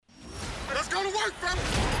work from...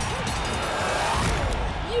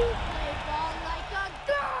 You play ball like a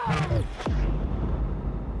girl!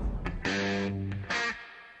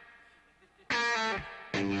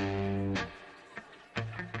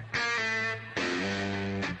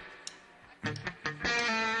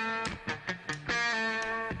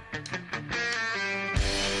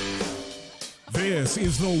 This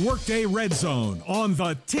is the Workday Redzone on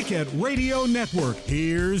the Ticket Radio Network.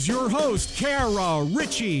 Here's your host, Kara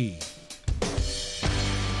Richey.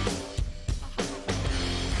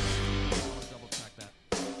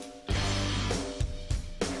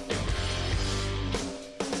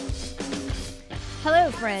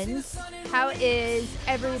 Hello, friends. How is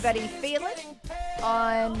everybody feeling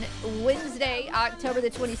on Wednesday, October the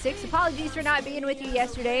 26th? Apologies for not being with you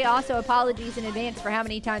yesterday. Also, apologies in advance for how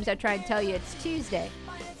many times I try and tell you it's Tuesday,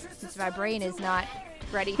 since my brain is not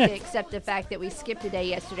ready to accept the fact that we skipped a day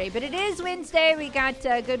yesterday. But it is Wednesday. We got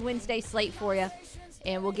a good Wednesday slate for you,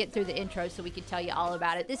 and we'll get through the intro so we can tell you all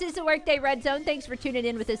about it. This is the Workday Red Zone. Thanks for tuning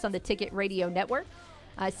in with us on the Ticket Radio Network.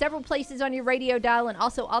 Several places on your radio dial and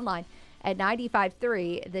also online at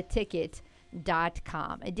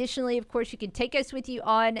 95.3theticket.com. Additionally, of course, you can take us with you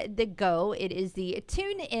on the go. It is the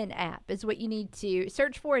TuneIn app is what you need to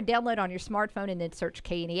search for and download on your smartphone, and then search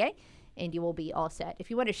KNEA, and you will be all set.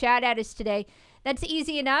 If you want to shout at us today, that's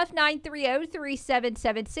easy enough.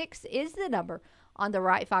 930-3776 is the number on the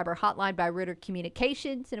Right Fiber hotline by Ritter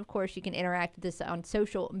Communications. And, of course, you can interact with us on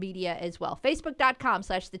social media as well.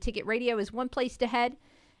 Facebook.com/theticket.radio is one place to head.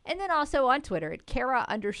 And then also on Twitter at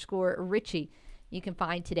Kara_Richey. You can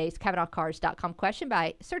find today's CavenaughCars.com question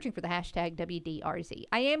by searching for the hashtag WDRZ.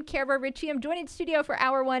 I am Kara Richey. I'm joined in studio for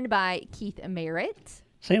Hour 1 by Keith Merritt.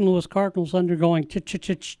 St. Louis Cardinals undergoing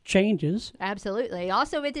changes. Absolutely.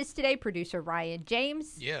 Also with us today, producer Ryan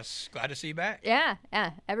James. Yes, glad to see you back. Yeah.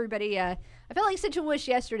 Everybody, I felt like such a wish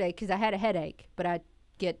yesterday because I had a headache, but I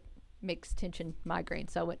get mixed tension migraine,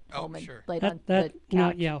 so I went home and laid on the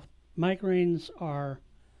couch. Migraines are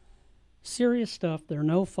serious stuff. They're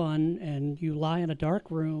no fun, and you lie in a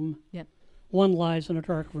dark room. Yep. One lies in a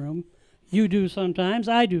dark room. You do sometimes.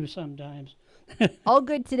 I do sometimes. All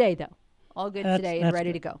good today, though. All good today and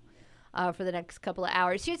ready good. to go for the next couple of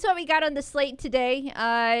hours. Here's what we got on the slate today.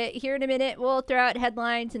 Here in a minute, we'll throw out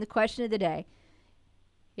headlines and the question of the day.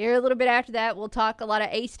 Here a little bit after that, we'll talk a lot of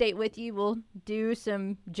A-State with you. We'll do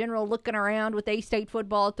some general looking around with A-State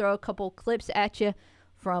football, throw a couple clips at you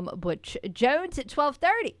from Butch Jones at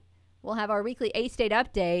 12:30. We'll have our weekly A-State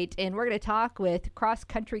update, and we're going to talk with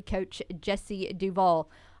cross-country coach Jesse Duvall.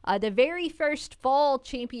 The very first fall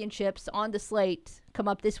championships on the slate come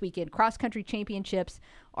up this weekend. Cross-country championships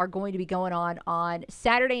are going to be going on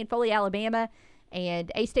Saturday in Foley, Alabama,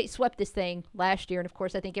 and A-State swept this thing last year. And, of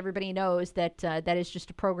course, I think everybody knows that that is just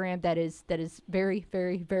a program that is very,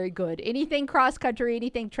 very, very good. Anything cross-country,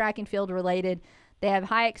 anything track and field related, they have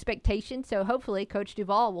high expectations. So, hopefully, Coach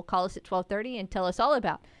Duvall will call us at 12:30 and tell us all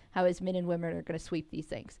about how his men and women are going to sweep these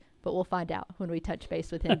things. But we'll find out when we touch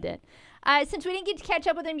base with him then. Since we didn't get to catch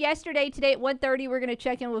up with him yesterday, today at 1:30, we're going to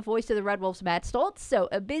check in with voice of the Red Wolves Matt Stolz. So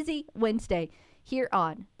a busy Wednesday here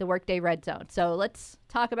on the Workday Red Zone. So let's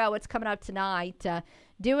talk about what's coming up tonight.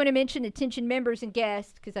 Do want to mention attention members and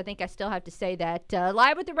guests, because I think I still have to say that.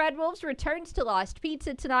 Live with the Red Wolves returns to Lost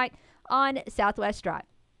Pizza tonight on Southwest Drive.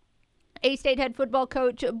 A-State head football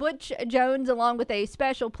coach Butch Jones, along with a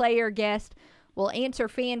special player guest, will answer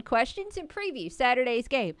fan questions and preview Saturday's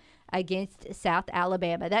game against South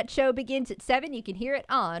Alabama. That show begins at 7. You can hear it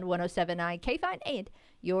on 107.9 KFINE and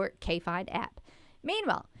your KFINE app.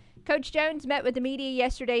 Meanwhile, Coach Jones met with the media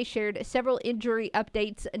yesterday, shared several injury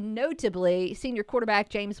updates. Notably, senior quarterback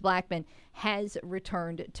James Blackman has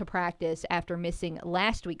returned to practice after missing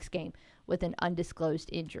last week's game with an undisclosed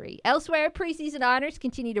injury. Elsewhere, preseason honors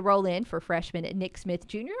continue to roll in for freshman Nick Smith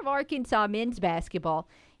Jr. of Arkansas men's basketball.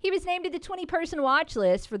 He was named to the 20-person watch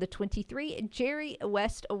list for the 23 Jerry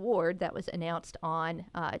West Award that was announced on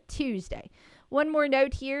Tuesday. One more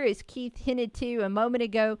note here, as Keith hinted to a moment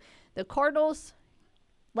ago, the Cardinals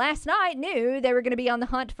last night knew they were going to be on the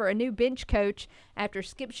hunt for a new bench coach after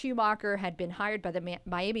Skip Schumacher had been hired by the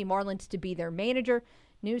Miami Marlins to be their manager.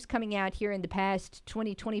 News coming out here in the past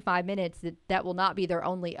 20-25 minutes that will not be their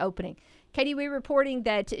only opening. KDW reporting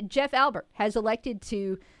that Jeff Albert has elected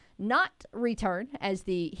to not return as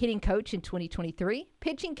the hitting coach in 2023.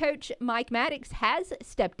 Pitching coach Mike Maddox has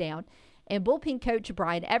stepped down, and bullpen coach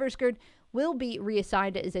Brian Eversgerd will be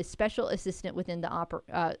reassigned as a special assistant within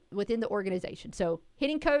the organization. So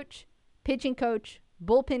hitting coach, pitching coach,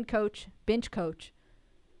 bullpen coach, bench coach.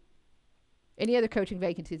 Any other coaching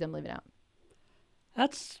vacancies I'm leaving out?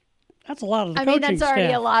 That's a lot of the coaching that's already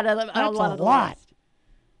staff. a lot of That's a lot.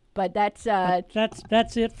 But that's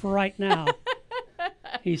it for right now.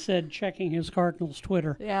 He said, checking his Cardinals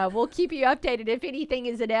Twitter. Yeah, we'll keep you updated if anything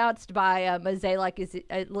is announced by Mazalek.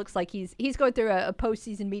 It looks like he's going through a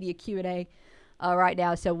postseason media Q&A right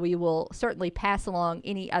now, so we will certainly pass along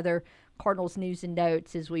any other Cardinals news and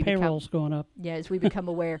notes as we Payroll's going up. Yeah, as we become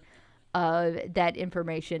aware of that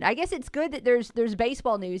information. I guess it's good that there's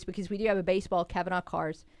baseball news because we do have a baseball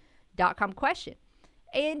CavanaughCars.com question.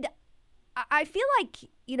 And I feel like,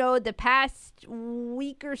 the past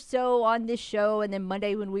week or so on this show and then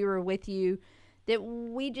Monday when we were with you, that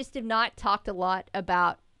we just have not talked a lot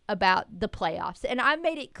about the playoffs. And I've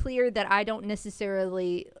made it clear that I don't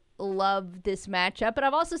necessarily love this matchup. But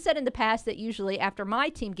I've also said in the past that usually after my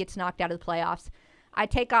team gets knocked out of the playoffs, I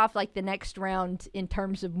take off like the next round in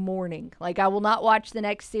terms of mourning. Like I will not watch the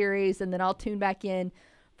next series and then I'll tune back in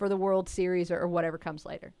for the World Series or whatever comes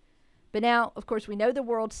later. But now, of course, we know the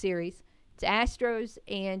World Series. It's Astros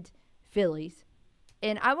and Phillies.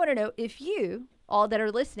 And I want to know if you, all that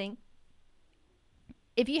are listening,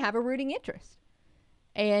 if you have a rooting interest.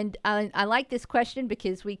 And I like this question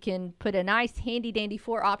because we can put a nice handy-dandy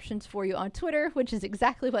 4 options for you on Twitter, which is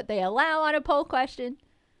exactly what they allow on a poll question.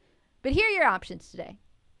 But here are your options today.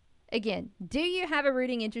 Again, do you have a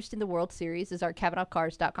rooting interest in the World Series is our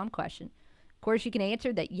CavanaughCars.com question. Of course, you can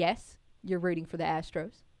answer that yes, you're rooting for the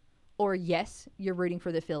Astros. Or yes, you're rooting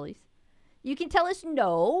for the Phillies. You can tell us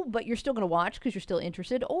no, but you're still going to watch because you're still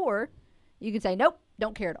interested. Or you can say, nope,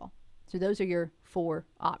 don't care at all. So those are your 4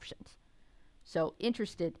 options. So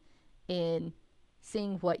interested in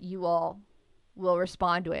seeing what you all will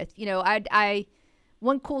respond with.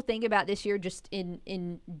 One cool thing about this year, just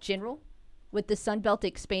in general, with the Sun Belt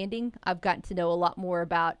expanding, I've gotten to know a lot more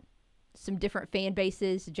about some different fan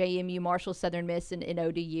bases, JMU, Marshall, Southern Miss, and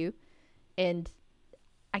ODU. And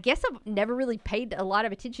I guess I've never really paid a lot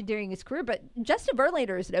of attention during his career, but Justin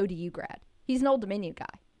Verlander is an ODU grad. He's an Old Dominion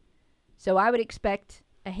guy. So I would expect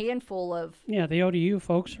a handful of... Yeah, the ODU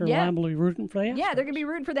folks are liably rooting for the Astros. Yeah, they're going to be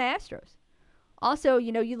rooting for the Astros. Also,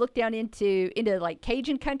 you look down into like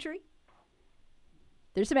Cajun country.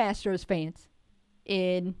 There's some Astros fans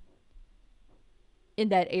in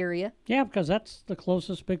that area. Yeah, because that's the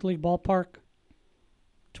closest big league ballpark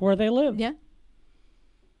to where they live. Yeah.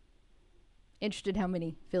 Interested how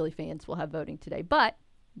many Philly fans will have voting today. But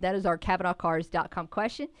that is our CavanaughCars.com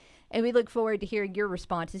question. And we look forward to hearing your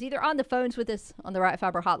responses, either on the phones with us on the Right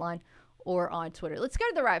Fiber hotline or on Twitter. Let's go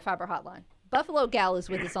to the Right Fiber hotline. Buffalo Gal is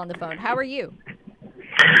with us on the phone. How are you?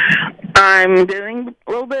 I'm doing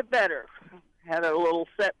a little bit better. Had a little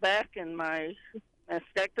setback in my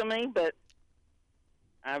mastectomy, but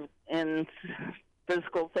I'm in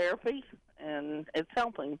physical therapy, and it's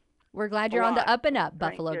helping. We're glad you're on the up and up,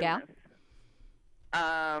 Buffalo Gal.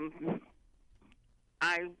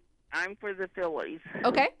 I'm for the Phillies.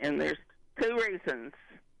 Okay. And there's 2 reasons.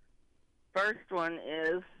 First one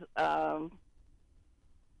is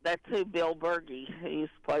that's who Bill Berge, who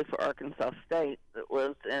used to play for Arkansas State, that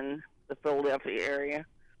lives in the Philadelphia area.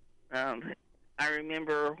 I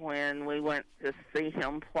remember when we went to see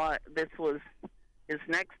him play. This was his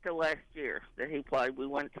next to last year that he played. We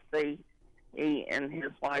went to see he and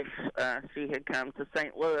his wife. She had come to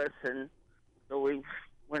St. Louis, and so we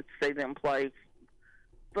went to see them play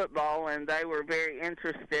football, and they were very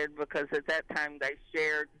interested because at that time they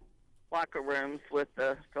shared locker rooms with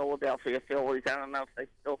the Philadelphia Phillies. I don't know if they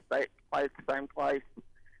still play at the same place,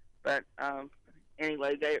 but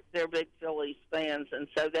anyway, they're big Phillies fans, and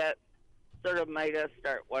so that sort of made us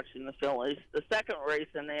start watching the Phillies. The second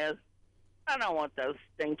reason is I don't want those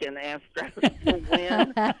stinking Astros to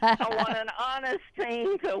win. I want an honest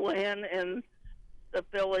team to win, and the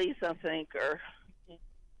Phillies, I think,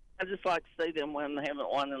 I just like to see them win. They haven't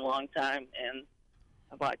won in a long time, and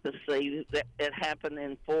I'd like to see it happen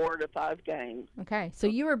in 4 to 5 games. Okay, so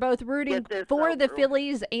you were both rooting for the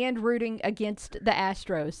Phillies and rooting against the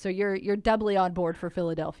Astros. So you're doubly on board for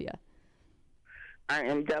Philadelphia. I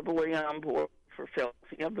am doubly on board for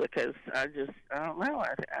Philadelphia because I don't know.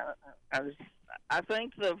 I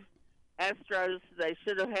think the Astros, they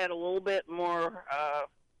should have had a little bit more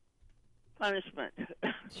punishment.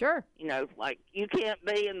 Sure. Like you can't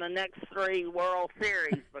be in the next 3 World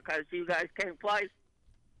Series because you guys can't play.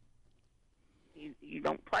 You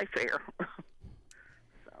don't play fair.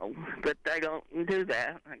 So, but they don't do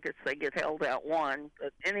that. I guess they get held out 1.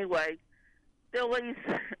 But anyway, Phillies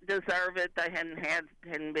deserve it. They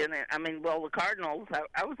hadn't been in. I mean, well, the Cardinals.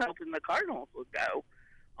 I was hoping the Cardinals would go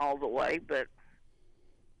all the way, but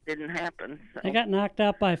didn't happen. So. They got knocked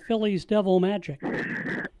out by Phillies Devil Magic.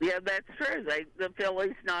 Yeah, that's true. The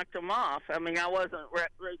Phillies knocked them off. I mean, I wasn't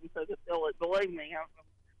rooting for the Phillies. Believe me, I'm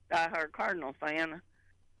a diehard Cardinal fan.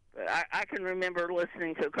 But I can remember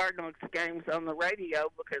listening to Cardinals games on the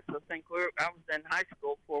radio because I think I was in high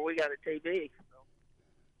school before we got a TV.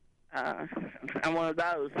 I'm one of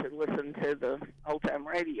those who listened to the old-time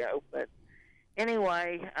radio. But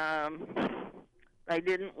anyway, they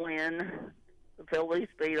didn't win. The Phillies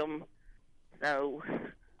beat them. So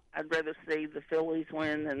I'd rather see the Phillies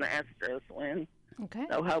win than the Astros win. Okay.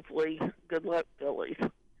 So hopefully, good luck, Phillies.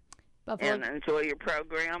 Buffalo. And enjoy your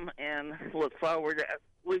program and look forward to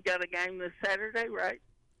we've got a game this Saturday, right?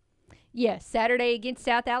 Yes, Saturday against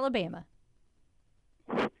South Alabama.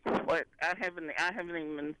 What I haven't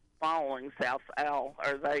even been following South Al.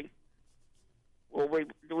 Are they?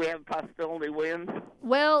 Do we have a possibility win?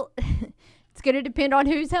 Well, it's going to depend on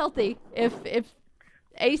who's healthy. If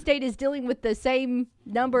A-State is dealing with the same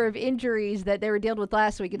number of injuries that they were dealing with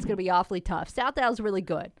last week, it's going to be awfully tough. South Al's really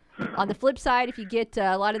good. On the flip side, if you get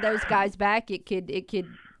a lot of those guys back, it could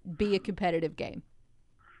be a competitive game.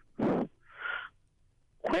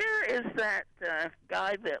 Where is that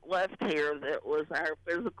guy that left here that was our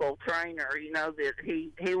physical trainer? You know, that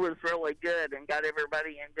he was really good and got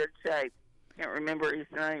everybody in good shape. Can't remember his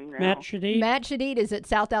name now. Matt Shadid. Matt Shadid is at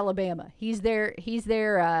South Alabama. He's their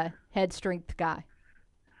head strength guy.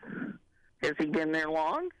 Has he been there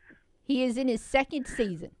long? He is in his second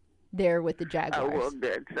season there with the Jaguars. Oh, well,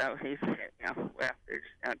 good. So he's, they're just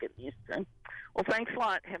now getting used to him. Well, thanks a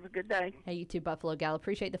lot. Have a good day. Hey, you too, Buffalo Gal.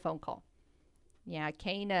 Appreciate the phone call. Yeah,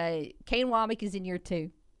 Kane Womack is in year 2.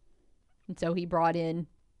 And so he brought in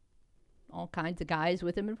all kinds of guys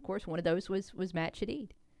with him. And, of course, one of those was Matt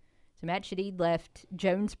Shadid. So Matt Shadid left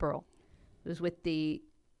Jonesboro. It was with the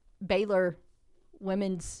Baylor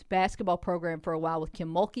women's basketball program for a while with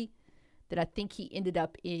Kim Mulkey. That I think he ended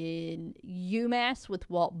up in UMass with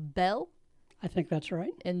Walt Bell. I think that's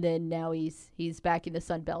right. And then now he's back in the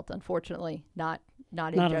Sun Belt, unfortunately. Not in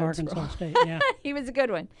Not Jonesboro. at Arkansas State, yeah. He was a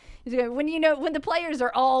good one. When the players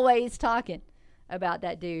are always talking about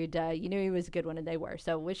that dude, you knew he was a good one, and they were.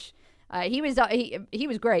 So he was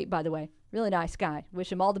great, by the way. Really nice guy. Wish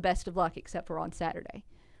him all the best of luck, except for on Saturday.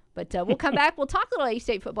 But we'll come back. We'll talk a little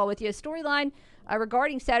A-State football with you. A storyline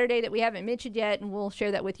regarding Saturday that we haven't mentioned yet, and we'll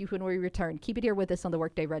share that with you when we return. Keep it here with us on the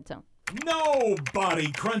Workday Red Zone.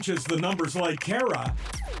 Nobody crunches the numbers like Kara.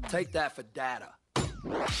 Take that for data.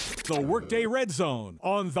 The Workday Red Zone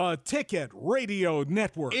on the Ticket Radio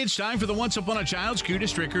Network. It's time for the Once Upon a Child's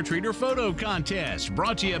Cutest Trick-or-Treater Photo Contest,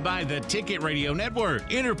 brought to you by the Ticket Radio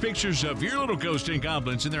Network. Enter pictures of your little ghosts and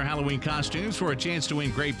goblins in their Halloween costumes for a chance to win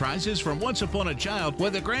great prizes from Once Upon a Child,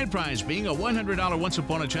 with the grand prize being a $100 Once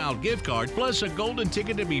Upon a Child gift card, plus a golden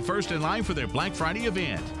ticket to be first in line for their Black Friday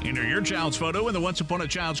event. Enter your child's photo in the Once Upon a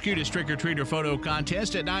Child's Cutest Trick-or-Treater Photo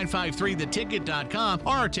Contest at 953theticket.com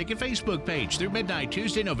or our Ticket Facebook page through midnight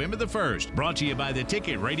Tuesday, November the 1st. Brought to you by the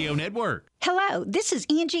Ticket Radio Network. Hello, this is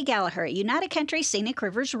Angie Gallagher at United Country Scenic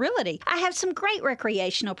Rivers Realty. I have some great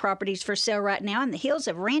recreational properties for sale right now in the hills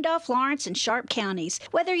of Randolph, Lawrence, and Sharp counties.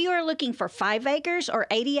 Whether you are looking for 5 acres or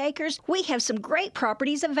 80 acres, we have some great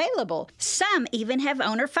properties available. Some even have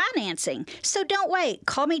owner financing. So don't wait.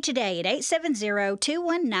 Call me today at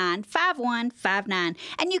 870-219-5159.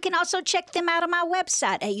 And you can also check them out on my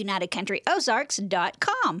website at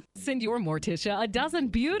UnitedCountryOzarks.com. Send your Morticia a dozen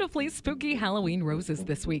beautifully spooky Halloween roses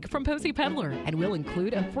this week from Posy Peddler, and we'll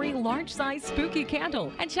include a free large-size spooky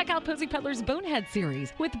candle. And check out Posy Peddler's Bonehead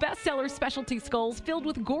series with bestseller specialty skulls filled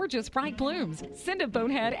with gorgeous bright blooms. Send a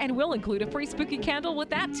bonehead and we'll include a free spooky candle with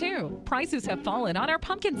that too. Prices have fallen on our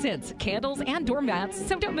pumpkin scents, candles, and doormats,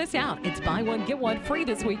 so don't miss out. It's buy one, get one free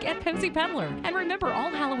this week at Posy Peddler. And remember, all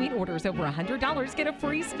Halloween orders over $100 get a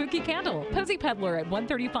free spooky candle. Posy Peddler at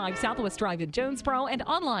 135 Southwest Drive in Jonesboro and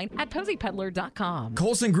online at posypeddler.com.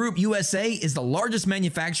 Colson Group USA is the largest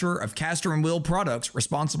manufacturer of caster and wheel products,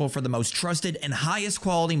 responsible for the most trusted and highest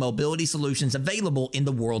quality mobility solutions available in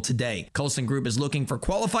the world today. Colson Group is looking for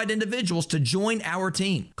qualified individuals to join our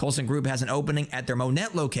team. Colson Group has an opening at their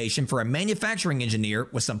Monette location for a manufacturing engineer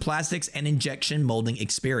with some plastics and injection molding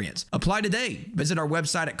experience. Apply today. Visit our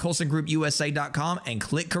website at colsongroupusa.com and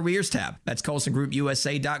click Careers tab. That's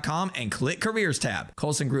colsongroupusa.com and click Careers tab.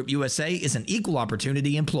 Colson Group USA is an equal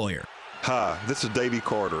opportunity employer. Hi, this is Davey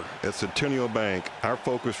Carter. At Centennial Bank, our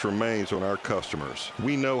focus remains on our customers.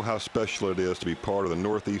 We know how special it is to be part of the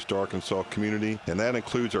Northeast Arkansas community, and that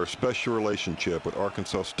includes our special relationship with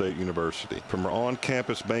Arkansas State University. From our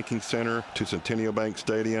on-campus banking center to Centennial Bank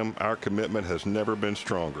Stadium, our commitment has never been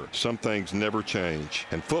stronger. Some things never change.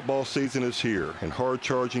 And football season is here, and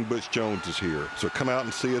hard-charging Butch Jones is here. So come out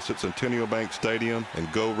and see us at Centennial Bank Stadium,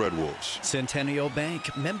 and go Red Wolves. Centennial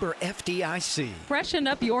Bank, member FDIC. Freshen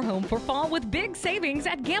up your home for fall fall with big savings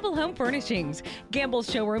at Gamble Home Furnishings.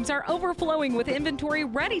 Gamble's showrooms are overflowing with inventory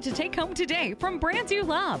ready to take home today from brands you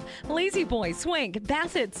love. Lazy Boy, Swank,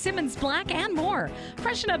 Bassett, Simmons Black, and more.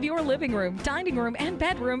 Freshen up your living room, dining room, and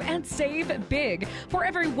bedroom and save big. For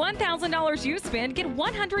every $1,000 you spend, get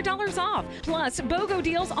 $100 off. Plus, BOGO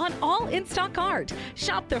deals on all in-stock art.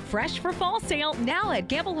 Shop the Fresh for Fall sale now at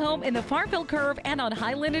Gamble Home in the Farfield Curve and on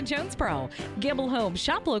Highland and Jonesboro. Gamble Home,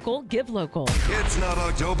 shop local, give local. It's not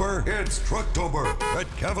October, it's Trucktober at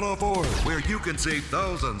Cavanaugh Ford, where you can save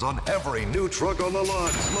thousands on every new truck on the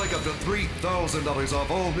lot. Like up to $3,000 off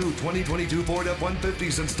all new 2022 Ford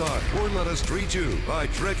F-150s in stock. Or let us treat you by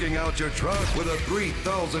trekking out your truck with a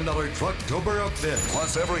 $3,000 Trucktober outfit.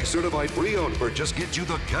 Plus, every certified pre-owned purchase gets you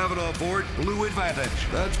the Cavanaugh Ford Blue Advantage.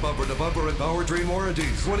 That's bumper-to-bumper and powertrain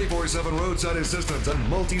warranties, 24/7 roadside assistance, and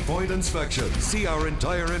multi-point inspection. See our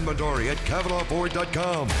entire inventory at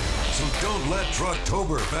CavanaughFord.com. So don't let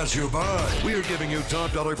Trucktober pass you by. We're giving you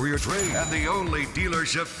top dollar for your trade and the only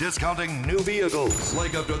dealership discounting new vehicles.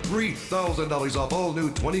 Like up to $3,000 off all new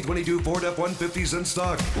 2022 Ford F-150s in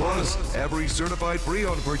stock. Plus, every certified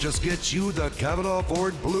pre-owned purchase gets you the Cavanaugh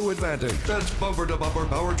Ford Blue Advantage. That's bumper-to-bumper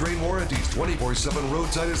powertrain warranties, 24/7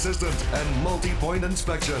 roadside assistance, and multi-point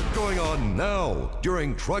inspection. Going on now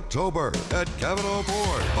during Trucktober at Cavanaugh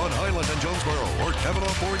Ford on Highland and Jonesboro or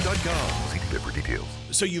CavanaughFord.com. See dealer for details.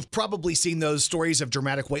 So you've probably seen those stories of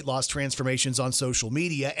dramatic weight loss transformations on social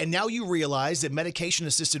media, and now you realize that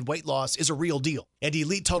medication-assisted weight loss is a real deal. And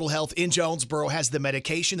Elite Total Health in Jonesboro has the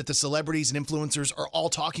medication that the celebrities and influencers are all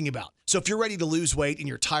talking about. So if you're ready to lose weight and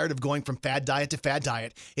you're tired of going from fad diet to fad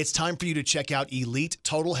diet, it's time for you to check out Elite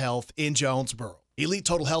Total Health in Jonesboro. Elite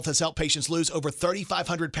Total Health has helped patients lose over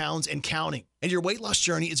 3,500 pounds and counting. And your weight loss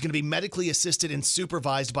journey is going to be medically assisted and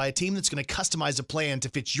supervised by a team that's going to customize a plan to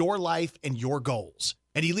fit your life and your goals.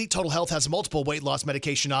 And Elite Total Health has multiple weight loss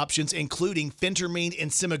medication options, including phentermine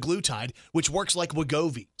and semaglutide, which works like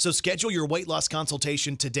Wegovy. So schedule your weight loss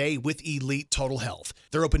consultation today with Elite Total Health.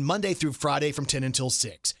 They're open Monday through Friday from 10 until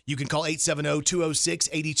 6. You can call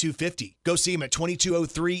 870-206-8250. Go see them at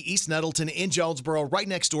 2203 East Nettleton in Jonesboro, right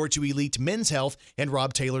next door to Elite Men's Health and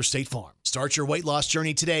Rob Taylor State Farm. Start your weight loss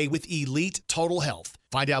journey today with Elite Total Health.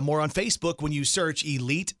 Find out more on Facebook when you search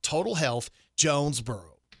Elite Total Health Jonesboro.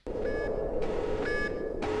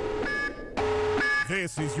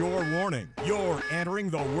 This is your warning. You're entering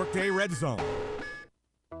the Workday Red Zone.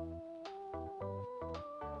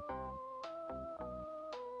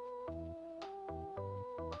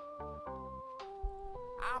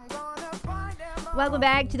 Welcome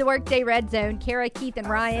back to the Workday Red Zone. Kara, Keith, and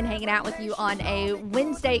Ryan hanging out with you on a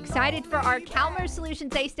Wednesday. Excited for our Calmer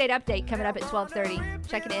Solutions A-State update coming up at 12:30.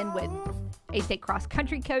 Checking in with A-State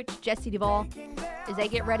cross-country coach Jesse Duvall as they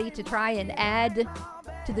get ready to try and add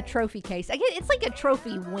to the trophy case. I guess it's like a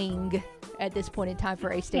trophy wing at this point in time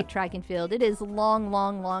for A-State track and field. It is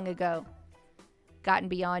long ago gotten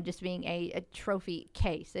beyond just being a trophy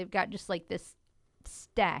case. They've got just like this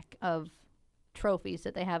stack of trophies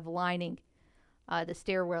that they have lining the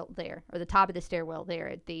stairwell there, or the top of the stairwell there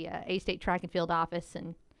at the A-State track and field office.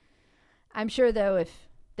 And I'm sure, though, if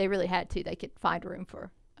they really had to, they could find room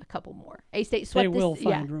for a couple more. A-State swept They will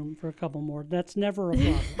find room for a couple more. That's never a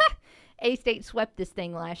problem. A-State swept this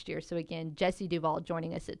thing last year. So, again, Jesse Duvall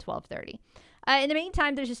joining us at 12:30. In the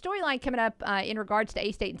meantime, there's a storyline coming up in regards to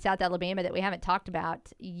A-State and South Alabama that we haven't talked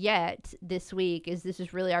about yet this week, as this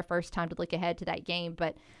is really our first time to look ahead to that game.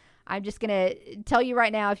 But I'm just going to tell you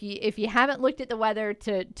right now, if you haven't looked at the weather,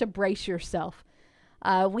 to brace yourself.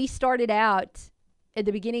 We started out at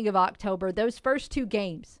the beginning of October. Those first two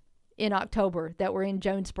games in October that were in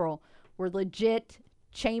Jonesboro were legit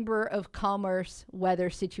Chamber of Commerce weather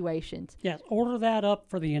situations. Yes, order that up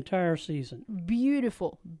for the entire season.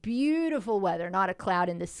 Beautiful weather. Not a cloud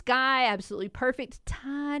in the sky. Absolutely perfect.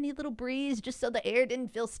 Tiny little breeze just so the air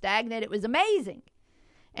didn't feel stagnant. It was amazing.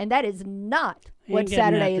 And that is not what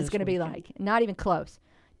Saturday is going to be like. Not even close.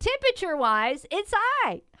 Temperature-wise, it's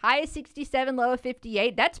high. High of 67, low of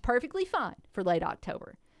 58. That's perfectly fine for late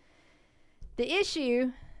October. The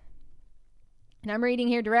issue, and I'm reading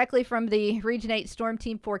here directly from the Region 8 Storm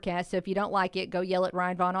Team forecast, so if you don't like it, go yell at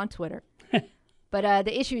Ryan Vaughn on Twitter. But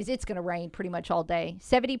the issue is it's going to rain pretty much all day.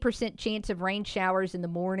 70% chance of rain showers in the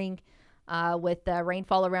morning with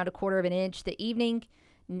rainfall around 1/4 inch. The evening,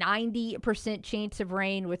 90% chance of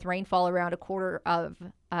rain with rainfall around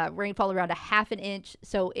 1/2 inch.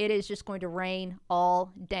 So it is just going to rain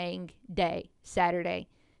all dang day Saturday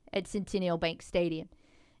at Centennial Bank Stadium.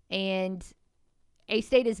 And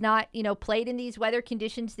A-State has not, played in these weather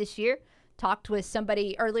conditions this year. talked with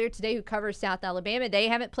somebody earlier today who covers South Alabama. They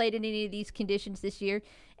haven't played in any of these conditions this year.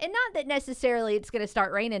 And not that necessarily it's going to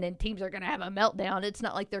start raining and teams are going to have a meltdown. It's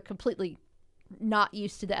not like they're completely not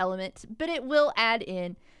used to the elements, but it will add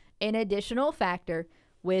in an additional factor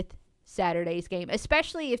with Saturday's game,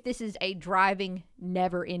 especially if this is a driving,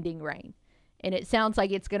 never-ending rain. And it sounds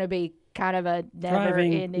like it's going to be kind of a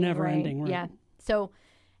never-ending rain. Yeah. So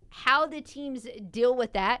how the teams deal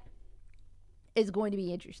with that is going to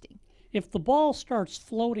be interesting. If the ball starts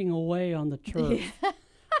floating away on the turf,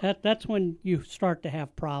 that's when you start to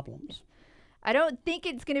have problems. I don't think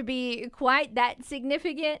it's going to be quite that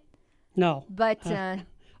significant. No. But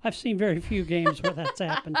I've seen very few games where that's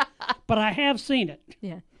happened, but I have seen it.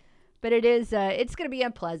 Yeah. But it is it's going to be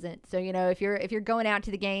unpleasant. So, if you're going out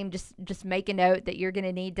to the game, just make a note that you're going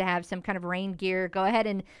to need to have some kind of rain gear. Go ahead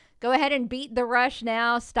and beat the rush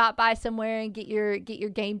now. Stop by somewhere and get your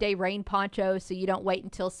game day rain poncho so you don't wait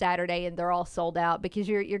until Saturday and they're all sold out, because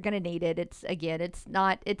you're going to need it. It's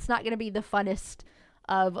not going to be the funnest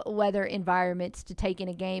of weather environments to take in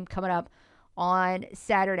a game coming up on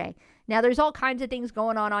Saturday. Now, there's all kinds of things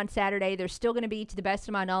going on Saturday. There's still going to be, to the best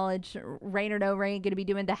of my knowledge, rain or no rain, going to be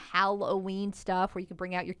doing the Halloween stuff where you can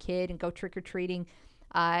bring out your kid and go trick-or-treating.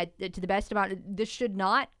 To the best of my, this should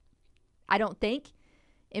not, I don't think,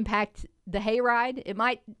 impact the hayride. It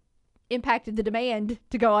might impact the demand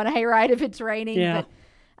to go on a hayride if it's raining. Yeah. But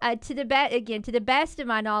to the best of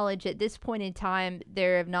my knowledge, at this point in time,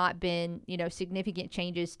 there have not been, significant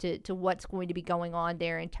changes to what's going to be going on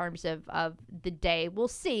there in terms of the day. We'll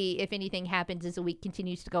see if anything happens as the week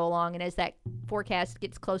continues to go along and as that forecast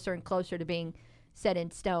gets closer and closer to being set in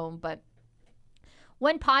stone. But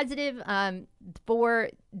one positive for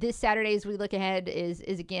this Saturday as we look ahead is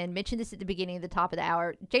again, mentioned this at the beginning of the top of the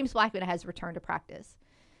hour, James Blackman has returned to practice.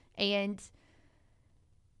 And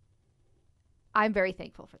I'm very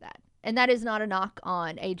thankful for that. And that is not a knock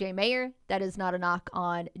on A.J. Mayer. That is not a knock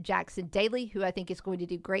on Jackson Daly, who I think is going to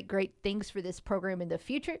do great, great things for this program in the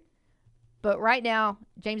future. But right now,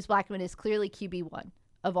 James Blackman is clearly QB1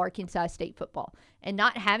 of Arkansas State football. And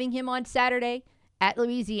not having him on Saturday at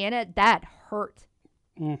Louisiana, that hurt.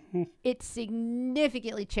 Mm-hmm. It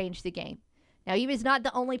significantly changed the game. Now, he was not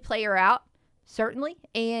the only player out, certainly.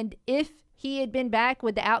 And if he had been back,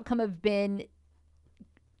 would the outcome have been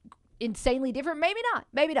insanely different?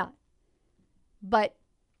 Maybe not. But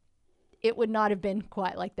it would not have been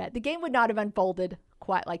quite like that. The game would not have unfolded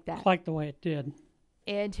quite like that. Like the way it did.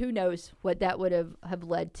 And who knows what that would have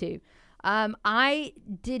led to. I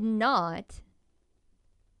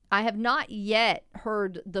have not yet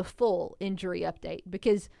heard the full injury update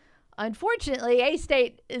because, unfortunately,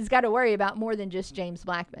 A-State has got to worry about more than just James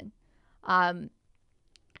Blackman.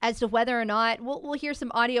 As to whether or not, we'll hear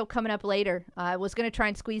some audio coming up later. I was going to try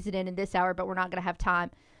and squeeze it in this hour, but we're not going to have time.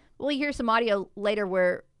 We'll hear some audio later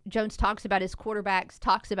where Jones talks about his quarterbacks,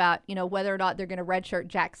 talks about, whether or not they're going to redshirt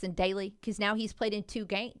Jackson Daly, because now he's played in 2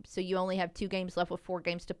 games, so you only have 2 games left with 4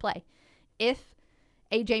 games to play. If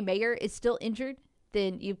A.J. Mayer is still injured,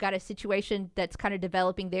 then you've got a situation that's kind of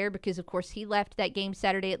developing there because, of course, he left that game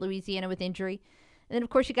Saturday at Louisiana with injury. And then, of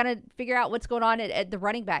course, you got to figure out what's going on at the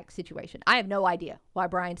running back situation. I have no idea why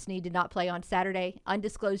Brian Snead did not play on Saturday.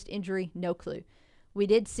 Undisclosed injury, no clue. We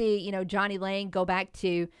did see, Johnny Lane go back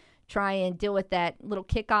to try and deal with that little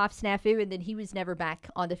kickoff snafu, and then he was never back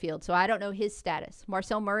on the field. So I don't know his status.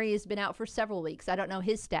 Marcel Murray has been out for several weeks. I don't know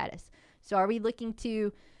his status. So are we looking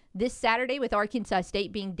to this Saturday with Arkansas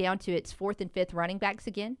State being down to its 4th and 5th running backs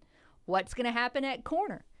again? What's going to happen at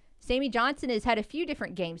corner? Sammy Johnson has had a few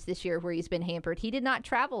different games this year where he's been hampered. He did not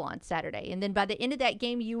travel on Saturday. And then by the end of that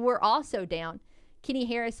game, you were also down Kenny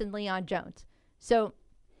Harris and Leon Jones. So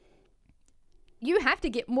you have to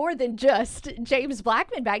get more than just James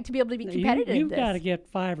Blackman back to be able to be competitive. You've got to get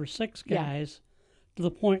 5 or 6 guys to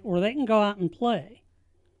the point where they can go out and play.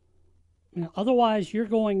 Otherwise, you're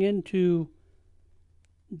going into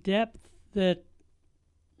depth that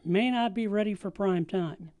may not be ready for prime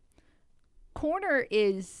time. Corner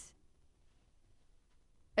is,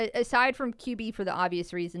 aside from QB for the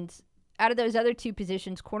obvious reasons, out of those other 2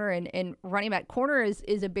 positions, corner and running back, corner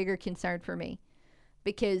is a bigger concern for me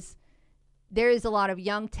because there is a lot of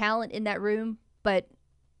young talent in that room, but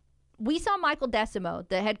we saw Michael Decimo,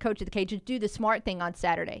 the head coach of the Cajuns, do the smart thing on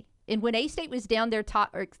Saturday. And when A-State was down their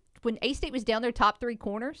top 3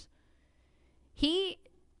 corners, he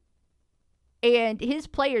and his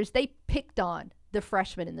players, they picked on the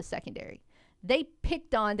freshmen in the secondary. They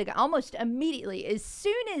picked on the guy almost immediately. As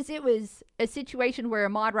soon as it was a situation where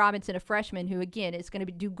Ahmad Robinson, a freshman, who, again, is going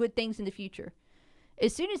to do good things in the future,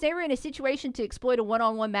 as soon as they were in a situation to exploit a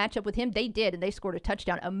one-on-one matchup with him, they did, and they scored a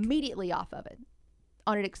touchdown immediately off of it.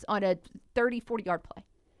 on a 30, 40-yard play.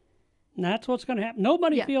 And that's what's going to happen.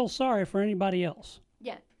 Nobody feels sorry for anybody else.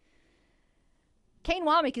 Yeah. Kane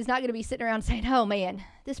Womack is not going to be sitting around saying, oh, man,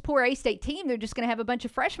 this poor A-State team, they're just going to have a bunch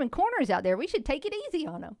of freshman corners out there. We should take it easy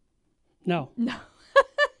on them. No.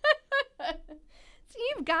 So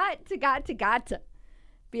you've got to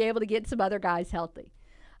be able to get some other guys healthy.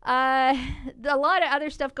 A lot of other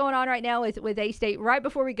stuff going on right now with A-State. Right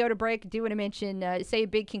before we go to break, I do want to mention, say a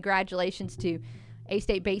big congratulations to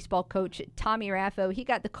A-State baseball coach Tommy Raffo. He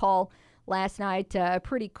got the call last night, a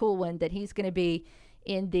pretty cool one, that he's going to be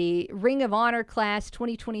in the Ring of Honor class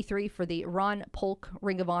 2023 for the Ron Polk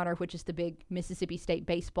Ring of Honor, which is the big Mississippi State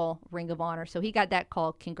baseball Ring of Honor. So he got that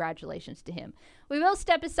call. Congratulations to him. We will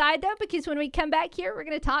step aside, though, because when we come back here, we're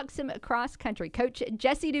going to talk some cross country. Coach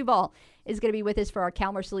Jesse Duvall is going to be with us for our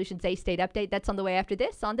Calmer Solutions A-State update. That's on the way after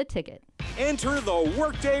this on The Ticket. Enter the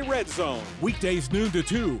Workday Red Zone, weekdays noon to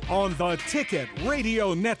 2 on the Ticket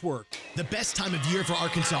Radio Network. The best time of year for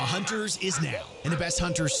Arkansas hunters is now, and the best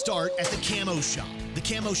hunters start at the Camo Shop. The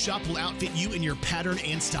Camo Shop will outfit you in your pattern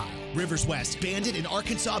and style. Rivers West, Bandit, and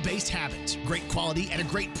Arkansas-based habits. Great quality at a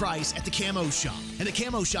great price at the Camo Shop. And the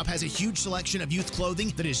Camo Shop has a huge selection of youth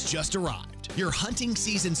clothing that has just arrived. Your hunting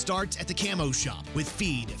season starts at the Camo Shop with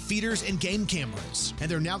feed, feeders, and game cameras. And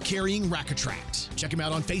they're now carrying Rack-A-Tract. Check them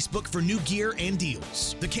out on Facebook for new gear and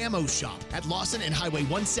deals. The Camo Shop at Lawson and Highway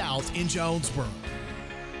 1 South in Jonesboro.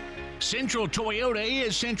 Central Toyota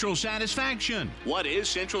is Central Satisfaction. What is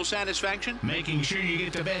Central Satisfaction? Making sure you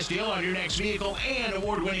get the best deal on your next vehicle and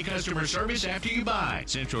award-winning customer service after you buy.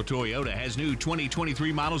 Central Toyota has new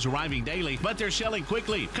 2023 models arriving daily, but they're selling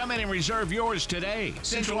quickly. Come in and reserve yours today.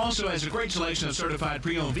 Central also has a great selection of certified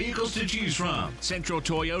pre-owned vehicles to choose from. Central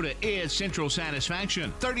Toyota is Central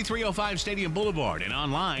Satisfaction. 3305 Stadium Boulevard and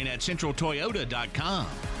online at centraltoyota.com.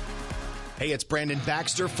 Hey, it's Brandon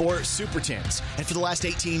Baxter for Super Tents. And for the last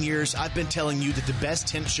 18 years, I've been telling you that the best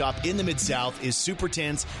tent shop in the Mid-South is Super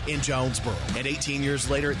Tents in Jonesboro. And 18 years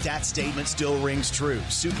later, that statement still rings true.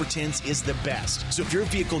 Super Tents is the best. So if your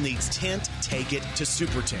vehicle needs tent, take it to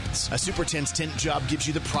Super Tents. A Super Tents tent job gives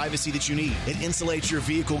you the privacy that you need. It insulates your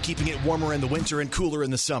vehicle, keeping it warmer in the winter and cooler in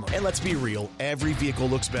the summer. And let's be real, every vehicle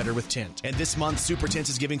looks better with tent. And this month, Super Tents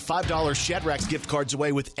is giving $5 Shadrack's gift cards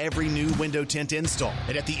away with every new window tint install.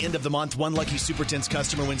 And at the end of the month, one lucky Super Tents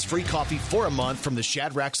customer wins free coffee for a month from the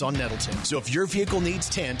Shadracks on Nettleton. So if your vehicle needs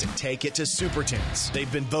tent, take it to Super Tents. They've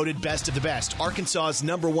been voted best of the best, Arkansas's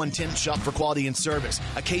 #1 tent shop for quality and service,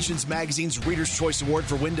 Occasions Magazine's Reader's Choice Award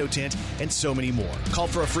for window tint, and so many more. Call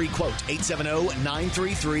for a free quote,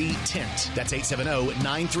 870-933-TENT. That's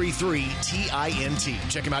 870-933-TINT.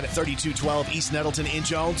 Check them out at 3212 East Nettleton in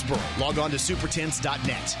Jonesboro. Log on to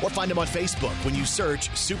supertents.net or find them on Facebook when you search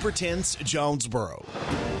Super Tents Jonesboro.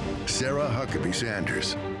 Sarah Huckabee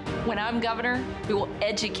Sanders. When I'm governor, we will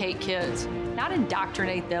educate kids, not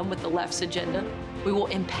indoctrinate them with the left's agenda. We will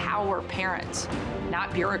empower parents,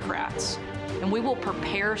 not bureaucrats. And we will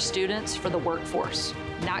prepare students for the workforce,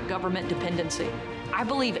 not government dependency. I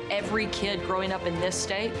believe every kid growing up in this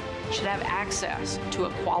state should have access to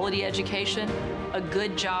a quality education, a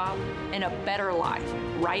good job, and a better life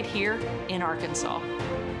right here in Arkansas.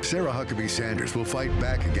 Sarah Huckabee Sanders will fight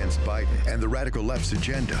back against Biden and the radical left's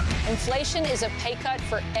agenda. Inflation is a pay cut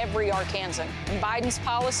for every Arkansan, and Biden's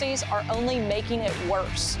policies are only making it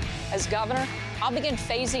worse. As governor, I'll begin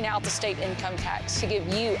phasing out the state income tax to give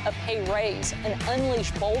you a pay raise and unleash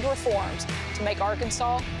bold reforms to make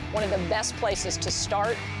Arkansas one of the best places to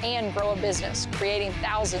start and grow a business, creating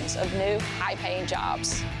thousands of new, high-paying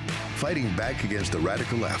jobs. Fighting back against the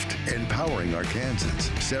radical left, empowering Arkansans.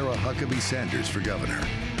 Sarah Huckabee Sanders for governor.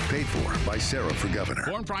 Paid for by Sarah for governor.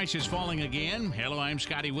 Corn prices falling again. Hello, I'm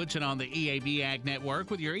Scotty Woodson on the EAB Ag Network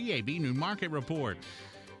with your EAB Noon Market Report.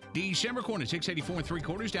 December corn at 6.84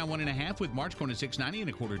 3/4, down 1.5, with March corn at 6.90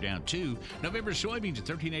 1/4, down 2. November soybeans at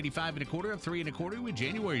 13.85 1/4, up 3 1/4, with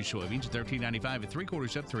January soybeans at 13.95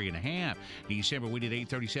 3/4, up 3.5. December wheat at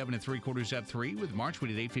 8.37 3/4, up 3, with March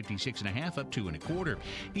wheat at 8.56 1/2, up 2 1/4.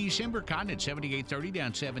 December cotton at 78.30,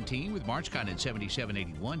 down 17, with March cotton at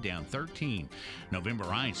 77.81, down 13. November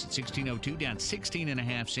rice at 16.02, down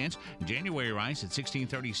 16.5 cents. January rice at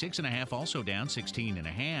 16.36 1/2, also down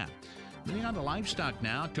 16.5. Moving on to livestock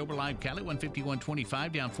now. October live cattle at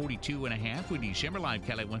 151.25, down 42.5, with December live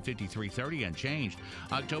cattle at 153.30, unchanged.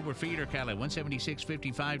 October feeder cattle at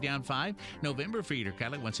 176.55, down 5. November feeder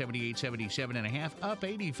cattle at 178.77 1/2, up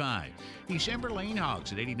 85. December lean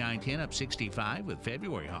hogs at 89.10, up 65, with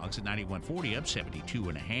February hogs at 91.40, up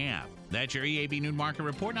 72.5. That's your EAB Noon Market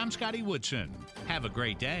Report. I'm Scotty Woodson. Have a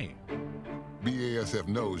great day. BASF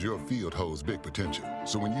knows your field holds big potential.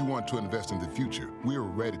 So when you want to invest in the future, we're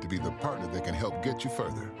ready to be the partner that can help get you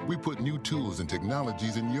further. We put new tools and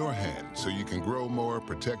technologies in your hands so you can grow more,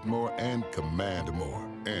 protect more, and command more.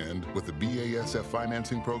 And with the BASF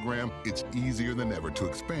financing program, it's easier than ever to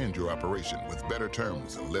expand your operation with better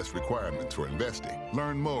terms and less requirements for investing.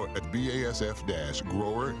 Learn more at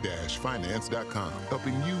BASF-grower-finance.com,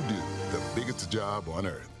 helping you do the biggest job on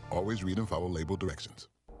earth. Always read and follow label directions.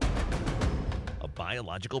 A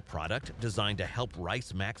biological product designed to help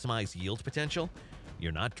rice maximize yield potential?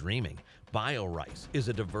 You're not dreaming. BioRice is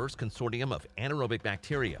a diverse consortium of anaerobic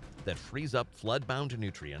bacteria that frees up flood-bound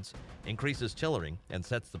nutrients, increases tillering, and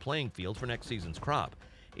sets the playing field for next season's crop.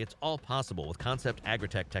 It's all possible with Concept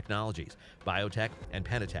Agritech Technologies, Biotech, and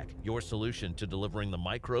Pentatech, your solution to delivering the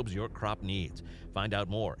microbes your crop needs. Find out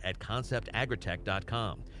more at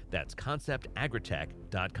conceptagritech.com. That's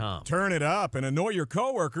conceptagritech.com. Turn it up and annoy your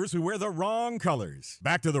coworkers who wear the wrong colors.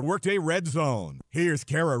 Back to the Workday Red Zone. Here's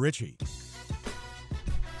Kara Richey.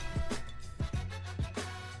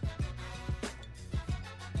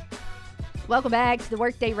 Welcome back to the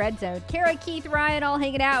Workday Red Zone. Kara, Keith, Ryan, all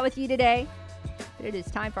hanging out with you today. But it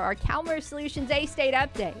is time for our Calmer Solutions A-State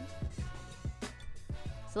update.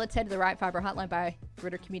 So let's head to the Right Fiber Hotline by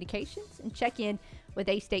Ritter Communications and check in with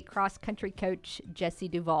A-State cross-country coach Jesse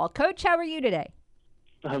Duvall. Coach, how are you today?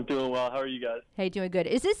 I'm doing well. How are you guys? Hey, doing good.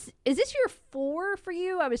 Is this your 4 for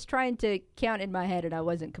you? I was trying to count in my head and I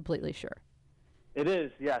wasn't completely sure. It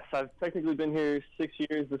is, yes. I've technically been here 6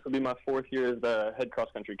 years. This will be my 4th year as the head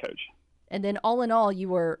cross-country coach. And then all in all, you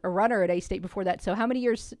were a runner at A-State before that. So how many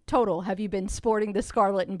years total have you been sporting the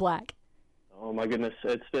scarlet and black? Oh, my goodness.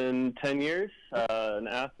 It's been 10 years, an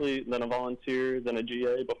athlete, then a volunteer, then a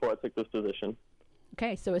GA before I took this position.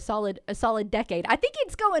 Okay, so a solid decade. I think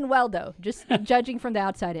it's going well, though, just judging from the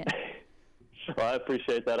outside in. Well, I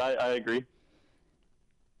appreciate that. I agree.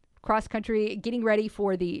 Cross country, getting ready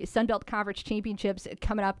for the Sun Belt Conference Championships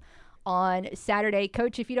coming up on Saturday.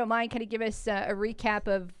 Coach, if you don't mind, kind of give us a recap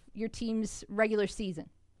of your team's regular season.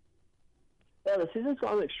 Yeah, the season's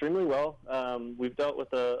gone extremely well. We've dealt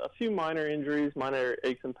with a few minor injuries, minor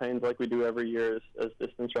aches and pains like we do every year as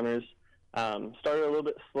distance runners. Started a little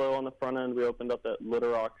bit slow on the front end. We opened up at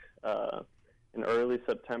Little Rock in early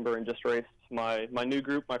September and just raced my new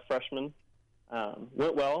group, my freshmen.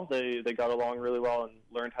 Went well. They got along really well and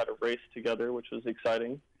learned how to race together, which was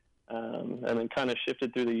exciting. And then kind of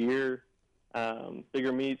shifted through the year.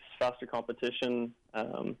 Bigger meets, faster competition.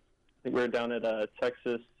 I think we were down at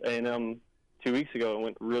Texas A&M 2 weeks ago and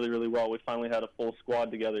went really, really well. We finally had a full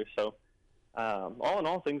squad together. So all in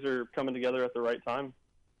all, things are coming together at the right time.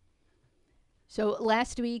 So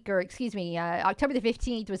last week, October the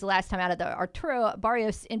 15th was the last time out of the Arturo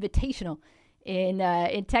Barrios Invitational in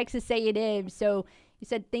Texas A&M. So you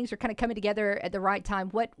said things are kind of coming together at the right time.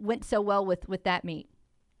 What went so well with that meet?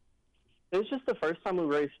 It was just the first time we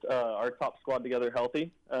raced our top squad together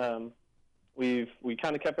healthy. We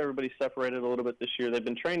kind of kept everybody separated a little bit this year. They've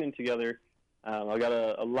been training together. I got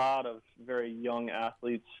a lot of very young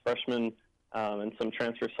athletes, freshmen, and some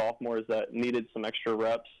transfer sophomores that needed some extra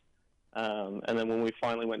reps. And then when we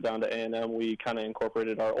finally went down to A&M, we kind of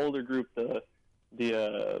incorporated our older group, the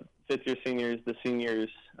fifth-year seniors, the seniors.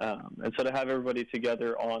 And so to have everybody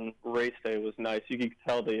together on race day was nice. You could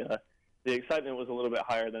tell the excitement was a little bit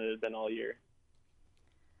higher than it had been all year.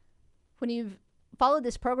 When you've followed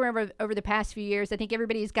this program over the past few years, I think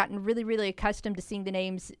everybody's gotten really, really accustomed to seeing the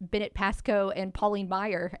names Bennett Pascoe and Pauline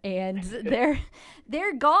Meyer, and they're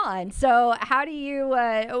gone. So how do you,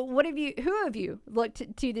 who have you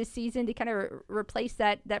looked to this season to kind of replace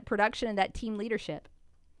that production and that team leadership?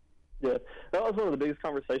 Yeah, that was one of the biggest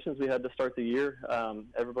conversations we had to start the year.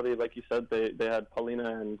 Everybody, like you said, they had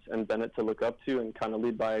Paulina and Bennett to look up to and kind of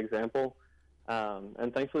lead by example.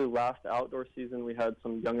 And thankfully, last outdoor season, we had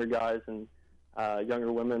some younger guys and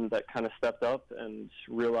younger women that kind of stepped up and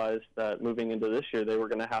realized that moving into this year, they were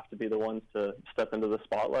going to have to be the ones to step into the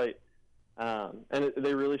spotlight. And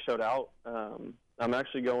they really showed out. I'm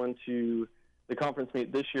actually going to the conference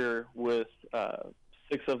meet this year with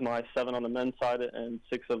 6 of my 7 on the men's side and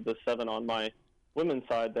 6 of the 7 on my women's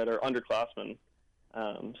side that are underclassmen.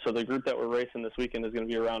 So the group that we're racing this weekend is going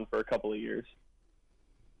to be around for a couple of years.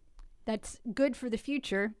 That's good for the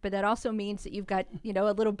future, but that also means that you've got,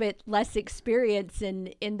 a little bit less experience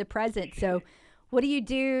in the present. So what do you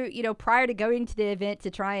do, prior to going to the event to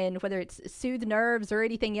try and, whether it's soothe nerves or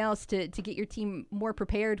anything else, to get your team more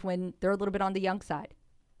prepared when they're a little bit on the young side?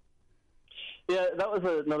 Yeah, that was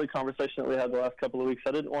another conversation that we had the last couple of weeks.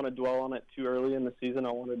 I didn't want to dwell on it too early in the season.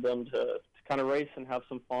 I wanted them to kind of race and have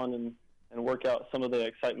some fun and work out some of the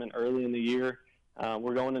excitement early in the year.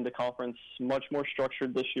 We're going into conference much more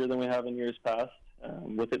structured this year than we have in years past.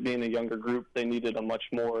 With it being a younger group, they needed a much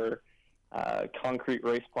more concrete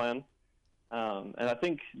race plan. And I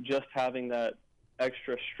think just having that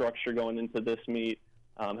extra structure going into this meet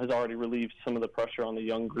has already relieved some of the pressure on the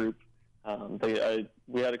young group.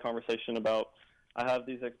 We had a conversation about, I have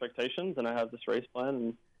these expectations and I have this race plan,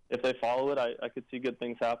 and if they follow it, I could see good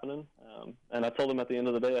things happening. And I told them at the end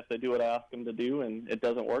of the day, if they do what I ask them to do and it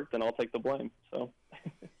doesn't work, then I'll take the blame. So.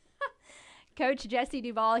 Coach Jesse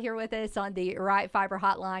Duvall here with us on the Right Fiber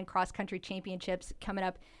Hotline. Cross Country Championships coming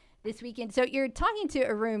up this weekend. So you're talking to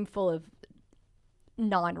a room full of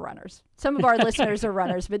non-runners. Some of our listeners are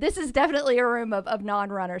runners, but this is definitely a room of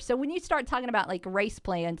non-runners. So when you start talking about like race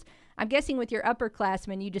plans, I'm guessing with your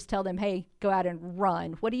upperclassmen, you just tell them, hey, go out and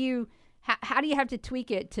run. What do you, how do you have to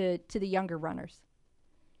tweak it to the younger runners?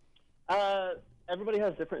 Everybody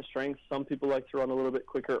has different strengths. Some people like to run a little bit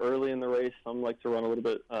quicker early in the race. Some like to run a little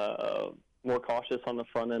bit more cautious on the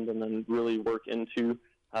front end and then really work into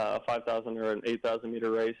a 5,000 or an 8,000 meter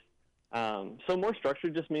race. So more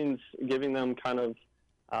structured just means giving them kind of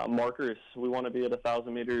markers. We want to be at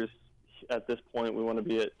 1,000 meters at this point. We want to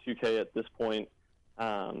be at 2K at this point.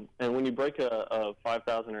 And when you break a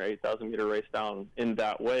 5,000 or 8,000 meter race down in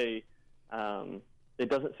that way, it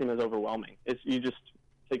doesn't seem as overwhelming. You just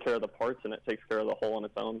take care of the parts and it takes care of the whole on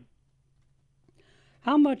its own.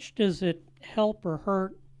 How much does it help or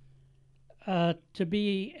hurt to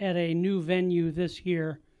be at a new venue this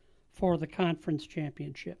year for the conference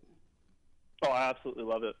championship? Oh, I absolutely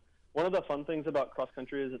love it. One of the fun things about cross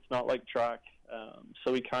country is it's not like track.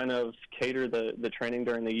 So we kind of cater the training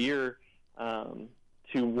during the year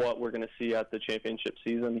to what we're going to see at the championship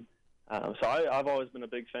season. So I've always been a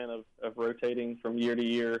big fan of rotating from year to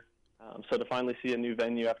year. So to finally see a new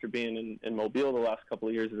venue after being in Mobile the last couple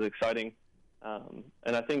of years is exciting.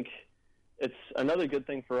 And I think it's another good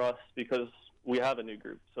thing for us because we have a new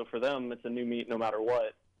group. So for them, it's a new meet no matter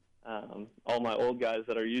what. All my old guys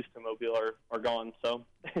that are used to Mobile are gone, so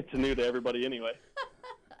it's new to everybody anyway.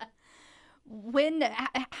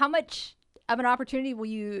 How much of an opportunity will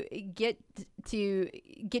you get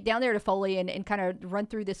down there to Foley and kind of run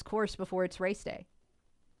through this course before it's race day?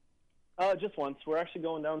 Just once. We're actually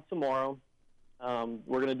going down tomorrow.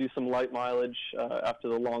 We're going to do some light mileage after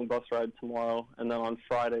the long bus ride tomorrow, and then on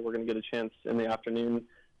Friday we're going to get a chance in the afternoon.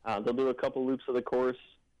 They'll do a couple loops of the course.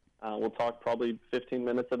 We'll talk probably 15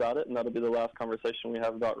 minutes about it, and that'll be the last conversation we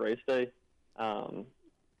have about race day.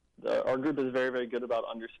 Our group is very, very good about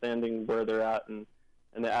understanding where they're at and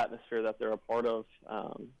the atmosphere that they're a part of.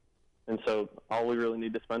 And so all we really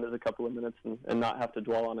need to spend is a couple of minutes and not have to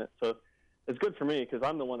dwell on it. So it's good for me because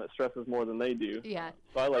I'm the one that stresses more than they do. Yeah.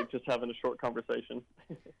 So I like just having a short conversation.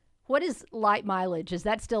 What is light mileage? Is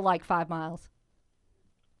that still like 5 miles?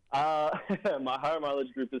 My higher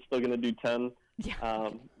mileage group is still going to do 10. Yeah.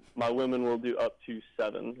 My women will do up to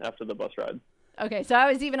 7 after the bus ride. Okay, so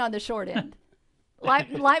I was even on the short end.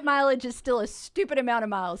 Light mileage is still a stupid amount of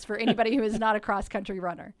miles for anybody who is not a cross-country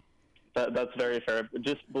runner. That's very fair.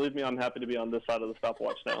 Just believe me, I'm happy to be on this side of the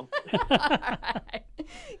stopwatch now. All right.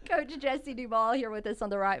 Coach Jesse Duvall here with us on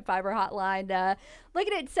the Right Fiber Hotline.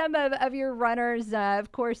 Looking at some of your runners,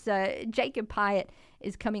 of course, Jacob Pyatt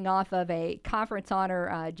is coming off of a conference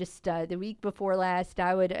honor just the week before last.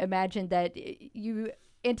 I would imagine that you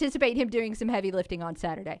anticipate him doing some heavy lifting on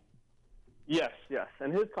Saturday. Yes,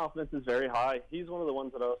 and his confidence is very high. He's one of the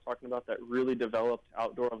ones that I was talking about that really developed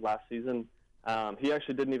outdoor of last season. He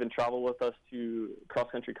actually didn't even travel with us to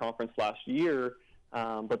cross-country conference last year,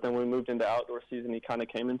 but then when we moved into outdoor season, he kind of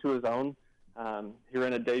came into his own. He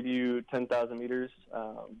ran a debut 10,000 meters,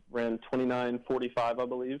 ran 29:45, I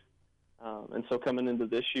believe. And so coming into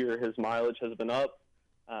this year, his mileage has been up,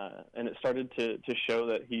 and it started to show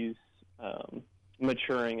that he's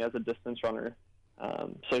maturing as a distance runner.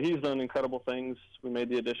 So he's done incredible things. We made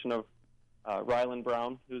the addition of Rylan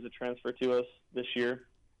Brown, who's a transfer to us this year.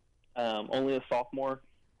 Only a sophomore,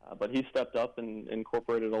 but he stepped up and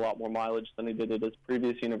incorporated a lot more mileage than he did at his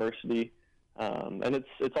previous university. And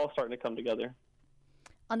it's all starting to come together.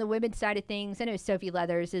 On the women's side of things, I know Sophie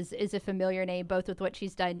Leathers is a familiar name, both with what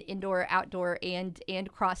she's done indoor, outdoor, and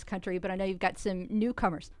cross country, but I know you've got some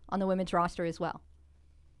newcomers on the women's roster as well.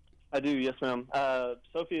 I do, yes, ma'am.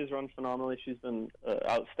 Sophie has run phenomenally. She's been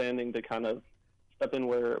outstanding to kind of step in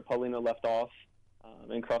where Paulina left off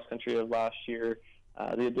in cross country of last year.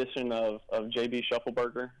 The addition of JB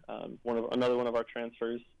Shuffleberger, another one of our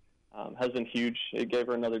transfers, has been huge. It gave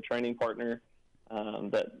her another training partner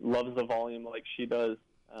that loves the volume like she does.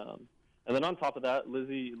 And then on top of that,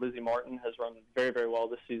 Lizzie Martin has run very, very well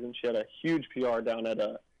this season. She had a huge PR down at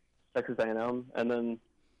Texas A&M. And then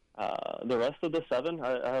the rest of the 7,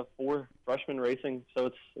 I have 4 freshmen racing.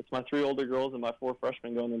 So it's my 3 older girls and my 4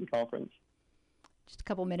 freshmen going into conference. Just a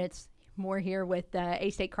couple minutes more here with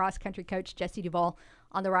A-State cross-country coach Jesse Duvall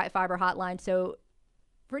on the Right Fiber hotline. So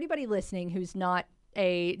for anybody listening who's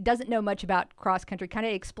doesn't know much about cross-country, kind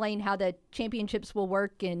of explain how the championships will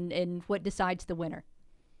work and what decides the winner.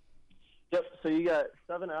 Yep, so you got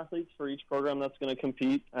 7 athletes for each program that's going to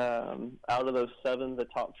compete. Out of those 7, the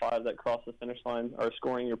top 5 that cross the finish line are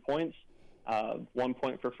scoring your points. 1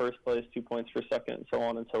 point for first place, 2 points for second, and so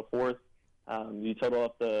on and so forth. You total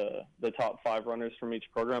up the top 5 runners from each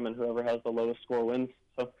program, and whoever has the lowest score wins.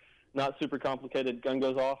 So not super complicated. Gun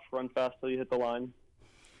goes off, run fast till you hit the line.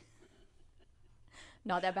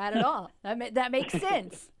 Not that bad at all. That makes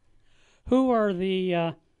sense. Who are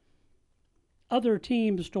the other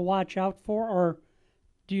teams to watch out for, or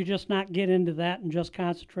do you just not get into that and just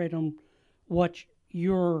concentrate on what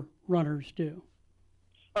your runners do?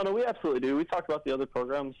 Oh, no, we absolutely do. We talked about the other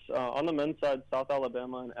programs. On the men's side, South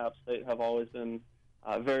Alabama and App State have always been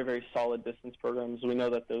very, very solid distance programs. We know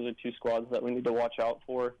that those are 2 squads that we need to watch out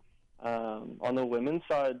for. On the women's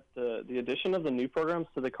side, the addition of the new programs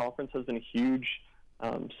to the conference has been huge.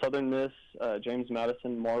 Southern Miss, James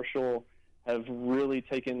Madison, Marshall have really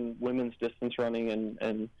taken women's distance running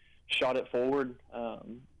and shot it forward.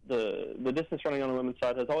 The distance running on the women's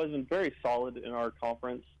side has always been very solid in our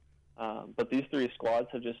conference, but these 3 squads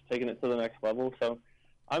have just taken it to the next level. So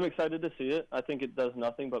I'm excited to see it. I think it does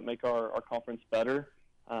nothing but make our conference better,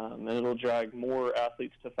 and it'll drag more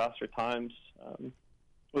athletes to faster times,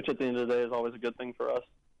 which at the end of the day is always a good thing for us.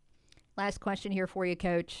 Last question here for you,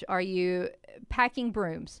 Coach. Are you packing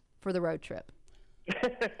brooms for the road trip?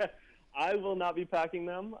 I will not be packing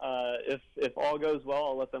them. If all goes well,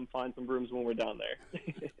 I'll let them find some brooms when we're down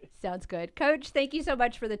there. Sounds good. Coach, thank you so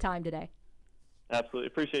much for the time today. Absolutely.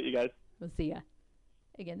 Appreciate you guys. We'll see ya.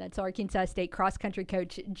 Again, that's Arkansas State cross-country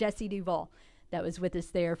coach Jesse Duvall that was with us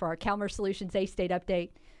there for our Calmer Solutions A-State update.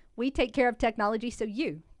 We take care of technology so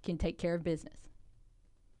you can take care of business.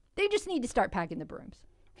 They just need to start packing the brooms.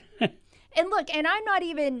 And look, and I'm not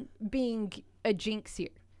even being a jinx here,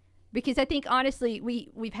 because I think honestly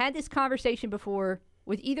we've had this conversation before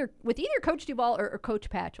with either Coach Duvall or Coach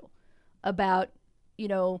Patchell about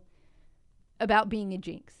being a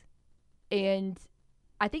jinx, and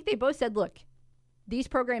I think they both said, look, these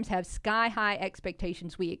programs have sky high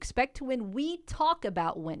expectations. We expect to win. We talk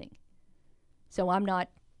about winning. So I'm not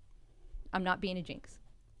being a jinx.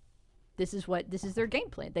 This is their game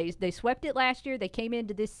plan. They swept it last year. They came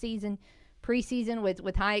into this season, preseason,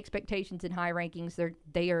 with high expectations and high rankings.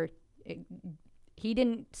 He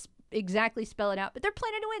didn't exactly spell it out, but they're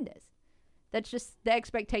planning to win this. That's just the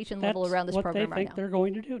expectation level around this program right now. That's what they think they're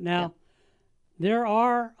going to do. Now, there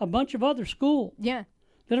are a bunch of other schools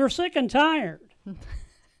that are sick and tired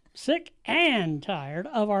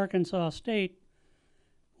of Arkansas State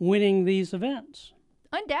winning these events.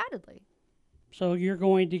 Undoubtedly. So you're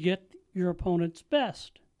going to get your opponent's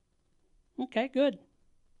best. Okay, good.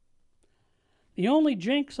 The only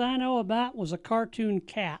jinx I know about was a cartoon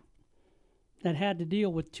cat that had to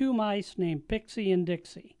deal with 2 mice named Pixie and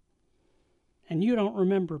Dixie. And you don't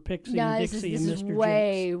remember Pixie and Dixie and Mr. Jinx. This is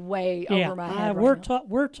way over my head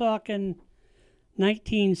we're talking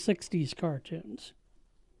 1960s cartoons.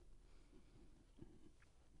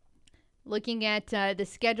 Looking at the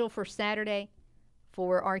schedule for Saturday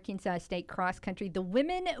for Arkansas State cross country, the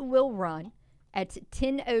women will run at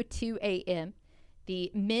 10:02 a.m.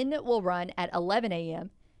 The men will run at 11 a.m.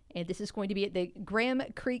 And this is going to be at the Graham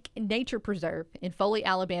Creek Nature Preserve in Foley,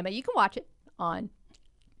 Alabama. You can watch it on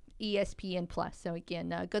ESPN+. So,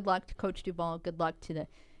 again, good luck to Coach Duvall. Good luck to the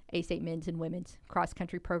A-State men's and women's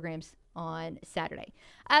cross-country programs on Saturday.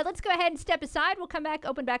 Let's go ahead and step aside. We'll come back,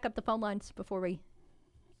 open back up the phone lines before we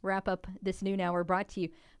wrap up this noon hour, brought to you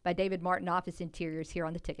by David Martin Office Interiors here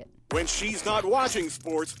on The Ticket. When she's not watching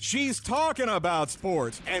sports, she's talking about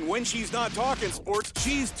sports. And when she's not talking sports,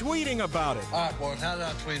 she's tweeting about it. All right, boys, how did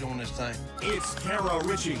I tweet on this thing? It's Kara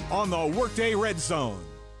Richey on the Workday Red Zone.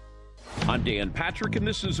 I'm Dan Patrick, and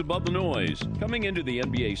this is Above the Noise. Coming into the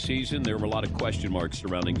NBA season, there were a lot of question marks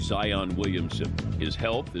surrounding Zion Williamson, his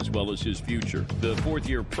health as well as his future. The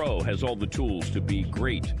fourth-year pro has all the tools to be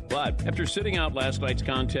great. But after sitting out last night's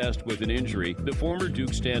contest with an injury, the former Duke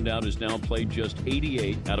standout has now played just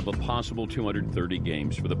 88 out of a possible 230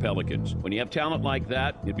 games for the Pelicans. When you have talent like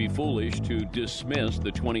that, it'd be foolish to dismiss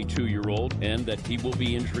the 22-year-old and that he will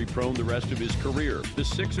be injury-prone the rest of his career. The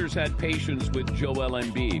Sixers had patience with Joel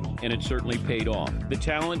Embiid, and it it certainly paid off. The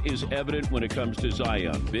talent is evident when it comes to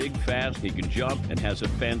Zion. Big, fast, he can jump, and has a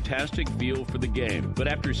fantastic feel for the game. But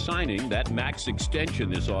after signing that max extension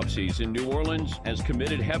this offseason, New Orleans has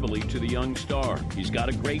committed heavily to the young star. He's got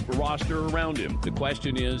a great roster around him. The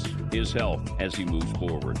question is his health as he moves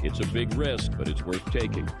forward. It's a big risk, but it's worth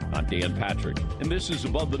taking. I'm Dan Patrick, and this is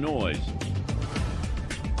Above the Noise.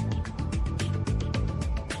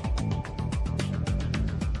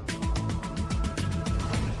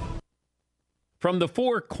 From the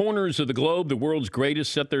four corners of the globe, the world's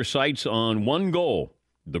greatest set their sights on one goal: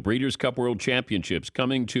 the Breeders' Cup World Championships,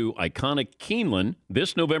 coming to iconic Keeneland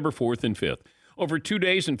this November 4th and 5th. Over 2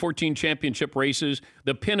 days and 14 championship races,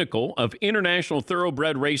 the pinnacle of international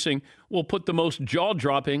thoroughbred racing will put the most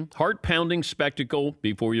jaw-dropping, heart-pounding spectacle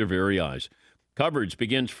before your very eyes. Coverage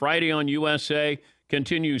begins Friday on USA,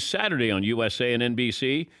 continues Saturday on USA and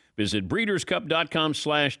NBC. Visit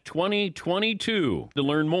breederscup.com/2022 to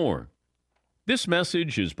learn more. This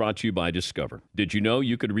message is brought to you by Discover. Did you know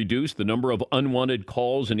you could reduce the number of unwanted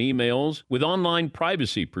calls and emails with online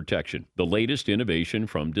privacy protection? The latest innovation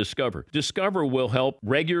from Discover. Discover will help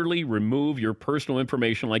regularly remove your personal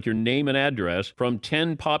information like your name and address from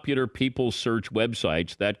 10 popular people search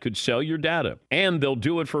websites that could sell your data. And they'll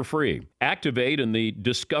do it for free. Activate in the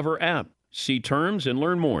Discover app. See terms and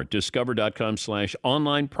learn more at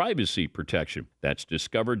discover.com/online privacy protection. That's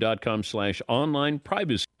discover.com/online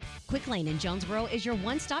privacy. Quick Lane in Jonesboro is your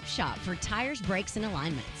one-stop shop for tires, brakes, and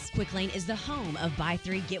alignments. Quick Lane is the home of buy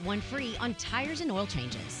 3, get 1 free on tires and oil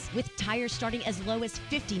changes, with tires starting as low as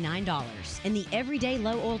 $59 and the everyday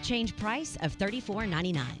low oil change price of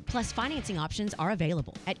 $34.99. Plus, financing options are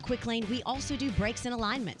available. At Quick Lane, we also do brakes and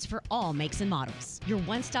alignments for all makes and models. Your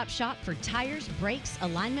one-stop shop for tires, brakes,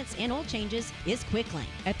 alignments, and oil changes is Quick Lane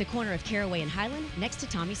at the corner of Caraway and Highland next to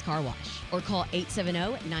Tommy's Car Wash, or call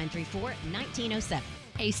 870-934-1907.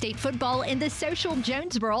 A-State football and the Social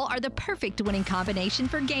Jonesboro are the perfect winning combination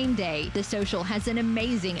for game day. The Social has an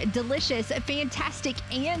amazing, delicious, fantastic,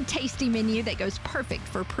 and tasty menu that goes perfect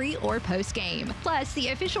for pre or post game. Plus, the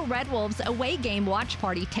official Red Wolves away game watch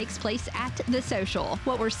party takes place at the Social.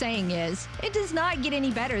 What we're saying is, it does not get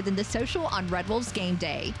any better than the Social on Red Wolves game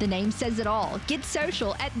day. The name says it all. Get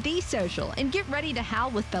social at the Social and get ready to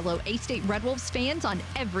howl with fellow A-State Red Wolves fans on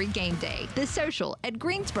every game day. The Social at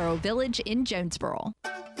Greensboro Village in Jonesboro.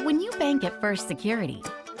 When you bank at First Security,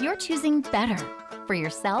 you're choosing better for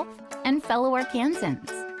yourself and fellow Arkansans.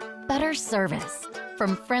 Better service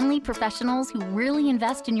from friendly professionals who really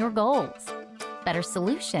invest in your goals. Better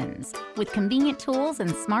solutions with convenient tools and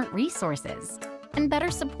smart resources. And better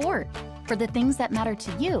support for the things that matter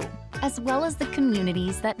to you, as well as the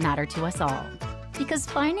communities that matter to us all. Because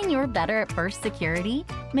finding your better at First Security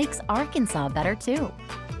makes Arkansas better too.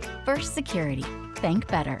 First Security. Bank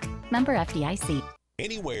better. Member FDIC.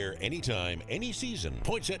 Anywhere, anytime, any season,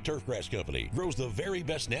 Poinsett Turfgrass Company grows the very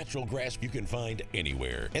best natural grass you can find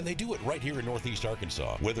anywhere. And they do it right here in Northeast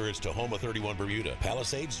Arkansas. Whether it's Tahoma 31 Bermuda,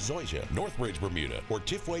 Palisades Zoysia, Northridge Bermuda, or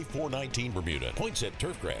Tifway 419 Bermuda, Poinsett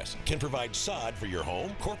Turfgrass can provide sod for your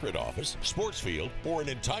home, corporate office, sports field, or an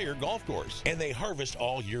entire golf course. And they harvest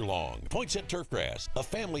all year long. Poinsett Turfgrass, a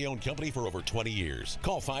family-owned company for over 20 years.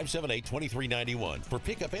 Call 578-2391 for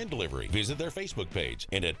pickup and delivery. Visit their Facebook page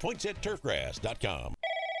and at poinsetturfgrass.com.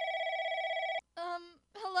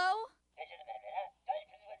 Hello?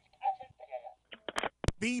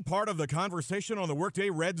 Be part of the conversation on the Workday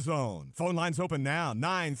Red Zone. Phone lines open now,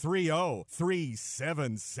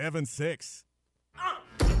 930-3776.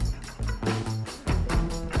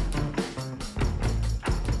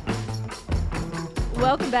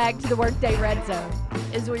 Welcome back to the Workday Red Zone.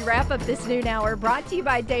 As we wrap up this noon hour, brought to you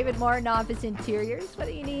by David Martin Office Interiors.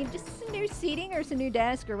 Whether you need just some new seating or some new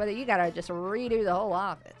desk, or whether you got to just redo the whole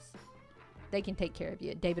office, they can take care of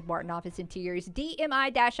you at David Martin Office Interiors,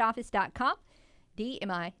 dmi-office.com,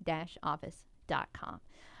 dmi-office.com.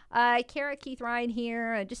 Kara, Keith, Ryan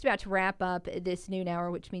here, just about to wrap up this noon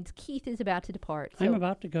hour, which means Keith is about to depart. So, I'm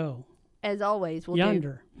about to go. As always, we'll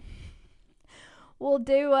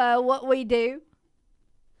do what we do.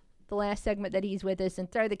 The last segment that he's with us,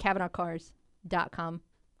 and throw the CavanaughCars.com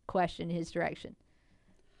question in his direction.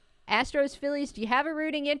 Astros, Phillies, do you have a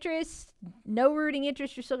rooting interest? No rooting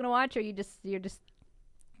interest, you're still going to watch, or you're just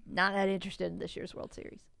not that interested in this year's World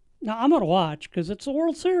Series? No, I'm going to watch because it's the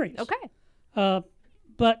World Series. Okay.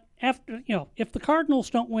 But after, if the Cardinals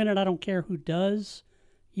don't win it, I don't care who does,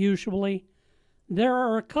 usually. There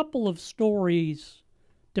are a couple of stories,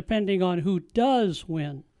 depending on who does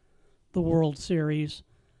win the World Series,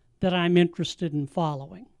 that I'm interested in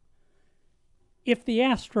following. If the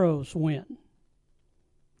Astros win,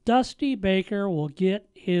 Dusty Baker will get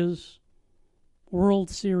his World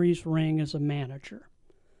Series ring as a manager.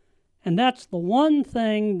 And that's the one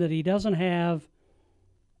thing that he doesn't have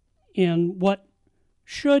in what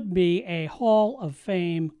should be a Hall of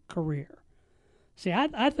Fame career. See,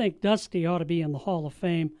 I think Dusty ought to be in the Hall of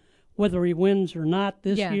Fame, whether he wins or not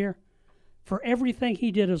this year, for everything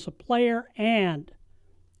he did as a player and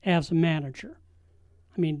as a manager.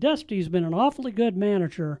 I mean, Dusty's been an awfully good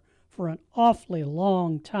manager for an awfully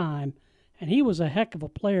long time, and he was a heck of a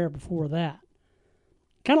player before that.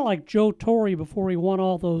 Kind of like Joe Torre before he won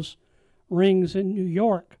all those rings in New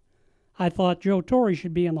York. I thought Joe Torre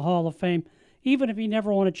should be in the Hall of Fame, even if he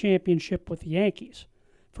never won a championship with the Yankees,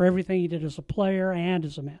 for everything he did as a player and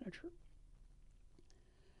as a manager.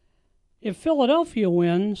 If Philadelphia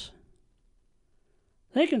wins,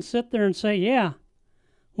 they can sit there and say, yeah,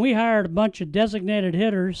 we hired a bunch of designated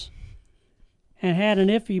hitters and had an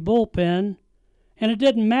iffy bullpen, and it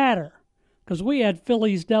didn't matter because we had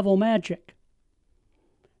Phillies devil magic.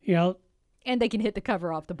 You know, and they can hit the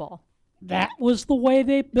cover off the ball. That was the way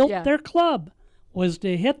they built their club, was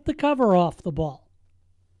to hit the cover off the ball.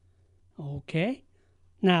 Okay.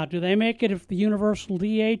 Now, do they make it if the universal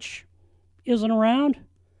DH isn't around?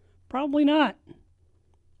 Probably not,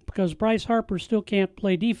 because Bryce Harper still can't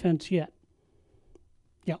play defense yet.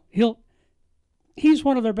 Yeah, he's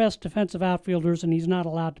one of their best defensive outfielders, and he's not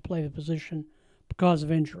allowed to play the position because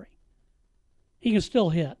of injury. He can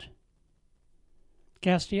still hit.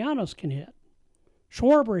 Castellanos can hit.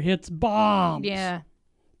 Schwarber hits bombs. Yeah.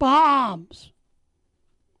 Bombs.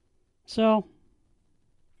 So,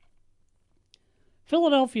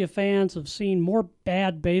 Philadelphia fans have seen more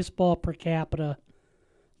bad baseball per capita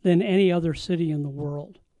than any other city in the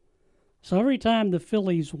world. So every time the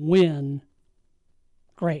Phillies win,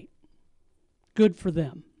 great. Good for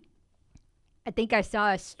them. I think I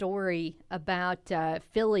saw a story about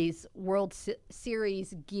Phillies World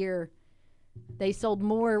Series gear. They sold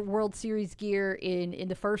more World Series gear in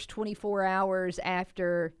the first 24 hours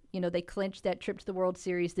after, they clinched that trip to the World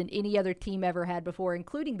Series than any other team ever had before,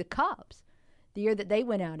 including the Cubs, the year that they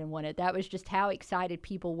went out and won it. That was just how excited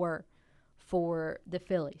people were for the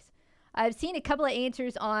Phillies. I've seen a couple of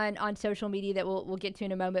answers on social media that we'll get to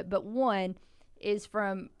in a moment, but one is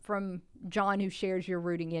from John, who shares your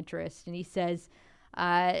rooting interest, and he says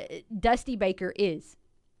Dusty Baker is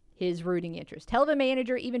his rooting interest. Hell of a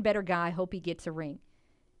manager, even better guy. Hope he gets a ring.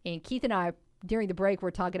 And Keith and I, during the break,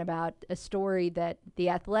 were talking about a story that The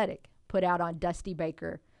Athletic put out on Dusty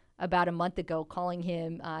Baker about a month ago, calling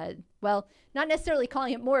him, not necessarily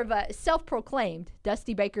calling him, more of a self-proclaimed.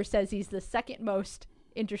 Dusty Baker says he's the second most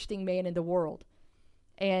interesting man in the world.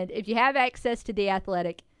 And if you have access to The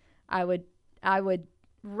Athletic, I would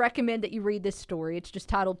recommend that you read this story. It's just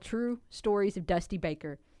titled True Stories of Dusty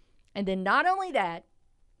Baker. And then not only that,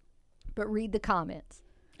 but read the comments.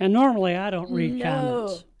 And normally I don't read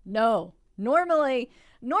comments. No. Normally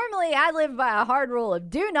I live by a hard rule of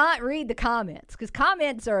do not read the comments, because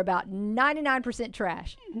comments are about 99%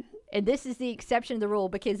 trash. And this is the exception to the rule,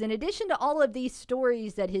 because in addition to all of these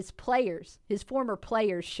stories that his former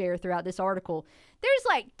players share throughout this article, there's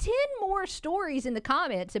like 10 more stories in the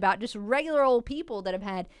comments about just regular old people that have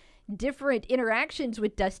had different interactions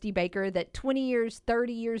with Dusty Baker that 20 years,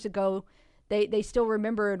 30 years ago, they still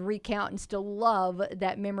remember and recount and still love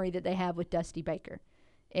that memory that they have with Dusty Baker.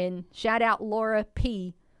 And shout out Laura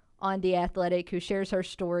P. on The Athletic, who shares her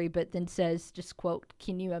story, but then says, just quote,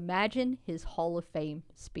 "Can you imagine his Hall of Fame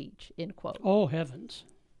speech?" End quote. Oh, heavens.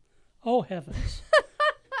 Oh, heavens.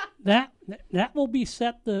 That will be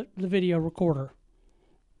set the video recorder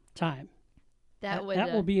time. That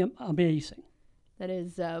will be amazing. That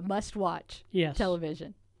is must-watch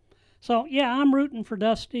television. So, yeah, I'm rooting for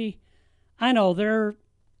Dusty. I know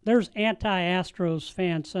there's anti-Astros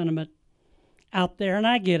fan sentiment out there, and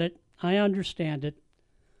I get it. I understand it.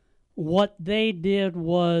 What they did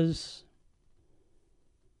was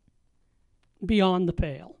beyond the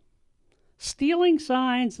pale. Stealing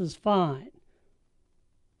signs is fine.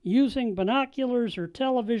 Using binoculars or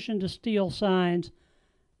television to steal signs,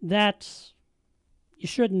 you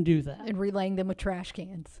shouldn't do that. And relaying them with trash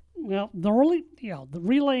cans. Well, the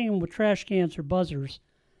relaying them with trash cans or buzzers.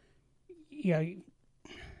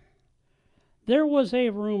 There was a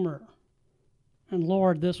rumor, and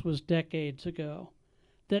Lord, this was decades ago,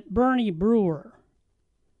 that Bernie Brewer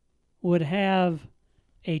would have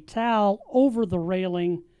a towel over the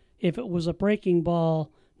railing if it was a breaking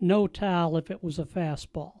ball, no towel if it was a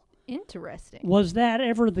fastball. Interesting. Was that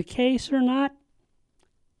ever the case or not?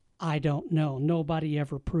 I don't know. Nobody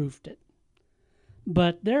ever proved it.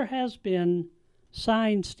 But there has been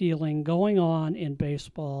sign stealing going on in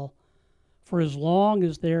baseball for as long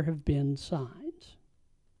as there have been signs.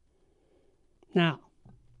 Now,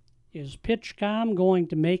 is PitchCom going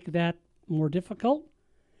to make that more difficult?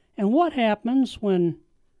 And what happens when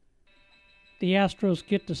the Astros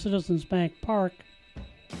get to Citizens Bank Park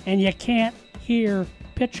and you can't hear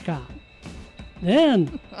PitchCom?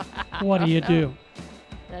 Then what do you do?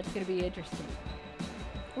 That's going to be interesting.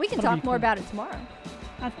 We can talk more about it tomorrow.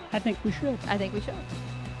 I think we should. I think we should.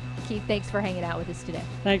 Keith, thanks for hanging out with us today.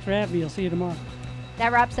 Thanks for having me. I'll see you tomorrow.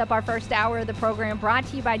 That wraps up our first hour of the program, brought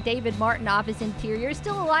to you by David Martin Office Interiors.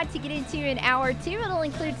 Still a lot to get into in hour 2. It'll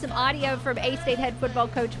include some audio from A-State head football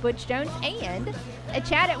coach Butch Jones and a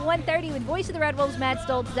chat at 1:30 with voice of the Red Wolves Matt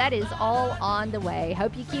Stolz. That is all on the way.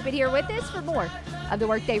 Hope you keep it here with us for more of the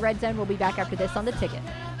Workday Red Zone. We'll be back after this on The Ticket.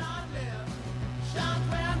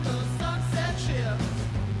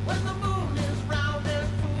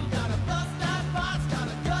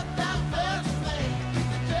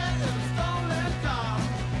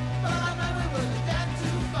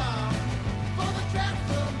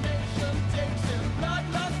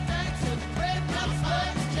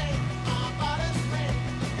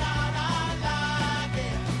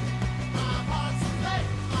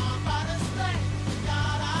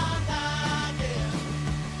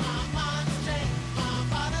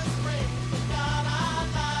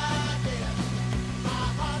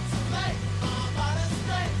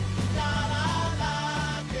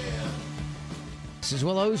 This is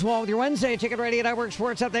Will Oswald with your Wednesday Ticket Radio Network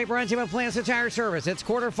Sports Update brought to you by Plaza Tire Service. It's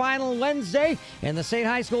quarterfinal Wednesday in the state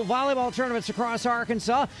high school volleyball tournaments across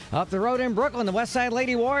Arkansas. Up the road in Brooklyn, the Westside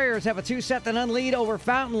Lady Warriors have a 2-0 lead over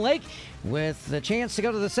Fountain Lake, with the chance to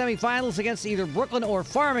go to the semifinals against either Brooklyn or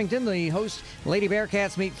Farmington. The host Lady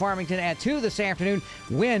Bearcats meet Farmington at 2 this afternoon.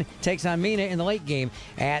 Wynn takes on Mena in the late game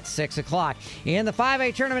at 6 o'clock. In the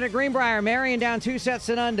 5A tournament at Greenbrier, Marion down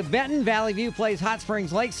 2-0 to Benton. Valley View plays Hot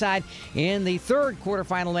Springs Lakeside in the third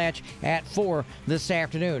quarterfinal match at 4 this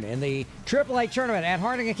afternoon. In the AAA tournament at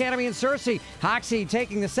Harding Academy in Searcy, Hoxie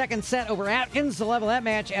taking the second set over Atkins to level that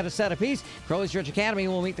match at a set apiece. Crowley's Ridge Academy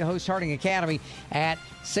will meet the host Harding Academy at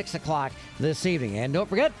 6 o'clock this evening. And don't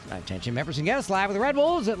forget, attention members and guests, live with the Red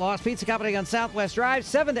Wolves at Lost Pizza Company on Southwest Drive,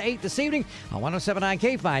 7 to 8 this evening on 107.9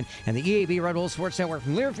 K-Fine and the EAB Red Wolves Sports Network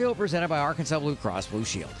from Learfield, presented by Arkansas Blue Cross Blue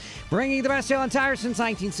Shield. Bringing the best deal on tires since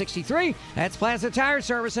 1963, that's Plaza Tire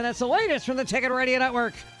Service, and that's the latest from the Ticket Radio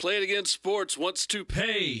Network. Play It Again Sports wants to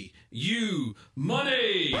pay you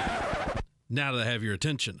money. Now that I have your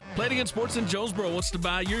attention, Play It Again Sports in Jonesboro wants to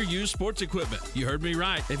buy your used sports equipment. You heard me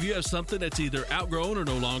right. If you have something that's either outgrown or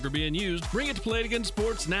no longer being used, bring it to Play It Again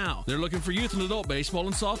Sports now. They're looking for youth and adult baseball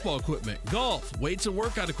and softball equipment, golf, weights and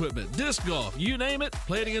workout equipment, disc golf, you name it,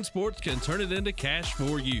 Play It Again Sports can turn it into cash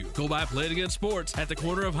for you. Go by Play It Again Sports at the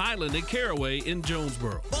corner of Highland and Caraway in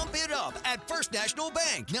Jonesboro. Bump it up at First National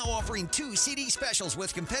Bank, now offering 2 CD specials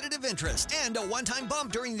with competitive interest and a one-time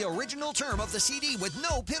bump during the original term of the CD with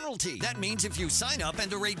no penalty. That means if you sign up and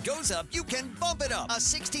the rate goes up, you can bump it up. A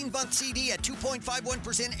 16-month CD at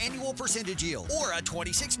 2.51% annual percentage yield, or a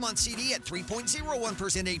 26-month CD at 3.01%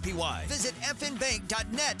 APY. Visit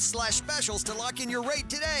fnbank.net/specials to lock in your rate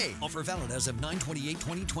today. Offer valid as of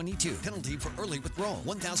 9/28/2022. Penalty for early withdrawal.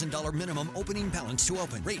 $1,000 minimum opening balance to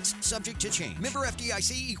open. Rates subject to change. Member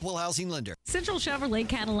FDIC, equal housing lender. Central Chevrolet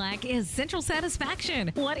Cadillac is Central Satisfaction.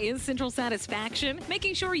 What is Central Satisfaction?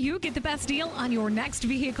 Making sure you get the best deal on your next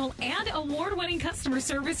vehicle and award-winning customer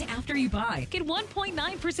service after you buy. Get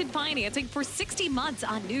 1.9% financing for 60 months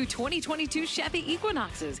on new 2022 Chevy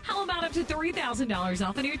Equinoxes. How about up to $3,000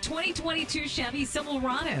 off a new 2022 Chevy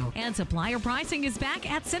Silverado? And supplier pricing is back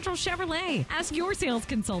at Central Chevrolet. Ask your sales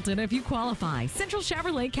consultant if you qualify. Central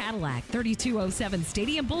Chevrolet Cadillac, 3207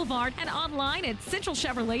 Stadium Boulevard, and online at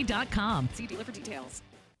centralchevrolet.com. See dealer for details.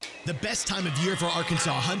 The best time of year for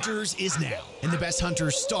Arkansas hunters is now, and the best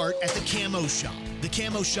hunters start at the Camo Shop. The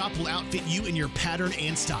Camo Shop will outfit you in your pattern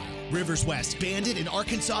and style. Rivers West, Bandit, and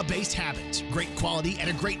Arkansas-based habits. Great quality at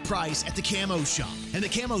a great price at the Camo Shop. And the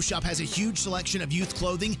Camo Shop has a huge selection of youth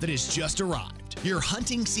clothing that has just arrived. Your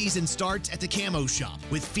hunting season starts at the Camo Shop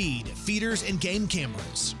with feed, feeders, and game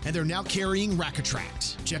cameras. And they're now carrying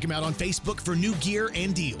Rack-A-Tract. Check them out on Facebook for new gear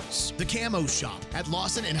and deals. The Camo Shop at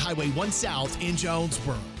Lawson and Highway 1 South in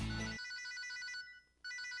Jonesboro.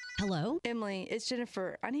 Hello? Emily, it's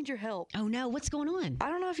Jennifer. I need your help. Oh no, what's going on? I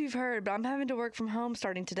don't know if you've heard, but I'm having to work from home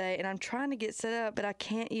starting today, and I'm trying to get set up, but I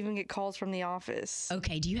can't even get calls from the office.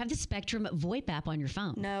 Okay, do you have the Spectrum VoIP app on your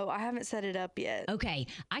phone? No, I haven't set it up yet. Okay,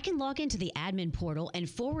 I can log into the admin portal and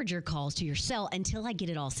forward your calls to your cell until I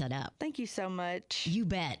get it all set up. Thank you so much. You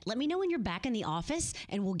bet. Let me know when you're back in the office,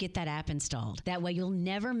 and we'll get that app installed. That way you'll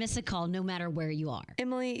never miss a call no matter where you are.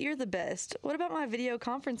 Emily, you're the best. What about my video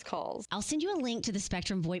conference calls? I'll send you a link to the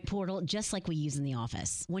Spectrum VoIP portal just like we use in the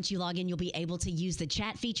office. Once you log in, you'll be able to use the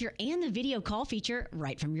chat feature and the video call feature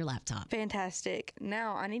right from your laptop. Fantastic.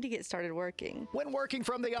 Now I need to get started working. When working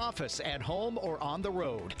from the office, at home, or on the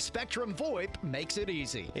road, Spectrum VoIP makes it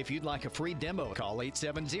easy. If you'd like a free demo, call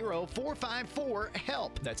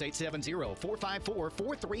 870-454-HELP. That's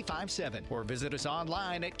 870-454-4357. Or visit us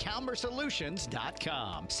online at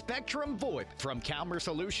CalmerSolutions.com. Spectrum VoIP from Calmer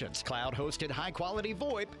Solutions. Cloud-hosted high-quality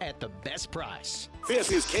VoIP at the best price.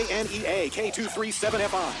 This is KNEA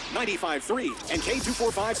K237FI 95.3 and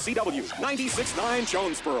K245CW 96.9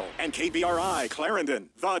 Jonesboro and KBRI Clarendon,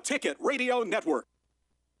 the Ticket Radio Network.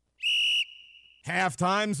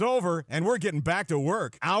 Halftime's over, and we're getting back to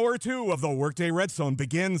work. Hour 2 of the Workday Redzone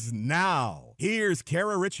begins now. Here's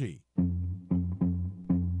Kara Richey.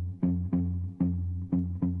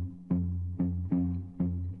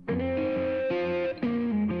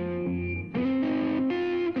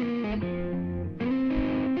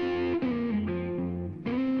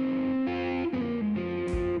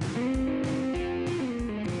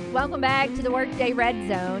 Welcome back to the Workday Red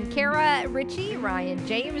Zone. Kara, Richey, Ryan,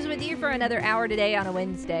 James with you for another hour today on a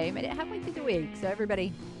Wednesday. Made it halfway through the week, so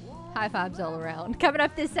everybody, high fives all around. Coming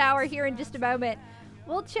up this hour here in just a moment,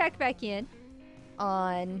 we'll check back in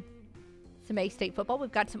on some A-State football.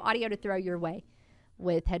 We've got some audio to throw your way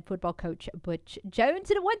with head football coach Butch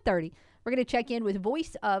Jones. And at 1:30, we're going to check in with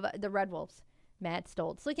voice of the Red Wolves, Matt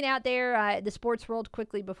Stolz. Looking out there, the sports world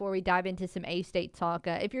quickly before we dive into some A-State talk.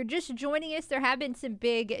 If you're just joining us, there have been some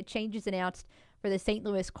big changes announced for the St.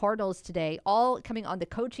 Louis Cardinals today, all coming on the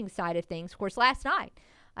coaching side of things. Of course, last night,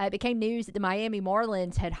 it became news that the Miami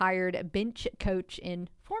Marlins had hired bench coach and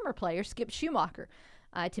former player Skip Schumacher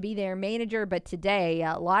to be their manager. But today,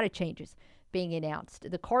 a lot of changes being announced.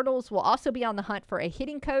 The Cardinals will also be on the hunt for a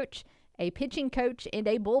hitting coach, a pitching coach, and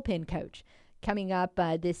a bullpen coach coming up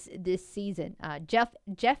this season. Jeff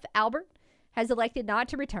Albert has elected not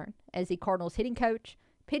to return as the Cardinals hitting coach.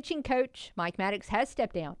 Pitching coach Mike Maddox has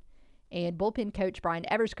stepped down, and bullpen coach Brian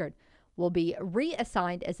Eversgerd will be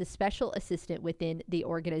reassigned as a special assistant within the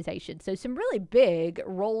organization. So some really big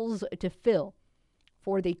roles to fill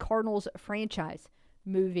for the Cardinals franchise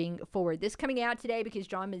moving forward. This coming out today because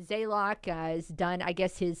John Mozeliak has done, I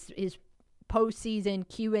guess, his postseason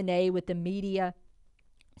Q&A with the media.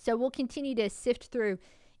 So we'll continue to sift through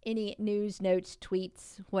any news, notes,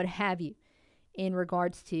 tweets, what have you, in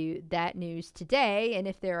regards to that news today, and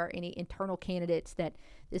if there are any internal candidates that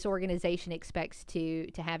this organization expects to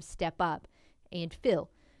have step up and fill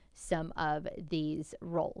some of these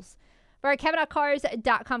roles. For our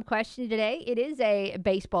CavenaughCars.com question today, it is a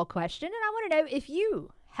baseball question, and I want to know if you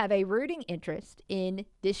have a rooting interest in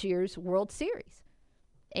this year's World Series.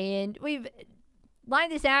 And we've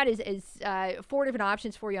lined this out as 4 different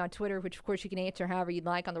options for you on Twitter, which, of course, you can answer however you'd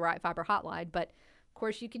like on the Right Fiber hotline. But, of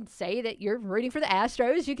course, you can say that you're rooting for the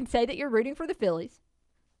Astros. You can say that you're rooting for the Phillies.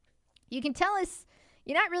 You can tell us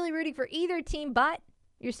you're not really rooting for either team, but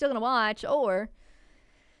you're still going to watch. Or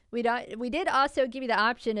we did also give you the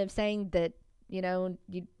option of saying that, you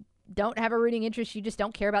don't have a rooting interest. You just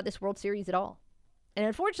don't care about this World Series at all. And,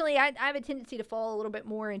 unfortunately, I have a tendency to fall a little bit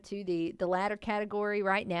more into the latter category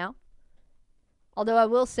right now. Although I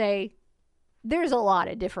will say there's a lot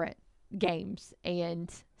of different games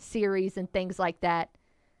and series and things like that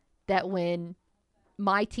when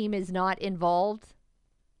my team is not involved,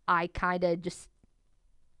 I kind of just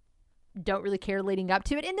don't really care leading up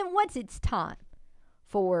to it. And then once it's time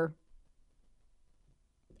for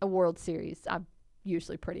a World Series, I'm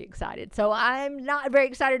usually pretty excited. So I'm not very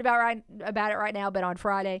excited about it right now, but on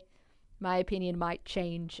Friday, my opinion might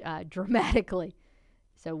change dramatically.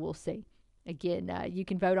 So we'll see. Again, you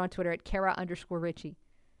can vote on Twitter at Kara_Richey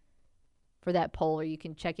for that poll, or you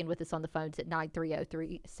can check in with us on the phones at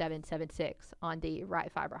 930-3776 on the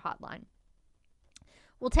Right Fiber hotline.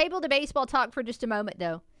 We'll table the baseball talk for just a moment,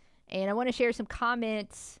 though, and I want to share some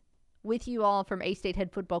comments with you all from A-State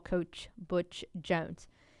head football coach Butch Jones.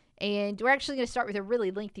 And we're actually going to start with a really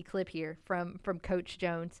lengthy clip here from Coach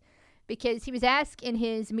Jones, because he was asked in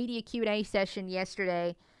his media Q&A session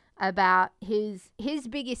yesterday about his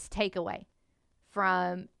biggest takeaway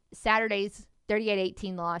from Saturday's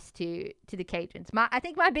 38-18 loss to the Cajuns. I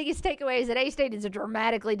think my biggest takeaway is that A-State is a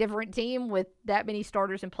dramatically different team with that many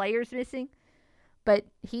starters and players missing. But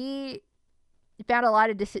he found a lot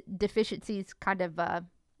of deficiencies kind of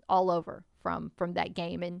all over from that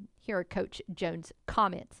game. And here are Coach Jones'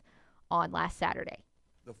 comments on last Saturday.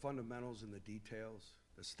 The fundamentals and the details,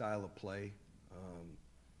 the style of play.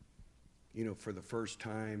 For the first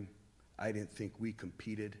time, I didn't think we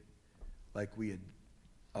competed like we had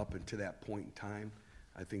up until that point in time.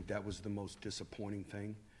 I think that was the most disappointing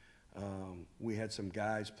thing. We had some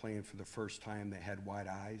guys playing for the first time that had wide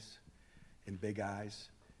eyes and big eyes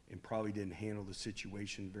and probably didn't handle the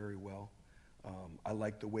situation very well. I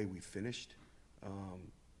liked the way we finished,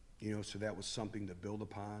 so that was something to build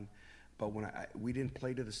upon. But we didn't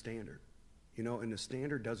play to the standard, and the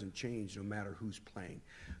standard doesn't change no matter who's playing.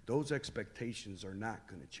 Those expectations are not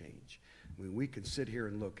going to change. I mean, we can sit here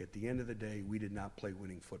and look. At the end of the day, we did not play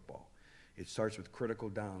winning football. It starts with critical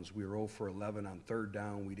downs. We were 0 for 11 on third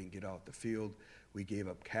down. We didn't get off the field. We gave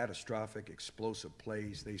up catastrophic, explosive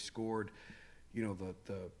plays. They scored,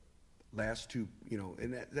 the last two,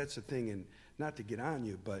 and that's the thing. And not to get on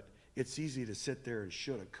you, but it's easy to sit there and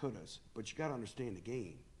shoulda, couldas. But you got to understand the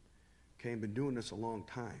game. Okay, I've been doing this a long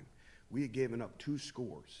time. We had given up 2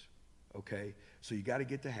 scores. Okay, so you got to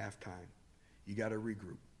get to halftime. You got to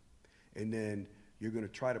regroup, and then you're going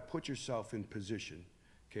to try to put yourself in position.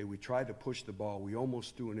 Okay, we tried to push the ball. We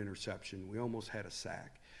almost threw an interception. We almost had a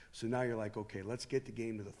sack. So now you're like, okay, let's get the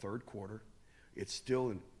game to the third quarter. It's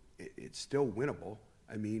still winnable.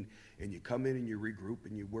 I mean, and you come in and you regroup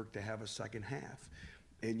and you work to have a second half.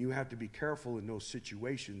 And you have to be careful in those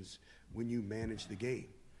situations when you manage the game.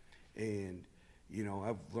 And,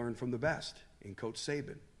 I've learned from the best, and Coach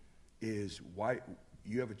Saban, is why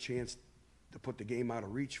you have a chance to put the game out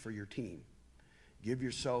of reach for your team. Give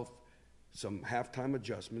yourself some halftime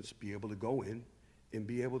adjustments, be able to go in and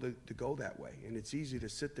be able to go that way. And it's easy to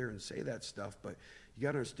sit there and say that stuff, but you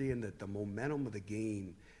got to understand that the momentum of the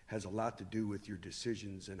game has a lot to do with your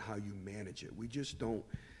decisions and how you manage it. We just don't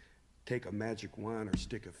take a magic wand or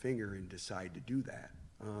stick a finger and decide to do that.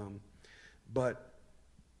 But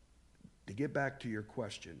to get back to your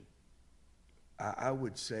question, I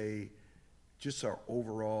would say just our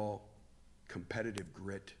overall competitive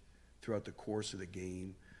grit throughout the course of the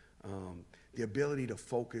game, the ability to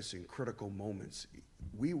focus in critical moments.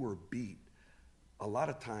 We were beat a lot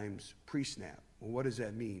of times pre-snap. Well, what does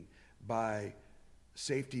that mean? By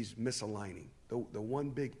safeties misaligning. The one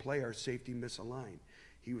big play, our safety misaligned.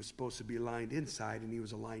 He was supposed to be aligned inside, and he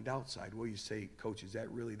was aligned outside. Well, you say, Coach, is that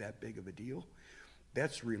really that big of a deal?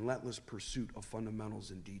 That's relentless pursuit of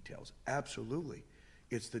fundamentals and details. Absolutely.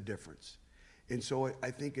 It's the difference. And so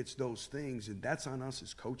I think it's those things, and that's on us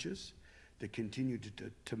as coaches to continue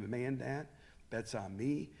to demand that. That's on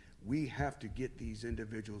me. We have to get these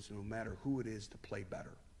individuals, no matter who it is, to play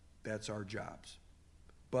better. That's our jobs.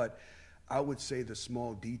 But I would say the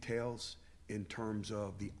small details in terms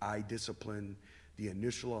of the eye discipline, the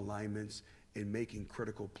initial alignments, and making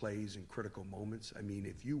critical plays in critical moments. I mean,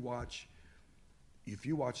 if you watch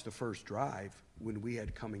the first drive when we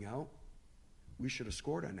had coming out, we should have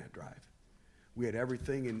scored on that drive. We had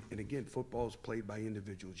everything, and again, football is played by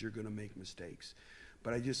individuals. You're going to make mistakes.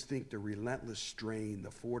 But I just think the relentless strain,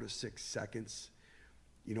 the 4 to 6 seconds,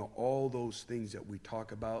 all those things that we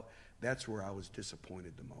talk about, that's where I was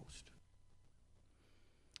disappointed the most.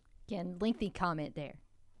 Again, lengthy comment there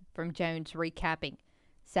from Jones recapping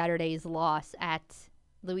Saturday's loss at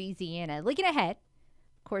Louisiana. Looking ahead,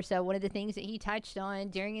 of course, one of the things that he touched on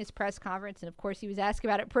during his press conference, and of course he was asked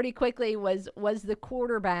about it pretty quickly, was the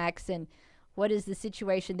quarterbacks and what is the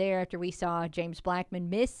situation there after we saw James Blackman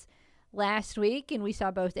miss last week, and we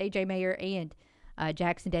saw both A.J. Mayer and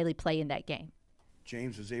Jackson Daly play in that game.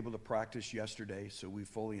 James was able to practice yesterday, so we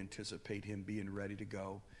fully anticipate him being ready to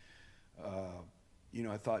go.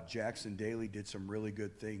 I thought Jackson Daly did some really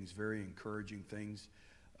good things, very encouraging things.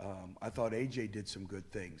 I thought A.J. did some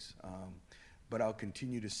good things. But I'll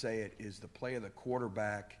continue to say it, is the play of the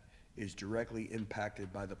quarterback is directly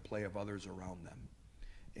impacted by the play of others around them.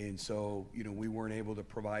 And so, we weren't able to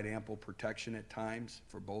provide ample protection at times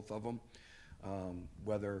for both of them,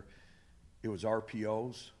 whether it was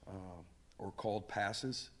RPOs or called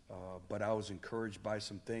passes. But I was encouraged by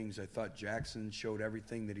some things. I thought Jackson showed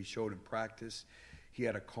everything that he showed in practice. He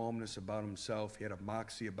had a calmness about himself. He had a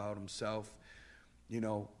moxie about himself.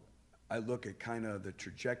 I look at kind of the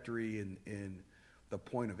trajectory and the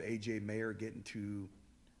point of A.J. Mayer getting to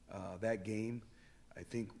that game. I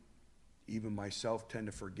think even myself tend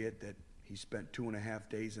to forget that he spent 2.5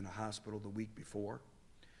 days in a hospital the week before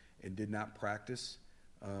and did not practice.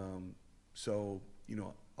 So,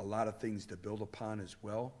 a lot of things to build upon as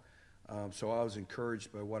well. So I was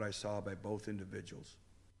encouraged by what I saw by both individuals.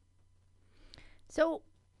 So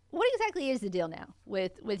what exactly is the deal now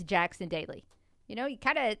with Jackson Daly? You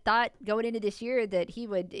kind of thought going into this year that he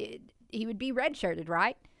would be redshirted,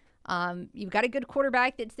 right? You've got a good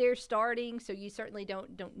quarterback that's there starting, so you certainly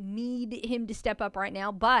don't need him to step up right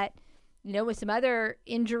now. But, with some other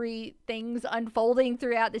injury things unfolding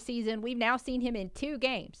throughout the season, we've now seen him in 2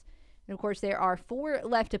 games. And, of course, there are 4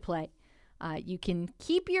 left to play You can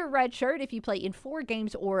keep your red shirt if you play in 4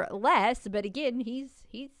 games or less, but again, he's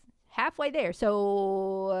halfway there.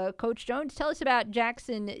 So, Coach Jones, tell us about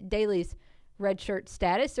Jackson Daly's red shirt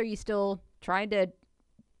status. Are you still trying to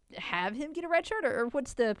have him get a red shirt, or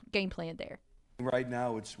what's the game plan there? Right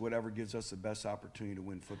now, it's whatever gives us the best opportunity to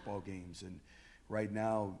win football games. And right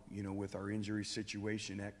now, with our injury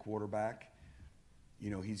situation at quarterback,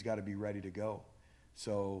 he's got to be ready to go.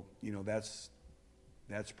 So,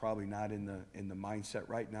 that's probably not in the mindset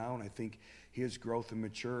right now. And I think his growth and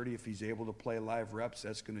maturity, if he's able to play live reps,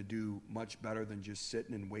 that's going to do much better than just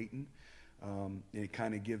sitting and waiting. And it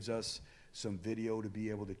kind of gives us some video to be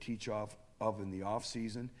able to teach off of in the off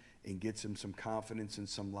season and gets him some confidence and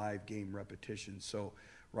some live game repetition. So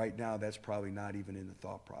right now, that's probably not even in the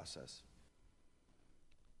thought process.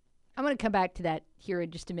 I'm going to come back to that here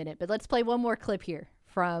in just a minute, but let's play one more clip here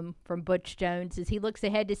from Butch Jones as he looks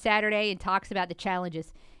ahead to Saturday and talks about the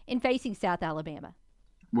challenges in facing South Alabama.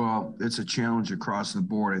 Well, it's a challenge across the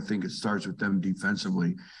board. I think it starts with them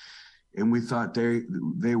defensively. And we thought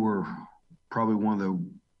they were probably one of the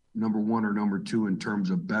number 1 or number 2 in terms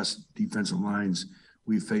of best defensive lines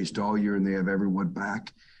we faced all year, and they have everyone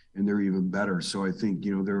back, and they're even better. So I think,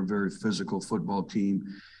 they're a very physical football team.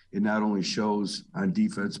 It not only shows on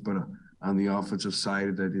defense, but on the offensive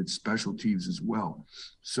side that it's special teams as well.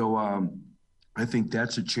 So I think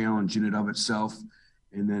that's a challenge in and of itself.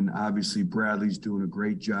 And then obviously Bradley's doing a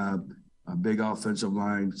great job, a big offensive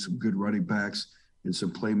line, some good running backs, and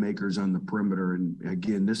some playmakers on the perimeter. And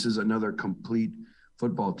again, this is another complete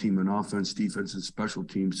football team on offense, defense, and special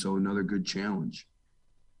teams. So another good challenge.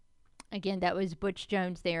 Again, that was Butch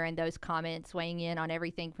Jones there in those comments, weighing in on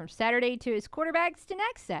everything from Saturday to his quarterbacks to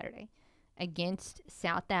next Saturday against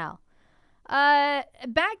South Al.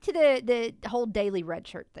 Back to the whole Daly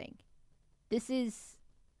redshirt thing. This is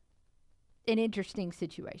an interesting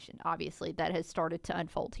situation, obviously, that has started to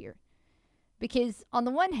unfold here. Because on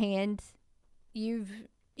the one hand, you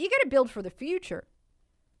got to build for the future.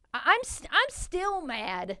 I'm still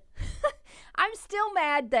mad. I'm still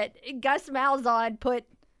mad that Gus Malzahn put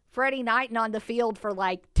Freddie Knighton on the field for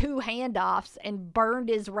like 2 handoffs and burned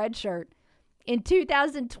his red shirt in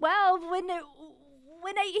 2012 when he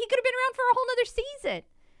could have been around for a whole nother season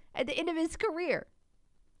at the end of his career.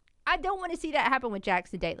 I don't want to see that happen with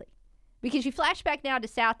Jackson Daly, because you flash back now to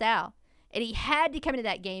South Al, and he had to come into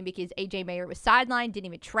that game because A.J. Mayer was sidelined, didn't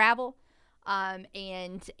even travel,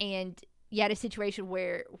 and you had a situation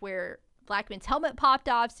where Blackman's helmet popped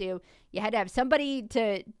off, so you had to have somebody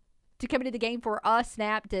to come into the game for a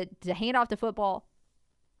snap to hand off the football,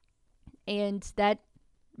 and that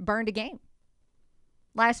burned a game.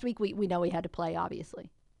 Last week, we know he had to play,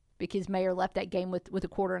 obviously, because Mayer left that game with a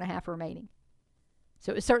quarter and a half remaining.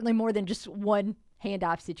 So it was certainly more than just one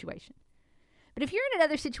handoff situation. But if you're in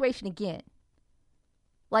another situation again,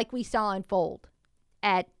 like we saw unfold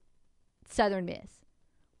at Southern Miss,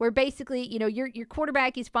 where basically, your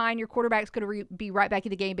quarterback is fine, your quarterback's going to be right back in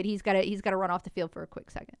the game, but he's got to run off the field for a quick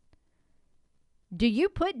second. Do you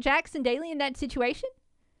put Jackson Daly in that situation?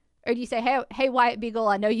 Or do you say, hey, Wyatt Beagle,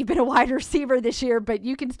 I know you've been a wide receiver this year, but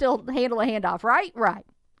you can still handle a handoff, right? Right.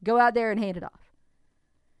 Go out there and hand it off.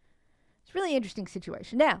 It's a really interesting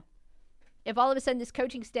situation. Now, if all of a sudden this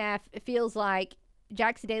coaching staff feels like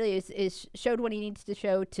Jackson Daly is showed what he needs to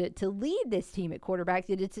show to lead this team at quarterback,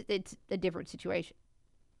 it's a different situation.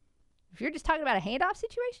 If you're just talking about a handoff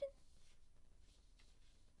situation,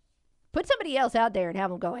 put somebody else out there and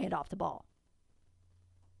have them go hand off the ball.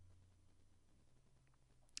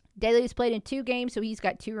 Daly has played in 2 games, so he's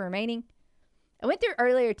got 2 remaining. I went through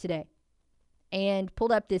earlier today and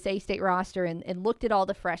pulled up this A-State roster and looked at all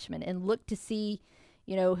the freshmen and looked to see,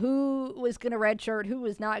 who was going to redshirt, who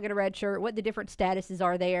was not going to redshirt, what the different statuses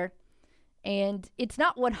are there. And it's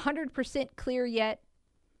not 100% clear yet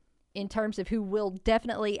in terms of who will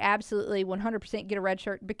definitely, absolutely, 100% get a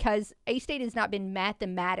redshirt, because A-State has not been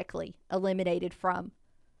mathematically eliminated from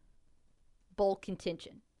bowl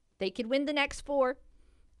contention. They could win the next 4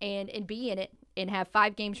 and be in it and have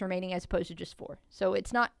 5 games remaining as opposed to just 4. So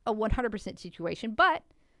it's not a 100% situation, but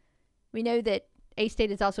we know that A-State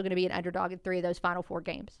is also going to be an underdog in 3 of those final 4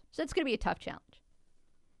 games. So it's going to be a tough challenge.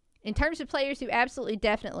 In terms of players who absolutely,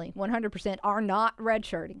 definitely, 100% are not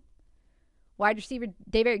redshirting, wide receiver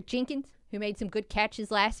Dave Eric Jenkins, who made some good catches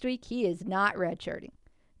last week, he is not redshirting.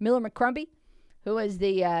 Miller McCrumbie, who was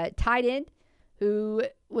the tight end, who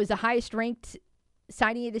was the highest ranked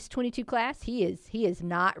signing of this 22 class, he is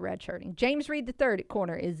not redshirting. James Reed III at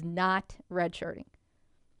corner is not redshirting.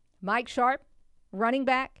 Mike Sharp, running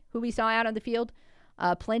back, who we saw out on the field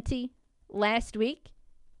plenty last week,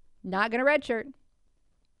 not going to redshirt.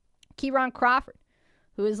 Kieron Crawford,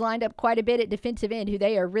 who is lined up quite a bit at defensive end, who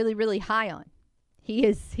they are really, really high on.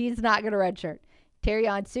 He's not going to redshirt.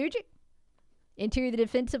 Terrion Sujic, interior of the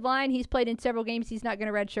defensive line. He's played in several games. He's not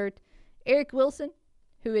going to redshirt. Eric Wilson,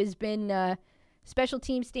 who has been special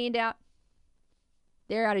team standout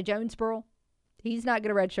there out of Jonesboro. He's not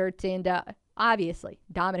going to redshirt. And obviously,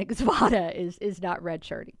 Dominic Zvada is not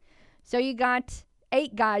redshirting. So you got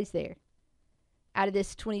 8 guys there out of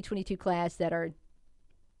this 2022 class that are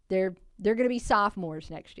they're going to be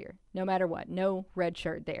sophomores next year, no matter what. No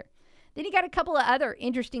redshirt there. Then you got a couple of other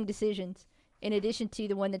interesting decisions in addition to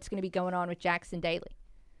the one that's going to be going on with Jackson Daly.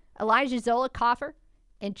 Elijah Zola-Coffer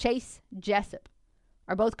and Chase Jessup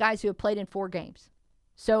are both guys who have played in 4 games.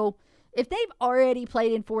 So if they've already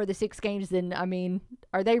played in 4 of the 6 games, then, I mean,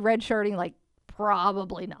 are they redshirting? Like,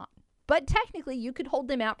 probably not. But technically, you could hold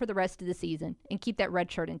them out for the rest of the season and keep that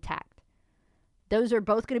redshirt intact. Those are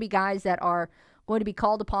both going to be guys that are going to be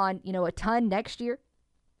called upon, a ton next year.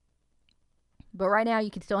 But right now,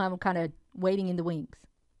 you can still have them kind of waiting in the wings.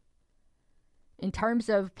 In terms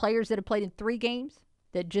of players that have played in 3 games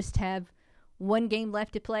that just have 1 game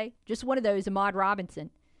left to play, just one of those, Ahmad Robinson.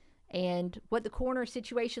 And what the corner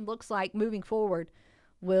situation looks like moving forward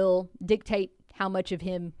will dictate how much of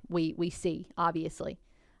him we see, obviously.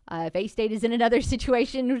 If A-State is in another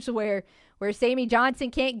situation where Sammy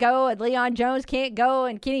Johnson can't go and Leon Jones can't go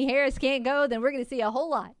and Kenny Harris can't go, then we're going to see a whole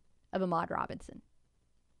lot of Ahmad Robinson.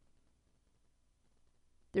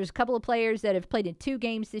 There's a couple of players that have played in 2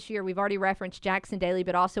 games this year. We've already referenced Jackson Daly,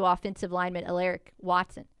 but also offensive lineman Alaric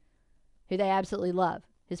Watson, who they absolutely love,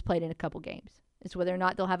 has played in a couple games. It's whether or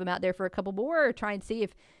not they'll have him out there for a couple more or try and see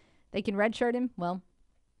if they can redshirt him. Well,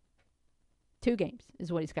 2 games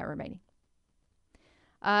is what he's got remaining.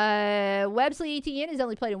 Websley Etienne has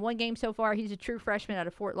only played in 1 game so far. He's a true freshman out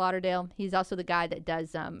of Fort Lauderdale. He's also the guy that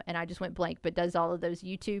does, and I just went blank, but does all of those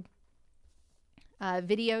YouTube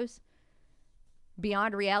videos.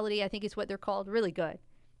 Beyond Reality, I think is what they're called. Really good.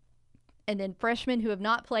 And then freshmen who have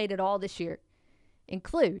not played at all this year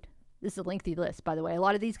include, this is a lengthy list, by the way. A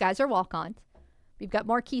lot of these guys are walk-ons. We've got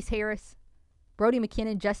Marquise Harris, Brody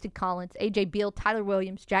McKinnon, Justin Collins, A.J. Beal, Tyler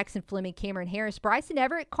Williams, Jackson Fleming, Cameron Harris, Bryson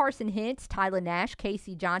Everett, Carson Hintz, Tyler Nash,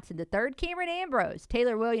 Casey Johnson III, Cameron Ambrose,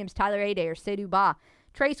 Taylor Williams, Tyler Adair, Seydou Ba,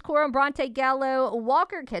 Trace Corum, Bronte Gallo,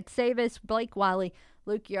 Walker Katsavis, Blake Wiley,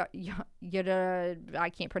 Luke I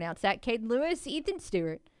can't pronounce that, Caden Lewis, Ethan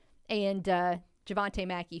Stewart, and Javante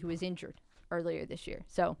Mackey, who was injured earlier this year.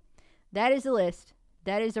 So that is the list.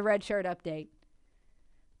 That is a red shirt update.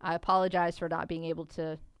 I apologize for not being able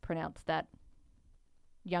to pronounce that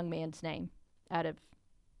young man's name out of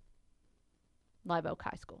Live Oak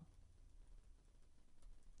High School.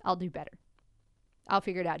 I'll do better. I'll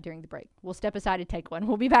figure it out during the break. We'll step aside and take one.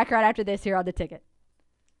 We'll be back right after this here on The Ticket.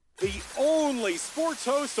 The only sports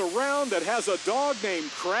host around that has a dog named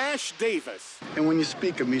Crash Davis. And when you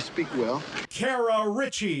speak of me, speak well. Kara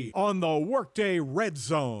Richey on the Workday Red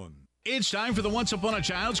Zone. It's time for the Once Upon a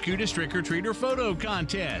Child's Cutest Trick-or-Treater Photo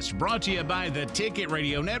Contest, brought to you by the Ticket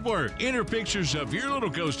Radio Network. Enter pictures of your little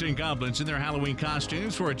ghost and goblins in their Halloween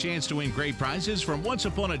costumes for a chance to win great prizes from Once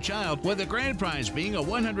Upon a Child, with the grand prize being a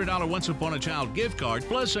 $100 Once Upon a Child gift card,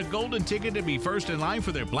 plus a golden ticket to be first in line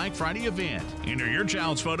for their Black Friday event. Enter your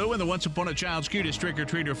child's photo in the Once Upon a Child's Cutest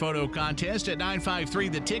Trick-or-Treater Photo Contest at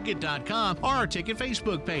 953theticket.com or our Ticket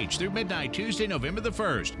Facebook page through midnight Tuesday, November the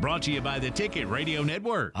 1st. Brought to you by the Ticket Radio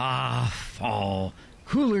Network. Fall.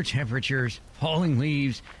 Cooler temperatures, falling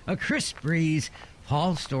leaves, a crisp breeze,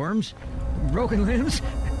 fall storms, broken limbs,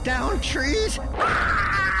 downed trees.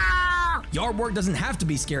 Yard work doesn't have to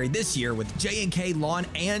be scary this year with J&K Lawn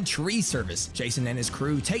and Tree Service. Jason and his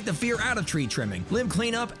crew take the fear out of tree trimming, limb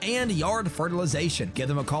cleanup, and yard fertilization. Give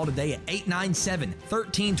them a call today at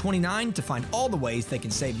 897-1329 to find all the ways they can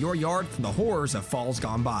save your yard from the horrors of falls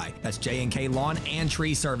gone by. That's J&K Lawn and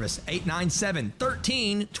Tree Service,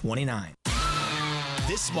 897-1329.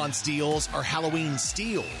 This month's deals are Halloween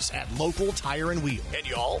steals at local Tire and Wheel. And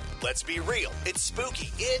y'all, let's be real. It's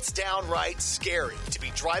spooky. It's downright scary to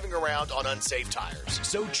be driving around on unsafe tires.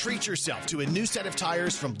 So treat yourself to a new set of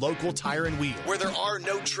tires from local Tire and Wheel, where there are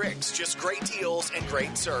no tricks, just great deals and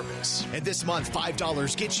great service. And this month,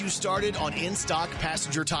 $5 gets you started on in-stock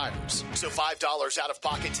passenger tires. So $5 out of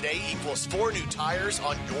pocket today equals 4 new tires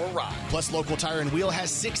on your ride. Plus, local Tire and Wheel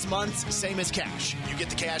has 6 months, same as cash. You get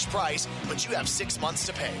the cash price, but you have 6 months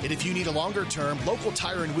months to pay. And if you need a longer term, Local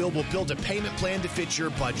Tire and Wheel will build a payment plan to fit your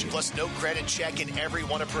budget. Plus, no credit check and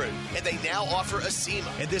everyone approved. And they now offer a SEMA.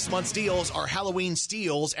 And this month's deals are Halloween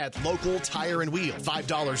steals at Local Tire and Wheel.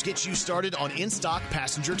 $5 gets you started on in-stock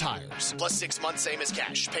passenger tires. Plus 6 months, same as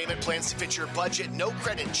cash. Payment plans to fit your budget, no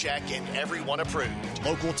credit check, and everyone approved.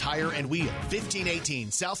 Local Tire and Wheel,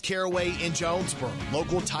 1518 South Caraway in Jonesboro.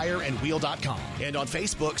 LocalTireandWheel.com. And on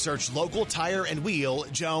Facebook, search Local Tire and Wheel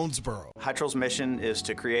Jonesboro. Hytrol's mission is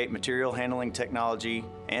to create material handling technology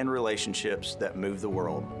and relationships that move the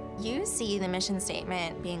world. You see the mission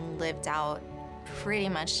statement being lived out pretty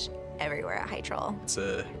much everywhere at Hytrol. It's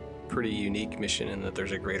a pretty unique mission in that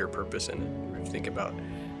there's a greater purpose in it. If you think about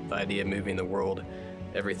the idea of moving the world,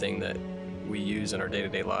 everything that we use in our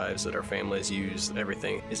day-to-day lives, that our families use,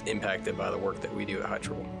 everything is impacted by the work that we do at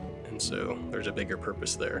Hytrol. And so there's a bigger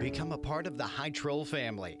purpose there. Become a part of the Hytrol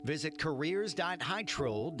family. Visit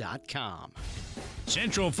careers.hytrol.com.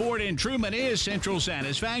 Central Ford in Truman is Central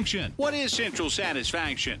Satisfaction. What is Central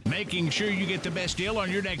Satisfaction? Making sure you get the best deal on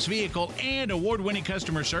your next vehicle and award-winning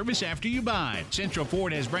customer service after you buy. Central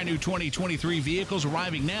Ford has brand new 2023 vehicles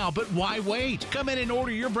arriving now, but why wait? Come in and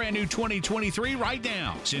order your brand new 2023 right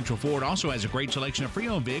now. Central Ford also has a great selection of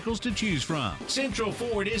pre-owned vehicles to choose from. Central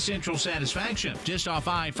Ford is Central Satisfaction. Just off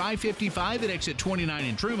I-555 at exit 29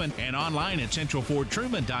 in Truman and online at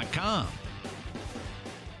centralfordtruman.com.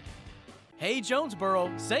 Hey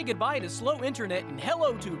Jonesboro, say goodbye to slow internet and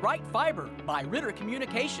hello to Right Fiber by Ritter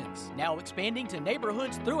Communications, now expanding to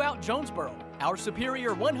neighborhoods throughout Jonesboro. Our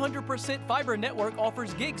superior 100% fiber network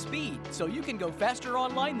offers gig speed, so you can go faster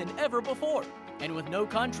online than ever before. And with no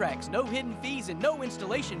contracts, no hidden fees, and no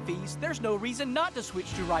installation fees, there's no reason not to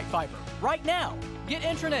switch to Right Fiber. Right now, get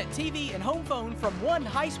internet, TV, and home phone from one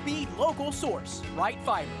high-speed local source, Right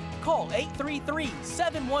Fiber. Call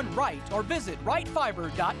 833-71-RIGHT or visit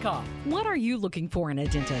rightfiber.com. What are you looking for in a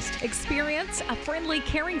dentist? Experience, a friendly,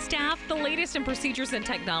 caring staff, the latest in procedures and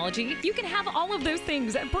technology? You can have all of those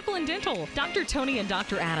things at Brooklyn Dental. Dr. Tony and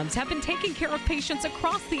Dr. Adams have been taking care of patients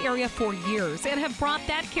across the area for years and have brought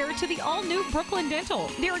that care to the all-new Brooklyn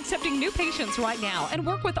Dental. They're accepting new patients right now and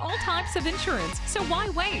work with all types of insurance. So why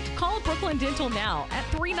wait? Call Brooklyn Dental now at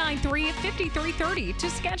 393-5330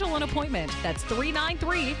 to schedule an appointment. That's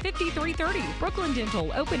 393-5330. Brooklyn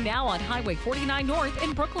Dental, open now on Highway 49 North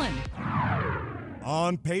in Brooklyn.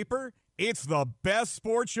 On paper, it's the best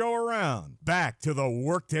sports show around. Back to the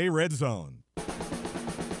Workday Red Zone.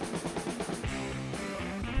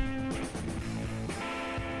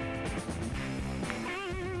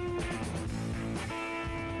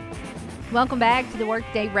 Welcome back to the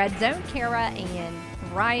Workday Red Zone. Kara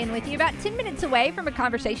and Ryan with you. About 10 minutes away from a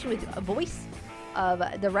conversation with a voice of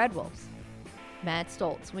the Red Wolves, Matt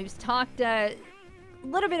Stolz. We've talked a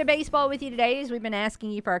little bit of baseball with you today as we've been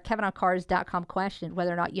asking you for our KevinOnCars.com question,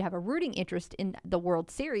 whether or not you have a rooting interest in the World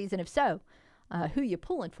Series, and if so, who you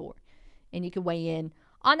pulling for. And you can weigh in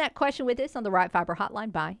on that question with us on the Right Fiber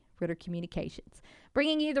hotline by Ritter Communications.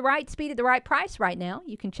 Bringing you the right speed at the right price right now.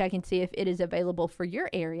 You can check and see if it is available for your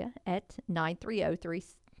area at at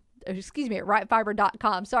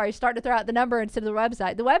rightfiber.com. Sorry, start to throw out the number instead of the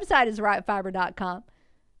website. The website is rightfiber.com.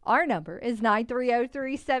 Our number is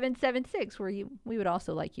 930-3776, where we would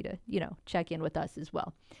also like you to, check in with us as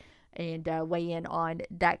well and weigh in on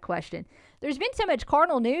that question. There's been so much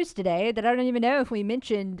Cardinal news today that I don't even know if we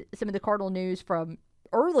mentioned some of the Cardinal news from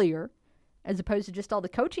earlier as opposed to just all the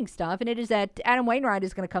coaching stuff, and it is that Adam Wainwright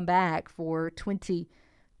is going to come back for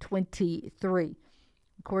 2023.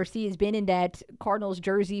 Of course, he has been in that Cardinals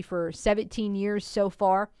jersey for 17 years so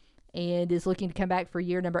far and is looking to come back for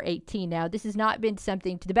year number 18. Now, this has not been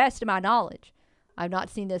something, to the best of my knowledge, I've not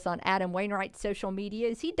seen this on Adam Wainwright's social media,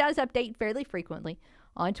 as he does update fairly frequently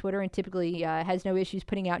on Twitter and typically has no issues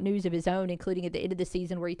putting out news of his own, including at the end of the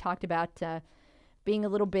season where he talked about being a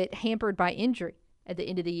little bit hampered by injury at the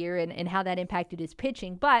end of the year and how that impacted his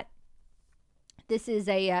pitching. But this is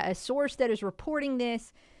a source that is reporting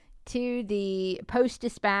this to the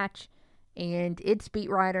Post-Dispatch and its beat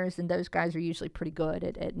writers, and those guys are usually pretty good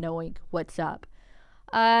at knowing what's up.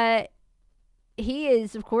 He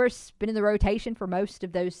is, of course, been in the rotation for most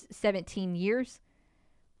of those 17 years,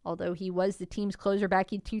 although he was the team's closer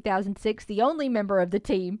back in 2006, the only member of the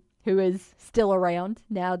team who is still around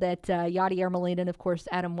now that Yadier Molina and, of course,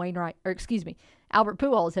 Albert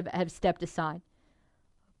Pujols have stepped aside.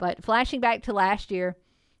 But flashing back to last year,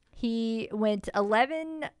 he went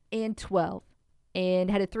 11-12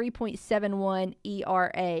 and had a 3.71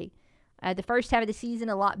 ERA. The first half of the season,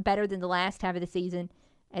 a lot better than the last half of the season,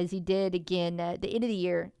 as he did, again, at the end of the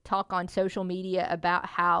year, talk on social media about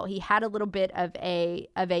how he had a little bit of a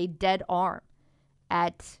dead arm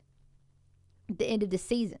at the end of the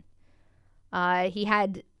season. He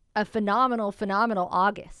had a phenomenal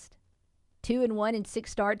August. 2-1 in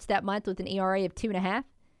 6 starts that month with an ERA of 2.5.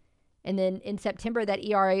 And then in September, that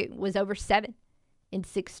ERA was over 7 in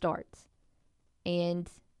 6 starts. And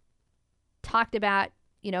talked about,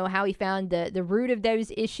 how he found the root of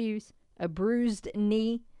those issues, a bruised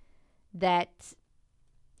knee that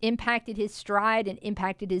impacted his stride and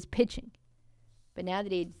impacted his pitching. But now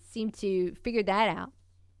that he seemed to figure that out,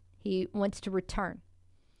 he wants to return.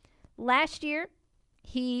 Last year,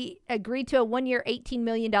 he agreed to a 1-year, $18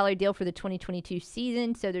 million deal for the 2022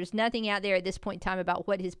 season, so there's nothing out there at this point in time about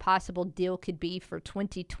what his possible deal could be for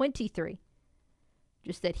 2023.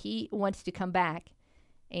 Just that he wants to come back,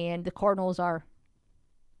 and the Cardinals are,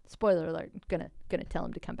 spoiler alert, gonna tell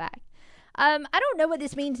him to come back. I don't know what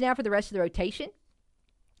this means now for the rest of the rotation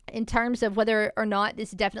in terms of whether or not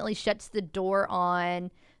this definitely shuts the door on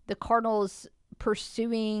the Cardinals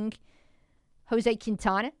pursuing Jose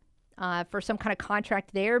Quintana for some kind of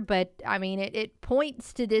contract there. But, I mean, it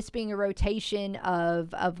points to this being a rotation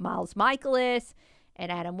of Miles Michaelis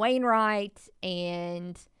and Adam Wainwright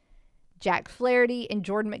and Jack Flaherty and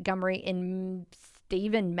Jordan Montgomery and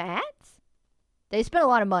Steven Matz. They spent a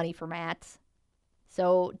lot of money for Matz.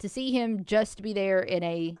 So to see him just be there in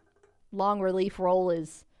a long relief role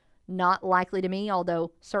is not likely to me,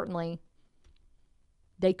 although certainly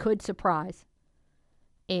they could surprise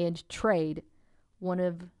and trade one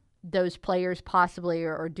of those players possibly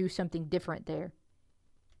or do something different there.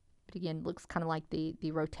 But again, looks kind of like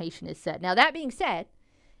the rotation is set. Now, that being said,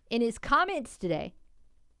 in his comments today,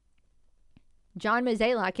 John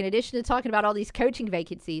Mozeliak, in addition to talking about all these coaching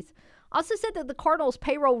vacancies, also said that the Cardinals'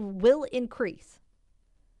 payroll will increase.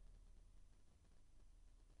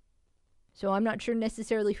 So I'm not sure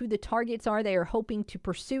necessarily who the targets are they are hoping to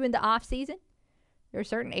pursue in the offseason. There are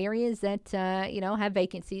certain areas that, have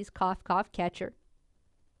vacancies, cough, cough, catcher.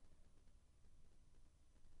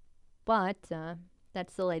 But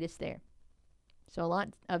that's the latest there. So a lot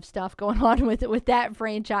of stuff going on with that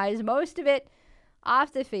franchise. Most of it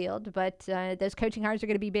off the field, but those coaching hires are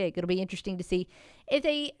going to be big. It'll be interesting to see if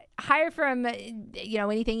they hire from,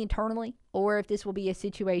 anything internally, or if this will be a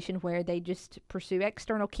situation where they just pursue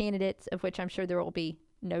external candidates, of which I'm sure there will be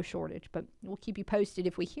no shortage. But we'll keep you posted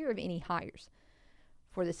if we hear of any hires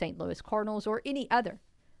for the St. Louis Cardinals or any other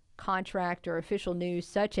contract or official news,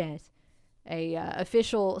 such as a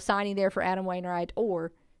official signing there for Adam Wainwright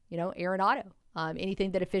or, Aaron Otto.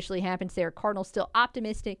 Anything that officially happens there. Cardinals still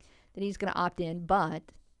optimistic that he's going to opt in, but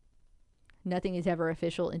nothing is ever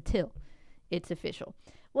official until it's official.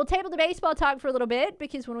 We'll table the baseball talk for a little bit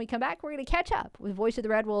because when we come back, we're going to catch up with voice of the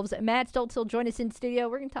Red Wolves, Matt Stolz. He'll join us in studio.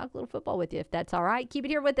 We're going to talk a little football with you, if that's all right. Keep it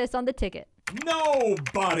here with us on The Ticket.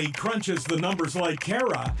 Nobody crunches the numbers like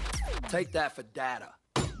Kara. Take that for data.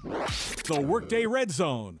 The Workday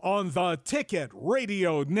Redzone on the Ticket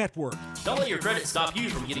Radio Network. Don't let your credit stop you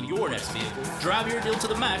from getting your next vehicle. Drive your deal to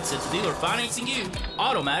the max at the dealer financing you,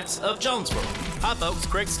 AutoMax of Jonesboro. Hi folks,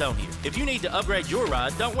 Craig Stone here. If you need to upgrade your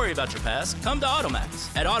ride, don't worry about your past. Come to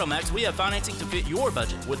AutoMax. At AutoMax, we have financing to fit your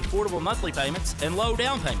budget with affordable monthly payments and low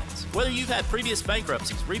down payments. Whether you've had previous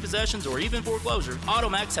bankruptcies, repossessions, or even foreclosure,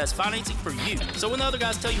 AutoMax has financing for you. So when the other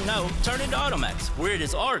guys tell you no, turn into AutoMax, where it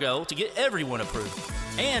is our goal to get everyone approved.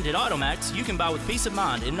 And at AutoMax, you can buy with peace of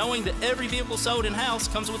mind in knowing that every vehicle sold in-house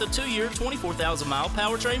comes with a 2-year, 24,000-mile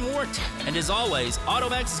powertrain warranty. And as always,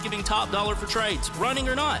 AutoMax is giving top dollar for trades, running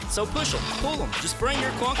or not. So push them, pull them, just bring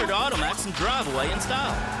your clunker to AutoMax and drive away in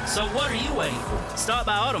style. So what are you waiting for? Stop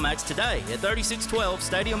by AutoMax today at 3612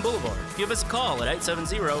 Stadium Boulevard. Give us a call at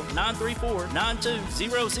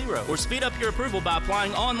 870-934-9200 or speed up your approval by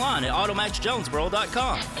applying online at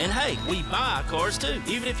AutoMaxJonesboro.com. And hey, we buy cars too,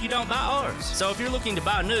 even if you don't buy ours. So if you're looking to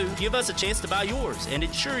buy new, give us a chance to buy yours and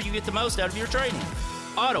ensure you get the most out of your trade-in.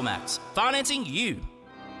 AutoMax, financing you.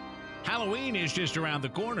 Halloween is just around the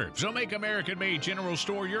corner, so make American-made General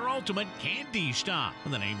Store your ultimate candy stop.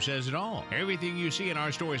 The name says it all. Everything you see in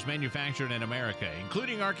our store is manufactured in America,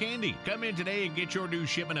 including our candy. Come in today and get your new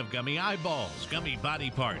shipment of gummy eyeballs, gummy body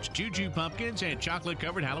parts, choo-choo pumpkins, and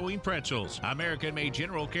chocolate-covered Halloween pretzels. American-made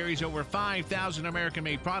General carries over 5,000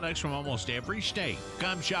 American-made products from almost every state.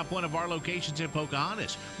 Come shop one of our locations in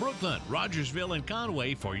Pocahontas, Brooklyn, Rogersville, and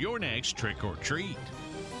Conway for your next trick or treat.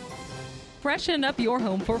 Freshen up your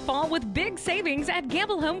home for fall with big savings at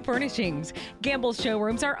Gamble Home Furnishings. Gamble's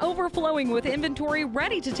showrooms are overflowing with inventory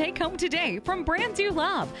ready to take home today from brands you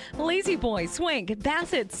love. Lazy Boy, Swank,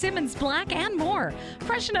 Bassett, Simmons Black, and more.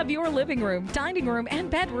 Freshen up your living room, dining room, and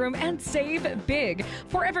bedroom and save big.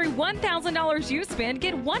 For every $1,000 you spend,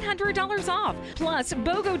 get $100 off. Plus,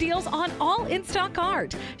 BOGO deals on all in-stock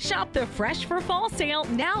art. Shop the Fresh for Fall sale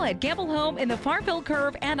now at Gamble Home in the Farfield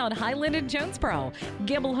Curve and on Highland and Jonesboro.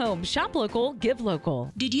 Gamble Home, shop local, give local.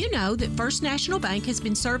 Did you know that First National Bank has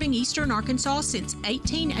been serving Eastern Arkansas since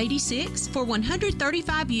 1886? For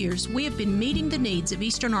 135 years, we have been meeting the needs of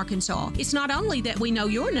Eastern Arkansas. It's not only that we know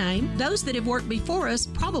your name, those that have worked before us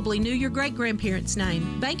probably knew your great-grandparents'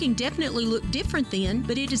 name. Banking definitely looked different then,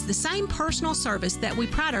 but it is the same personal service that we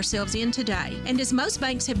pride ourselves in today. And as most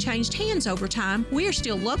banks have changed hands over time, we are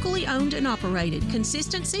still locally owned and operated.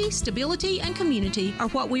 Consistency, stability, and community are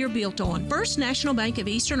what we are built on. First National Bank of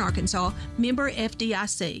Eastern Arkansas, member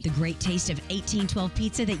FDIC. The great taste of 1812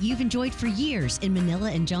 pizza that you've enjoyed for years in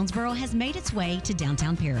Manila and Jonesboro has made its way to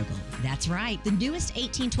downtown Paragould. That's right. The newest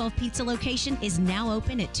 1812 pizza location is now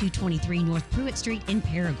open at 223 North Pruitt Street in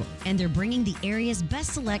Paragould. And they're bringing the area's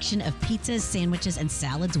best selection of pizzas, sandwiches, and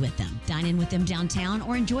salads with them. Dine in with them downtown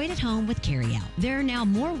or enjoy it at home with carryout. There are now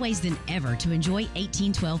more ways than ever to enjoy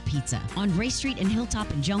 1812 pizza on Ray Street in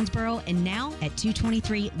Hilltop in Jonesboro and now at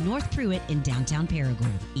 223 North Pruitt in downtown Paragould.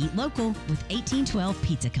 Eat local with 1812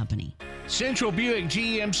 Pizza Company. Central Buick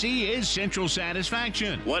GMC is Central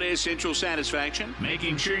Satisfaction. What is Central Satisfaction?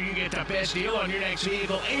 Making sure you get the best deal on your next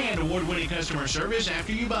vehicle and award-winning customer service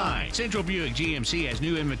after you buy. Central Buick GMC has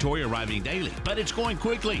new inventory arriving daily, but it's going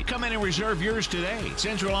quickly. Come in and reserve yours today.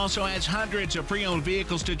 Central also has hundreds of pre-owned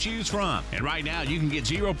vehicles to choose from. And right now, you can get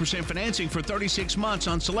 0% financing for 36 months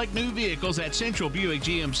on select new vehicles at Central Buick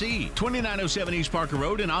GMC. 2907 East Parker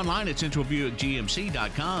Road and online at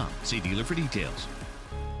centralbuickgmc.com. See dealer for details.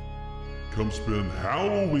 Come spend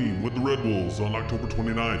Halloween with the Red Wolves on October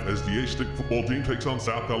 29th as the A-Stick football team takes on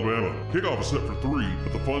South Alabama. Kickoff is set for 3,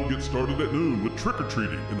 but the fun gets started at noon with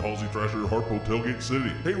trick-or-treating in Halsey Thrasher Harpo Tailgate City.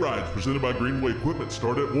 Hay rides presented by Greenway Equipment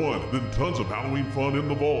start at 1, then tons of Halloween fun in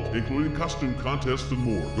the vault, including costume contests and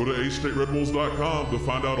more. Go to astateredwolves.com to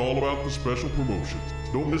find out all about the special promotions.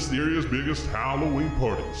 Don't miss the area's biggest Halloween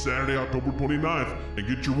party, Saturday, October 29th, and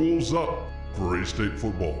get your Wolves up for A-State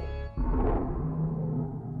football.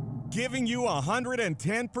 Giving you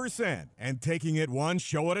 110% and taking it one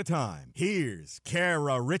show at a time. Here's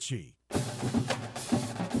Kara Richey.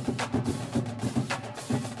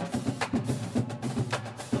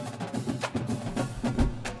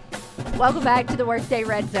 Welcome back to the Workday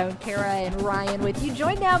Redzone. Kara and Ryan with you.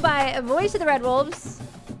 Joined now by a voice of the Red Wolves,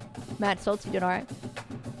 Matt Stolz. You doing all right?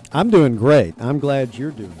 I'm doing great. I'm glad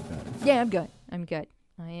you're doing better. Yeah, I'm good.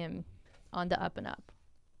 I am on the up and up.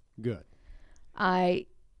 Good. I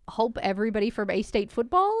hope everybody from A-State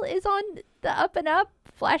football is on the up and up.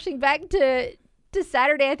 Flashing back to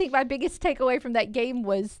Saturday, I think my biggest takeaway from that game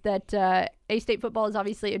was that A-State football is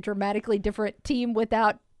obviously a dramatically different team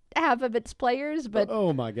without half of its players. But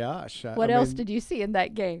oh my gosh, what else did you see in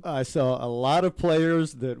that game? I saw a lot of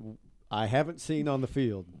players that I haven't seen on the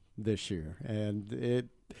field this year, and it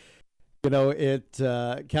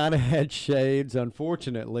kind of had shades,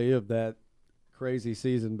 unfortunately, of that crazy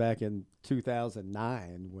season back in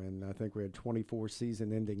 2009 when I think we had 24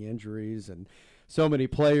 season-ending injuries and so many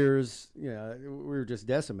players. We were just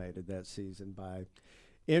decimated that season by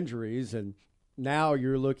injuries, and now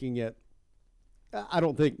you're looking at, I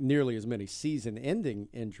don't think nearly as many season-ending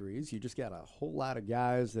injuries. You just got a whole lot of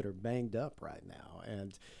guys that are banged up right now,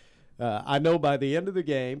 and I know by the end of the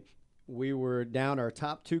game, we were down our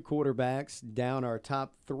top 2 quarterbacks, down our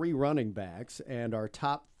top 3 running backs, and our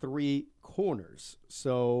top 3 corners.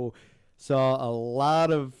 So saw a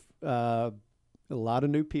lot of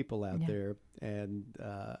new people out there, and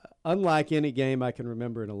unlike any game I can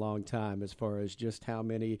remember in a long time, as far as just how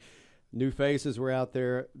many new faces were out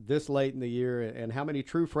there this late in the year, and how many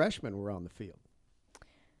true freshmen were on the field.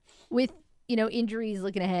 With injuries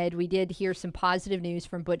looking ahead, we did hear some positive news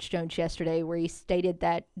from Butch Jones yesterday where he stated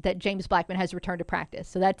that James Blackman has returned to practice.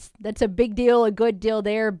 So that's a big deal, a good deal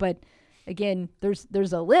there. But again, there's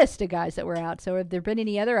a list of guys that were out. So have there been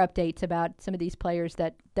any other updates about some of these players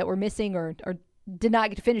that were missing or did not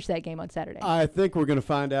get to finish that game on Saturday? I think we're going to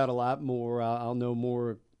find out a lot more. I'll know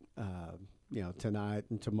more, tonight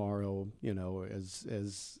and tomorrow,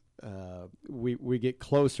 as we get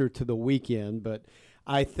closer to the weekend. But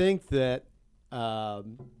I think that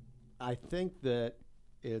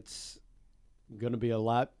it's going to be a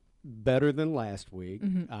lot better than last week.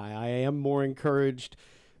 Mm-hmm. I am more encouraged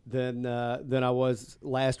than I was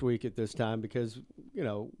last week at this time because,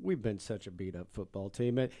 we've been such a beat-up football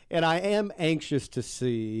team. And I am anxious to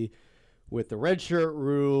see with the redshirt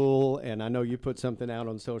rule, and I know you put something out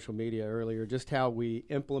on social media earlier, just how we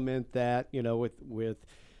implement that, with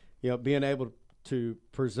being able to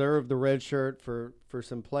preserve the red shirt for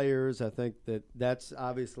some players. I think that's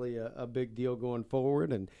obviously a big deal going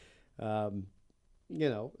forward. And,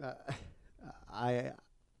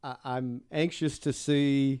 I'm anxious to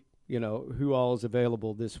see, who all is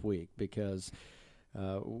available this week because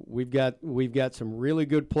we've got some really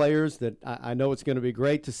good players that I know it's going to be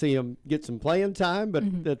great to see them get some playing time, but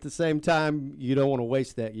at the same time, you don't want to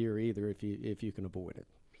waste that year either if you can avoid it.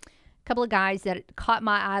 A couple of guys that caught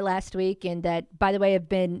my eye last week and that, by the way,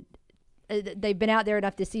 they've been out there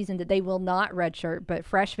enough this season that they will not redshirt, but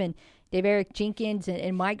freshmen Deverick Jenkins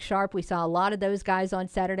and Mike Sharp, we saw a lot of those guys on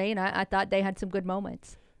Saturday, and I thought they had some good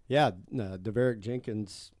moments. Yeah, Deverick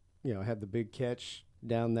Jenkins, had the big catch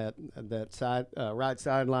down that side right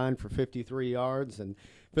sideline for 53 yards and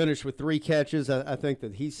finished with 3 catches. I think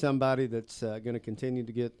that he's somebody that's going to continue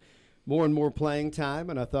to get more and more playing time.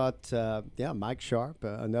 And I thought, Mike Sharp,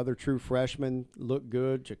 another true freshman, looked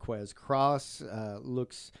good. Jaquez Cross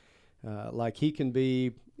looks like he can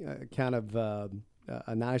be kind of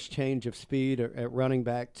a nice change of speed at running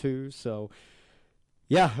back too. So,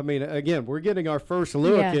 yeah, I mean, again, we're getting our first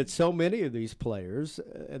look at so many of these players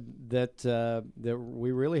that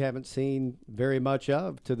we really haven't seen very much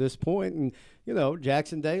of to this point. And,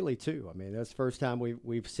 Jackson Daly too. I mean, that's the first time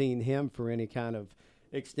we've seen him for any kind of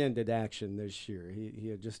extended action this year. He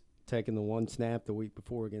had just taken the 1 snap the week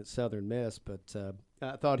before against Southern Miss, but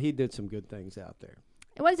I thought he did some good things out there.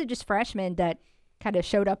 It wasn't just freshmen that kind of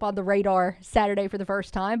showed up on the radar Saturday for the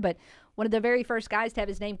first time, but one of the very first guys to have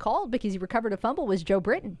his name called because he recovered a fumble was Joe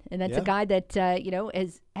Britton, and that's a guy that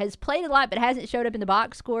has played a lot but hasn't showed up in the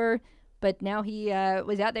box score, but now he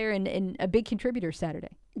was out there and a big contributor Saturday.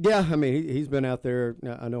 Yeah, I mean, he's been out there,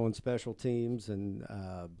 I know, on special teams, and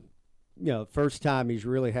first time he's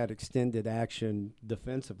really had extended action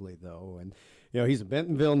defensively, though. And, he's a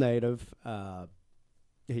Bentonville native.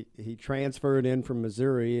 He transferred in from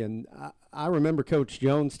Missouri, and I remember Coach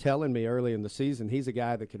Jones telling me early in the season he's a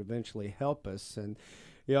guy that could eventually help us. And,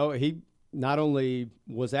 he not only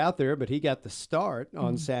was out there, but he got the start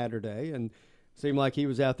on Saturday and seemed like he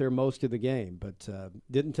was out there most of the game. But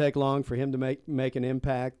didn't take long for him to make an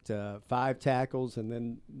impact, 5 tackles, and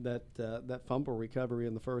then that fumble recovery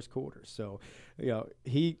in the first quarter. So,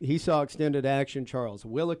 he saw extended action. Charles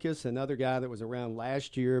Willikis, another guy that was around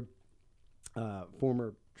last year,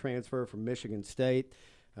 former transfer from Michigan State.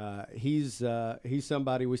 He's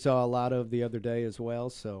somebody we saw a lot of the other day as well.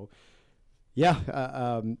 So,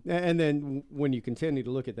 and then when you continue to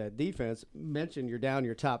look at that defense, mention you're down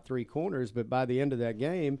your top 3 corners, but by the end of that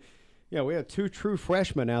game, we had 2 true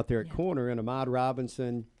freshmen out there at corner, and Ahmad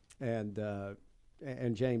Robinson and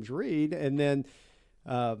James Reed, and then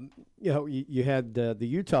you had the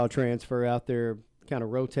Utah transfer out there kind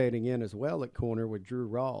of rotating in as well at corner with Drew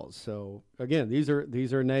Rawls. So again, these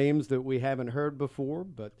are names that we haven't heard before,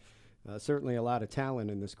 but certainly a lot of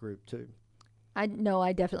talent in this group too. I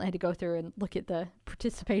definitely had to go through and look at the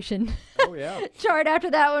participation chart after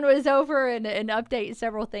that one was over and update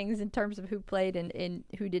several things in terms of who played and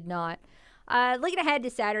who did not. Looking ahead to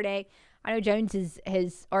Saturday, I know Jones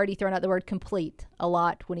has already thrown out the word complete a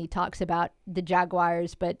lot when he talks about the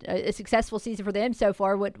Jaguars, but a successful season for them so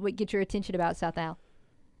far. What gets your attention about South Al?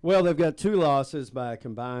 Well, they've got 2 losses by a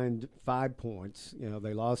combined 5 points.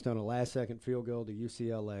 They lost on a last-second field goal to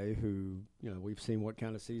UCLA, who, we've seen what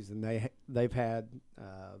kind of season they've had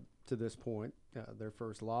to this point. Their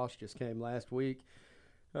first loss just came last week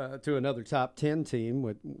to another top 10 team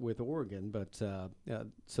with Oregon. But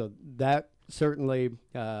so that certainly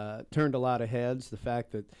turned a lot of heads, the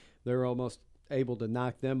fact that they're almost able to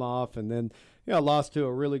knock them off, and then lost to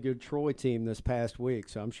a really good Troy team this past week.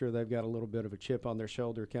 So I'm sure they've got a little bit of a chip on their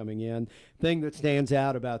shoulder coming in. Thing that stands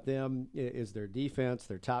out about them is their defense.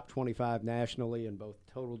 They're top 25 nationally in both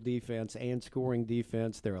total defense and scoring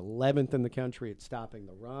defense. They're 11th in the country at stopping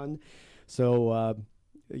the run. So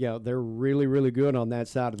they're really, really good on that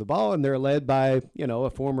side of the ball, and they're led by, a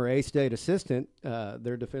former A-State assistant.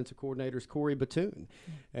 Their defensive coordinator is Corey Batoon.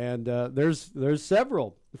 And there's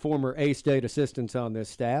several former A-State assistants on this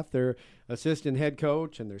staff. Their assistant head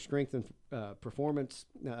coach and their strength and performance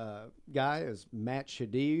guy is Matt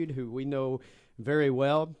Shadid, who we know very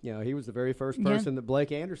well. He was the very first person that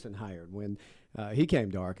Blake Anderson hired when he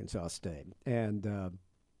came to Arkansas State. And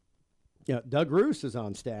Doug Roos is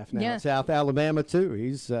on staff now at South Alabama too.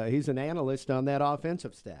 He's an analyst on that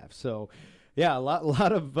offensive staff. So, a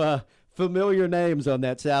lot of familiar names on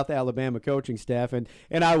that South Alabama coaching staff. And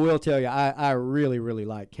I will tell you, I really, really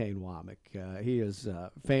like Kane Womack. He is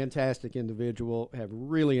a fantastic individual. Have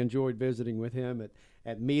really enjoyed visiting with him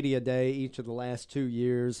at Media Day each of the last 2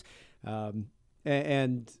 years.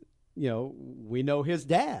 And you know, we know his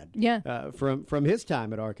dad from his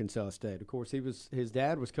time at Arkansas State. Of course, his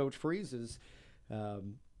dad was Coach Freeze's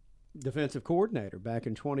defensive coordinator back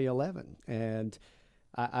in 2011. And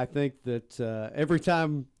I think that every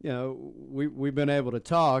time, you know, we've been able to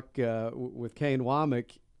talk with Kane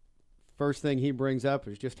Womack, first thing he brings up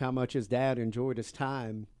is just how much his dad enjoyed his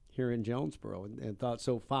time here in Jonesboro and thought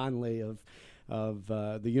so fondly of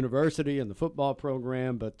the university and the football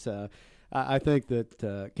program. But I think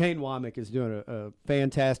that Kane Womack is doing a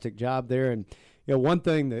fantastic job there. And, you know, one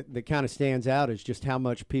thing that kind of stands out is just how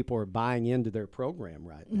much people are buying into their program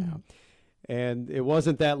right now. And it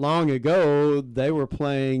wasn't that long ago they were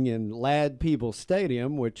playing in Ladd Peebles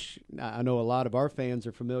Stadium, which I know a lot of our fans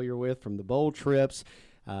are familiar with from the bowl trips.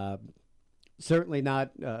 Certainly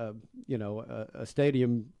not, you know, a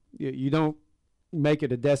stadium. You don't make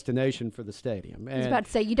it a destination for the stadium. I was about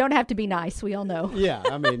to say, you don't have to be nice. We all know. Yeah,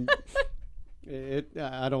 I mean,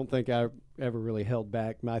 I don't think I ever really held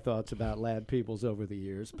back my thoughts about Ladd Peebles over the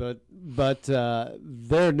years, but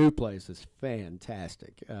their new place is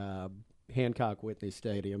fantastic. Hancock Whitney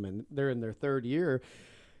Stadium, and they're in their third year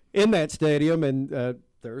in that stadium, and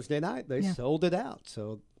Thursday night they sold it out,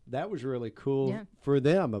 so that was really cool for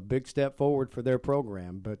them, a big step forward for their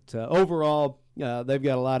program. But overall, they've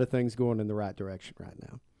got a lot of things going in the right direction right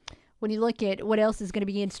now. When you look at what else is going to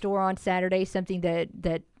be in store on Saturday, something that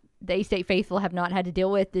the A-State faithful have not had to deal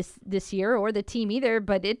with this year, or the team either,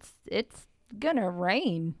 but it's gonna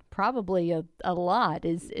rain probably a lot.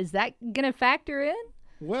 Is that gonna factor in?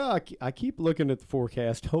 Well, I keep looking at the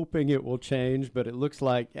forecast, hoping it will change, but it looks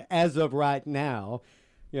like, as of right now,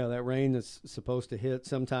 you know, that rain is supposed to hit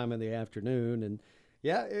sometime in the afternoon. And,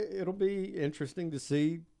 yeah, it'll be interesting to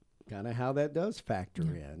see kind of how that does factor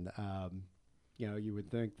in. You know, you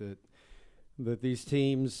would think that these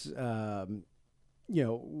teams, you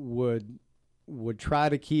know, would try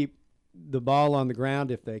to keep the ball on the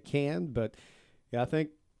ground if they can. But, yeah, I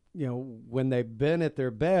think, you know, when they've been at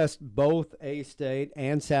their best, both A-State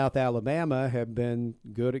and South Alabama have been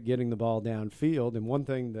good at getting the ball downfield. And one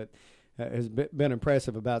thing that has been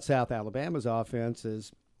impressive about South Alabama's offense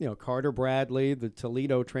is, you know, Carter Bradley, the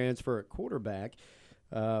Toledo transfer at quarterback,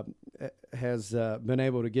 has been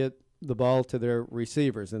able to get the ball to their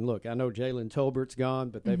receivers. And, look, I know Jalen Tolbert's gone,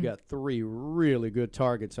 but they've got 3 really good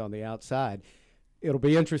targets on the outside. It'll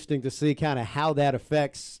be interesting to see kind of how that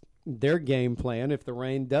affects their game plan if the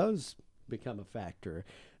rain does become a factor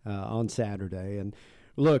on Saturday. And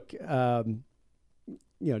look,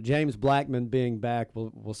 you know, James Blackman being back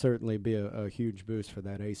will certainly be a huge boost for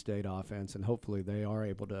that A-State offense, and hopefully they are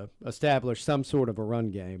able to establish some sort of a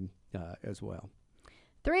run game as well.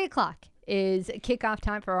 3 o'clock is kickoff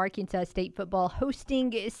time for Arkansas State football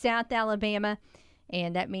hosting South Alabama,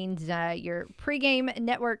 and that means your pregame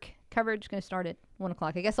network coverage is going to start at 1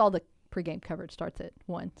 o'clock. I guess all the pregame coverage starts at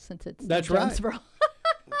 1 since it's Jonesboro.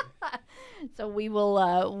 Right. So we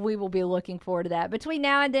will be looking forward to that. Between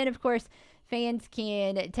now and then, of course, fans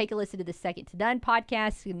can take a listen to the Second to None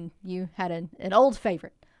podcast, and you had an old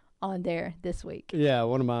favorite on there this week. Yeah,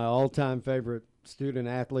 one of my all-time favorite student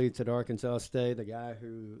athletes at Arkansas State, a guy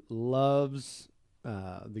who loves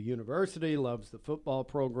the university, loves the football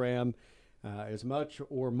program, as much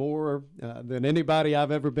or more than anybody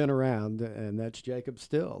I've ever been around, and that's Jacob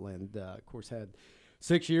Still. And, of course, had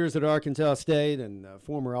 6 years at Arkansas State and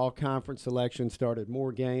former all-conference selection, started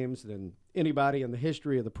more games than anybody in the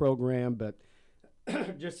history of the program, but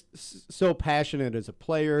just so passionate as a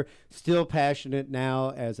player, still passionate now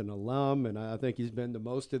as an alum, and I think he's been to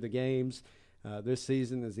most of the games this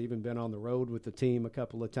season, has even been on the road with the team a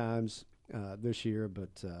couple of times this year,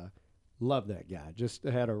 but love that guy. Just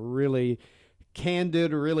had a really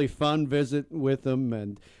candid, really fun visit with him,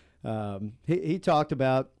 and he talked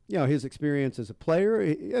about, you know, his experience as a player.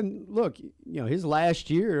 And look, you know, his last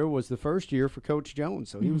year was the first year for Coach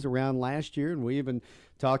Jones, so he was around last year, and we even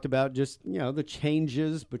talked about just, you know, the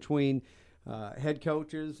changes between head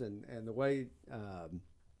coaches and the way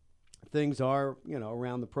things are, you know,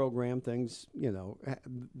 around the program, things, you know,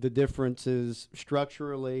 the differences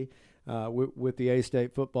structurally with the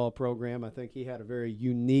A-State football program. I think he had a very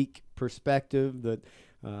unique perspective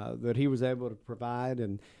that he was able to provide,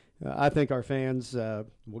 and I think our fans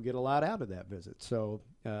will get a lot out of that visit. So,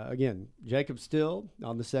 again, Jacob Still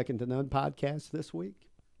on the Second to None podcast this week.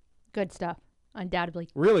 Good stuff, undoubtedly.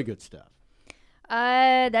 Really good stuff.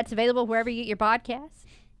 That's available wherever you get your podcasts.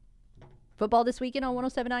 Football this weekend on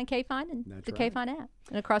 107.9 K-Fine and That's the right. K-Fine app.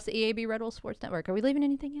 And across the EAB Red Wolves Sports Network. Are we leaving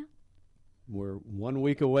anything out? We're 1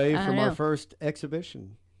 week away from our first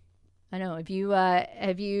exhibition. I know. Have you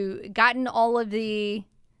gotten all of the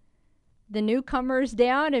newcomers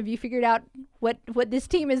down? Have you figured out what this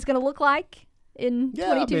team is going to look like in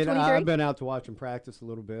 22-23? I've been out to watch them practice a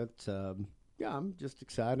little bit. I'm just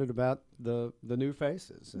excited about the new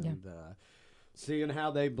faces and seeing how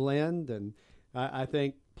they blend. And I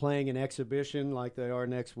think playing an exhibition like they are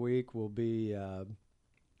next week will be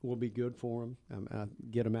good for them.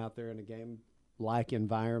 Get them out there in a game-like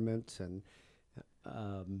environment and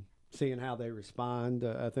seeing how they respond.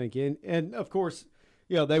 I think, and of course,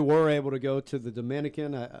 they were able to go to the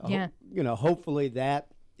Dominican. Hopefully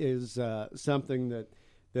that is something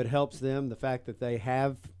that helps them. The fact that they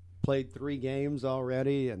have played 3 games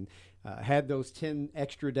already and had those 10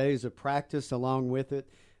 extra days of practice along with it.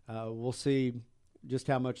 We'll see just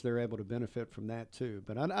how much they're able to benefit from that too.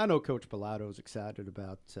 But I know Coach Pilato is excited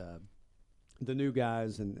about the new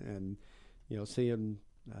guys and seeing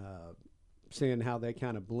how they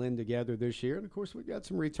kind of blend together this year. And of course, we've got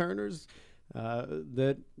some returners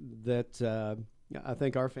that I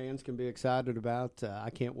think our fans can be excited about.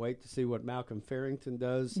 I can't wait to see what Malcolm Farrington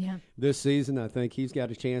does this season. I think he's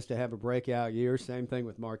got a chance to have a breakout year. Same thing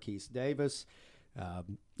with Marquise Davis.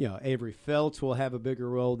 Avery Felts will have a bigger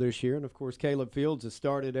role this year. And, of course, Caleb Fields has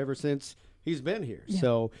started ever since he's been here. Yeah.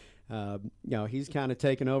 So, he's kind of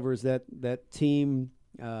taken over as that team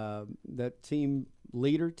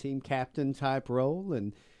leader, team captain type role.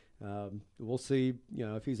 And we'll see,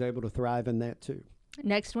 if he's able to thrive in that too.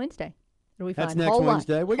 Next Wednesday. That's next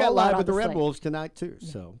Wednesday. We got live with the Red Wolves tonight, too.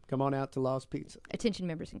 Yeah. So come on out to Lost Pizza. Attention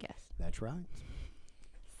members and guests. That's right.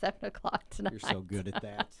 7 o'clock tonight. You're so good at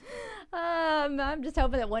that. I'm just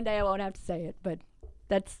hoping that one day I won't have to say it, but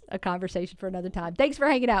that's a conversation for another time. Thanks for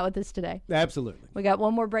hanging out with us today. Absolutely. We got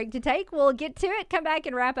one more break to take. We'll get to it, come back,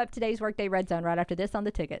 and wrap up today's Workday Red Zone right after this on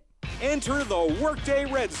The Ticket. Enter the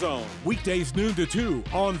Workday Red Zone. Weekdays noon to 2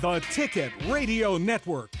 on the Ticket Radio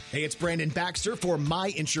Network. Hey, it's Brandon Baxter for my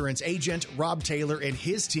insurance agent, Rob Taylor, and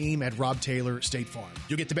his team at Rob Taylor State Farm.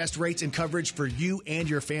 You'll get the best rates and coverage for you and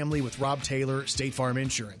your family with Rob Taylor State Farm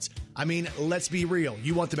Insurance. I mean, let's be real.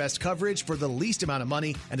 You want the best coverage for the least amount of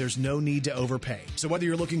money, and there's no need to overpay. So whether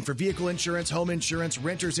you're looking for vehicle insurance, home insurance,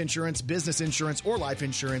 renter's insurance, business insurance, or life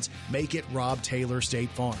insurance, make it Rob Taylor State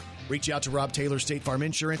Farm. Reach out to Rob Taylor State Farm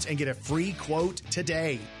Insurance and get a free quote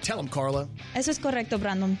today. Tell them, Carla. Eso es correcto,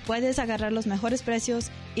 Brandon. Puedes agarrar los mejores precios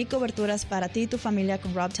y coberturas para ti y tu familia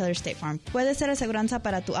con Rob Taylor State Farm. Puede ser aseguranza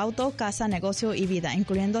para tu auto, casa, negocio y vida,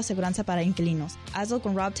 incluyendo aseguranza para inquilinos. Hazlo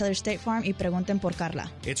con Rob Taylor State Farm y pregunten por Carla.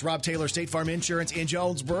 It's Rob Taylor State Farm Insurance in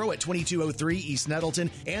Jonesboro at 2203 East Nettleton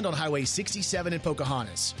and on Highway 67 in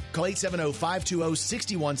Pocahontas. Call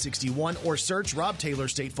 870-520-6161 or search Rob Taylor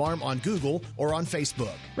State Farm on Google or on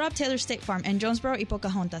Facebook. Rob Taylor State Farm en Jonesboro y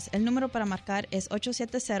Pocahontas. El número para marcar es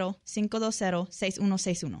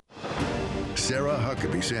 870-520-6161. Sarah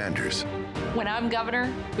Huckabee Sanders. When I'm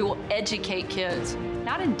governor, we will educate kids,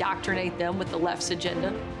 not indoctrinate them with the left's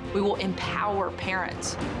agenda. We will empower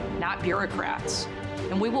parents, not bureaucrats.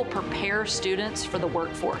 And we will prepare students for the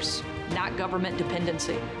workforce, not government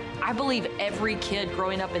dependency. I believe every kid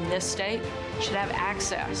growing up in this state should have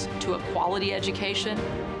access to a quality education,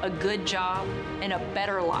 a good job, and a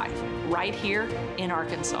better life right here in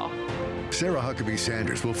Arkansas. Sarah Huckabee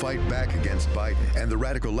Sanders will fight back against Biden and the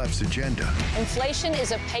radical left's agenda. Inflation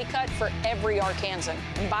is a pay cut for every Arkansan,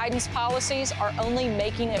 and Biden's policies are only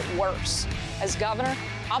making it worse. As governor,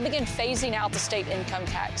 I'll begin phasing out the state income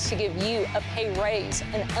tax to give you a pay raise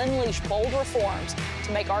and unleash bold reforms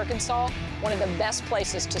to make Arkansas one of the best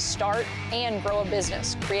places to start and grow a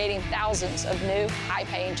business, creating thousands of new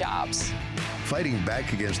high-paying jobs. Fighting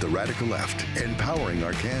back against the radical left, empowering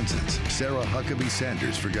Arkansans. Sarah Huckabee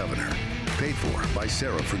Sanders for governor. Paid for by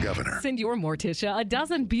Sarah for governor. Send your Morticia a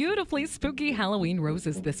dozen beautifully spooky Halloween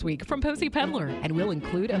roses this week from Posy Peddler, and we'll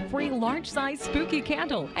include a free large-size spooky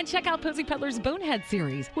candle. And check out Posy Peddler's Bonehead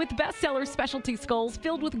series with bestseller specialty skulls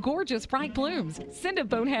filled with gorgeous bright blooms. Send a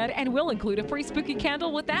bonehead, and we'll include a free spooky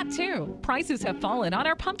candle with that too. Prices have fallen on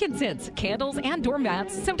our pumpkin scents, candles, and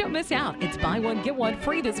doormats, so don't miss out. It's buy one get one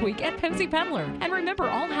free this week at Posy Peddler. And remember,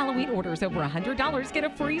 all Halloween orders over $100 get a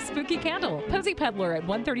free spooky candle. Posy Peddler at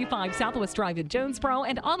 135 Southwest Test drive in Jonesboro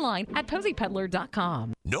and online at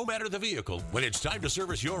posypeddler.com. No matter the vehicle, when it's time to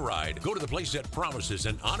service your ride, go to the place that promises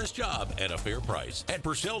an honest job at a fair price. At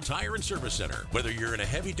Purcell Tire and Service Center. Whether you're in a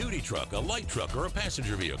heavy-duty truck, a light truck, or a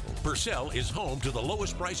passenger vehicle, Purcell is home to the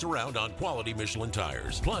lowest price around on quality Michelin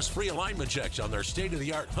tires. Plus, free alignment checks on their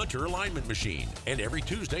state-of-the-art Hunter alignment machine. And every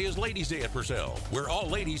Tuesday is Ladies' Day at Purcell, where all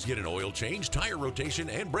ladies get an oil change, tire rotation,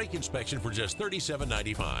 and brake inspection for just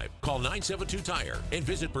 $37.95. Call 972-TIRE and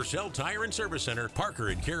visit Purcell Tire and Service Center, Parker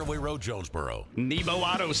and Caraway Road, Jonesboro. Nebo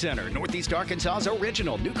Auto Center, Northeast Arkansas's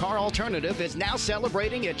original new car alternative, is now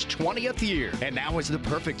celebrating its 20th year. And now is the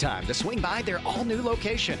perfect time to swing by their all-new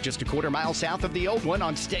location, just a quarter-mile south of the old one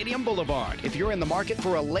on Stadium Boulevard. If you're in the market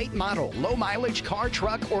for a late model, low-mileage car,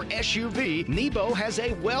 truck, or SUV, Nebo has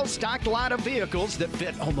a well-stocked lot of vehicles that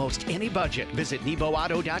fit almost any budget. Visit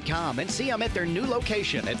NeboAuto.com and see them at their new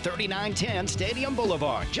location at 3910 Stadium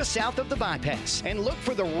Boulevard, just south of the bypass. And look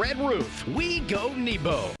for the red roof. We go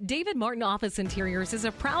Nebo. David Martin Office Interiors is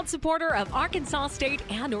a proud supporter of Arkansas State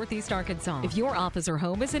and Northeast Arkansas. If your office or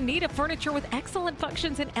home is in need of furniture with excellent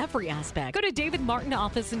functions in every aspect, go to David Martin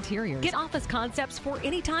Office Interiors. Get office concepts for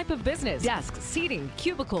any type of business: desks, seating,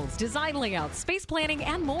 cubicles, design layouts, space planning,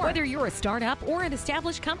 and more. Whether you're a startup or an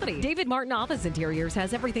established company, David Martin Office Interiors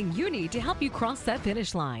has everything you need to help you cross that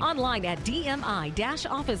finish line. Online at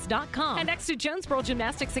dmi-office.com and next to Jonesboro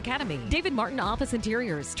Gymnastics Academy. David Martin Office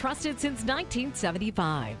Interiors, trusted since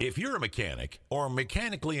 1975. If you're a mechanic or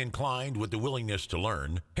mechanically inclined with the willingness to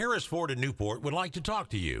learn, Harris Ford in Newport would like to talk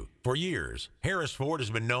to you. For years, Harris Ford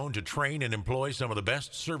has been known to train and employ some of the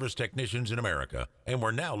best service technicians in America, and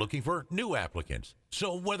we're now looking for new applicants.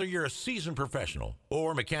 So whether you're a seasoned professional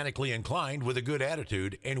or mechanically inclined with a good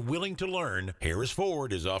attitude and willing to learn, Harris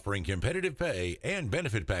Ford is offering competitive pay and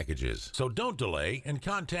benefit packages. So don't delay and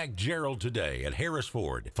contact Gerald today at Harris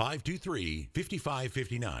Ford,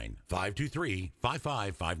 523-5559,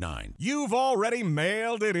 523-5559. You've already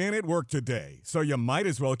mailed it in at work today, so you might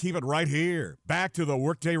as well keep it right here. Back to the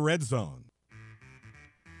Workday Red Zone.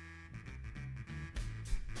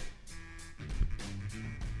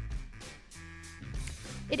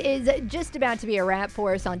 It is just about to be a wrap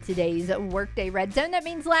for us on today's Workday Red Zone. That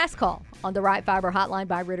means last call on the Right Fiber hotline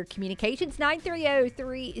by Ritter Communications,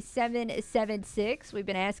 930-3776. We've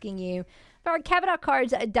been asking you for our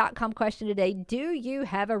CavenaughCards.com question today. Do you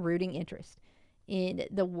have a rooting interest in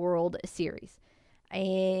the World Series?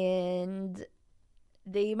 And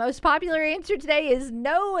the most popular answer today is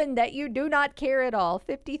no, and that you do not care at all.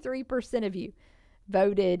 53% of you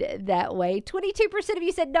voted that way. 22% of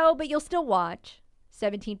you said no, but you'll still watch.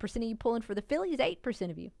 17% of you pulling for the Phillies, 8%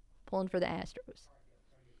 of you pulling for the Astros.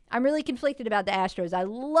 I'm really conflicted about the Astros. I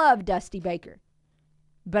love Dusty Baker,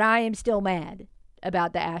 but I am still mad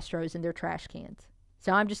about the Astros and their trash cans.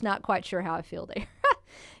 So I'm just not quite sure how I feel there.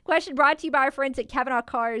 Question brought to you by our friends at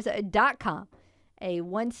CavenaughCars.com, a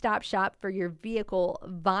one-stop shop for your vehicle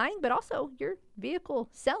buying, but also your vehicle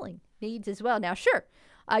selling needs as well. Now, sure,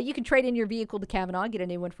 you can trade in your vehicle to Kavanaugh, get a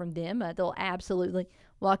new one from them. They'll absolutely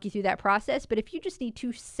walk you through that process. But if you just need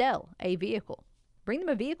to sell a vehicle, bring them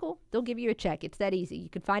a vehicle, they'll give you a check. It's that easy. You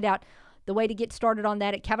can find out the way to get started on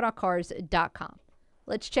that at CavenaughCars.com.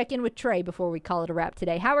 Let's check in with Trey before we call it a wrap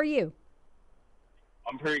today. How are you?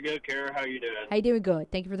 I'm pretty good, Kara. How you doing? How you doing?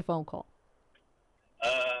 Good. Thank you for the phone call.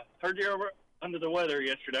 Heard you were under the weather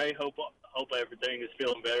yesterday. Hope everything is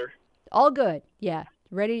feeling better. All good. Yeah.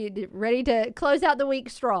 Ready to close out the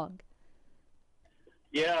week strong.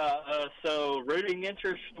 Yeah, so rooting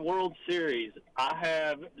interest World Series. I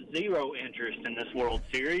have zero interest in this World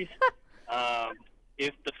Series.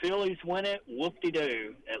 If the Phillies win it,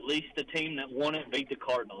 whoop-de-doo. At least the team that won it beat the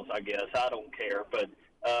Cardinals, I guess. I don't care. But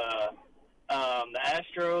the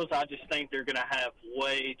Astros, I just think they're going to have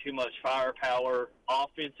way too much firepower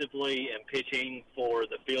offensively and pitching for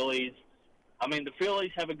the Phillies. I mean, the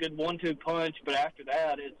Phillies have a good 1-2 punch, but after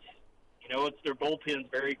that, it's their bullpen's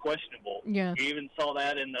very questionable. Yeah. You even saw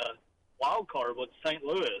that in the wild card with St.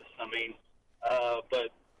 Louis. I mean,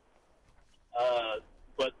 but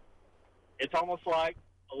it's almost like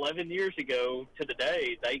 11 years ago to the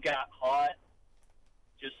day they got hot,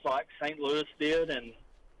 just like St. Louis did, and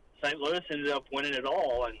St. Louis ended up winning it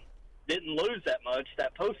all and didn't lose that much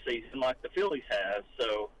that postseason like the Phillies have.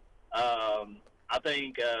 So I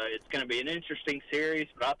think it's going to be an interesting series,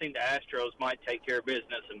 but I think the Astros might take care of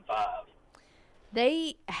business in 5.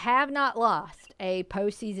 They have not lost a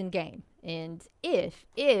postseason game. And if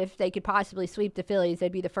they could possibly sweep the Phillies,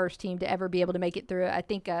 they'd be the first team to ever be able to make it through, I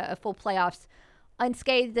think, a full playoffs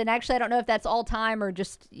unscathed. And actually, I don't know if that's all time or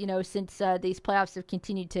just, since these playoffs have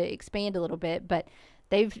continued to expand a little bit. But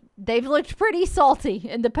they've looked pretty salty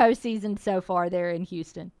in the postseason so far there in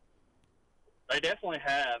Houston. They definitely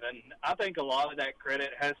have, and I think a lot of that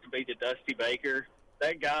credit has to be to Dusty Baker.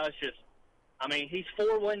 That guy's just, I mean, he's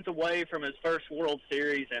 4 wins away from his first World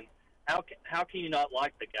Series, and how can you not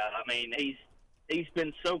like the guy? I mean, he's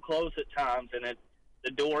been so close at times, and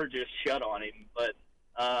the door just shut on him. But,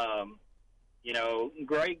 you know,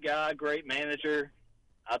 great guy, great manager.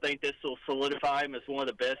 I think this will solidify him as one of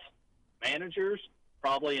the best managers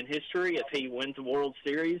probably in history if he wins the World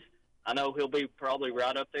Series. I know he'll be probably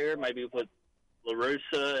right up there, maybe with La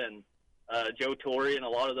Russa and Joe Torre and a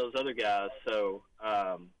lot of those other guys. So,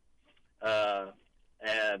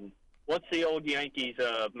 and what's the old Yankees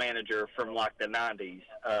manager from like the 90s?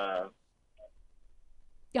 Oh,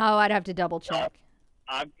 I'd have to double check.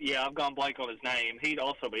 I've gone blank on his name. He'd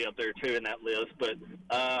also be up there too in that list. But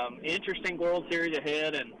interesting World Series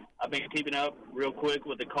ahead, and I've been keeping up real quick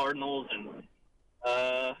with the Cardinals, and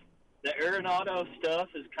the Arenado stuff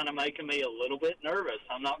is kind of making me a little bit nervous.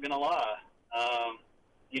 I'm not going to lie.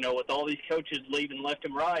 You know, with all these coaches leaving left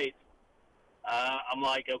and right, I'm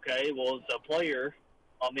like, okay, well, as a player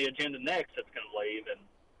on the agenda next that's going to leave, and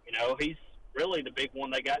you know, he's really the big one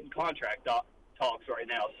they got in contract talks right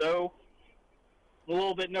now. So I'm a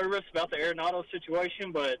little bit nervous about the Arenado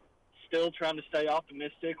situation, but still trying to stay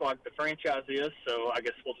optimistic like the franchise is. So I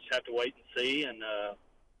guess we'll just have to wait and see. And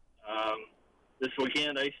this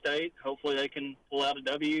weekend, A-State, hopefully they can pull out a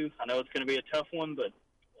W. I know it's going to be a tough one, but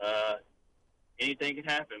anything can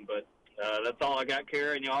happen. But that's all I got,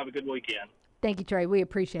 Kara, and y'all have a good weekend. Thank you, Trey. We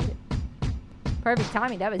appreciate it. Perfect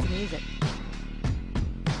timing. That was music.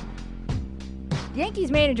 The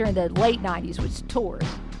Yankees manager in the late 90s was Torre,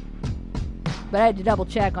 but I had to double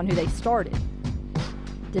check on who they started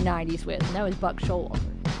the 90s with, and that was Buck Jones.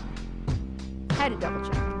 Had to double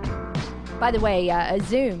check. By the way, a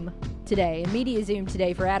media Zoom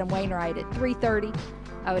today for Adam Wainwright at 3:30.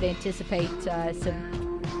 I would anticipate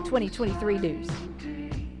some 2023 news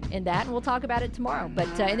in that, and we'll talk about it tomorrow. But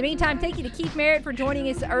in the meantime, thank you to Keith Merritt for joining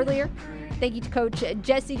us earlier. Thank you to Coach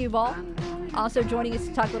Jesse Duvall, also joining us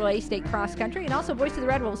to talk a little A-State cross country, and also voice of the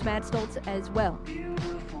Red Wolves, Matt Stolz, as well,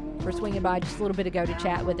 for swinging by just a little bit ago to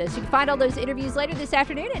chat with us. You can find all those interviews later this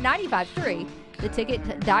afternoon at 95.3,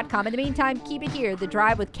 theticket.com. In the meantime, keep it here. The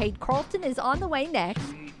Drive with Kate Carlton is on the way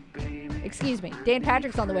next. Excuse me, Dan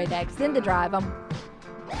Patrick's on the way next. Then The Drive. I'm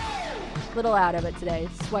a little out of it today.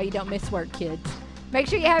 That's why you don't miss work, kids. Make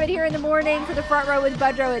sure you have it here in the morning for the Front Row with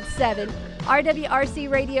Budrow at 7. RWRC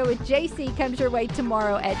Radio with JC comes your way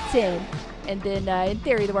tomorrow at 10. And then, in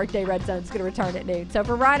theory, the Workday Red Zone is going to return at noon. So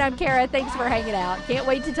for Ryan, I'm Kara. Thanks for hanging out. Can't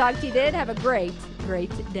wait to talk to you then. Have a great, great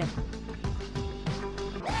day.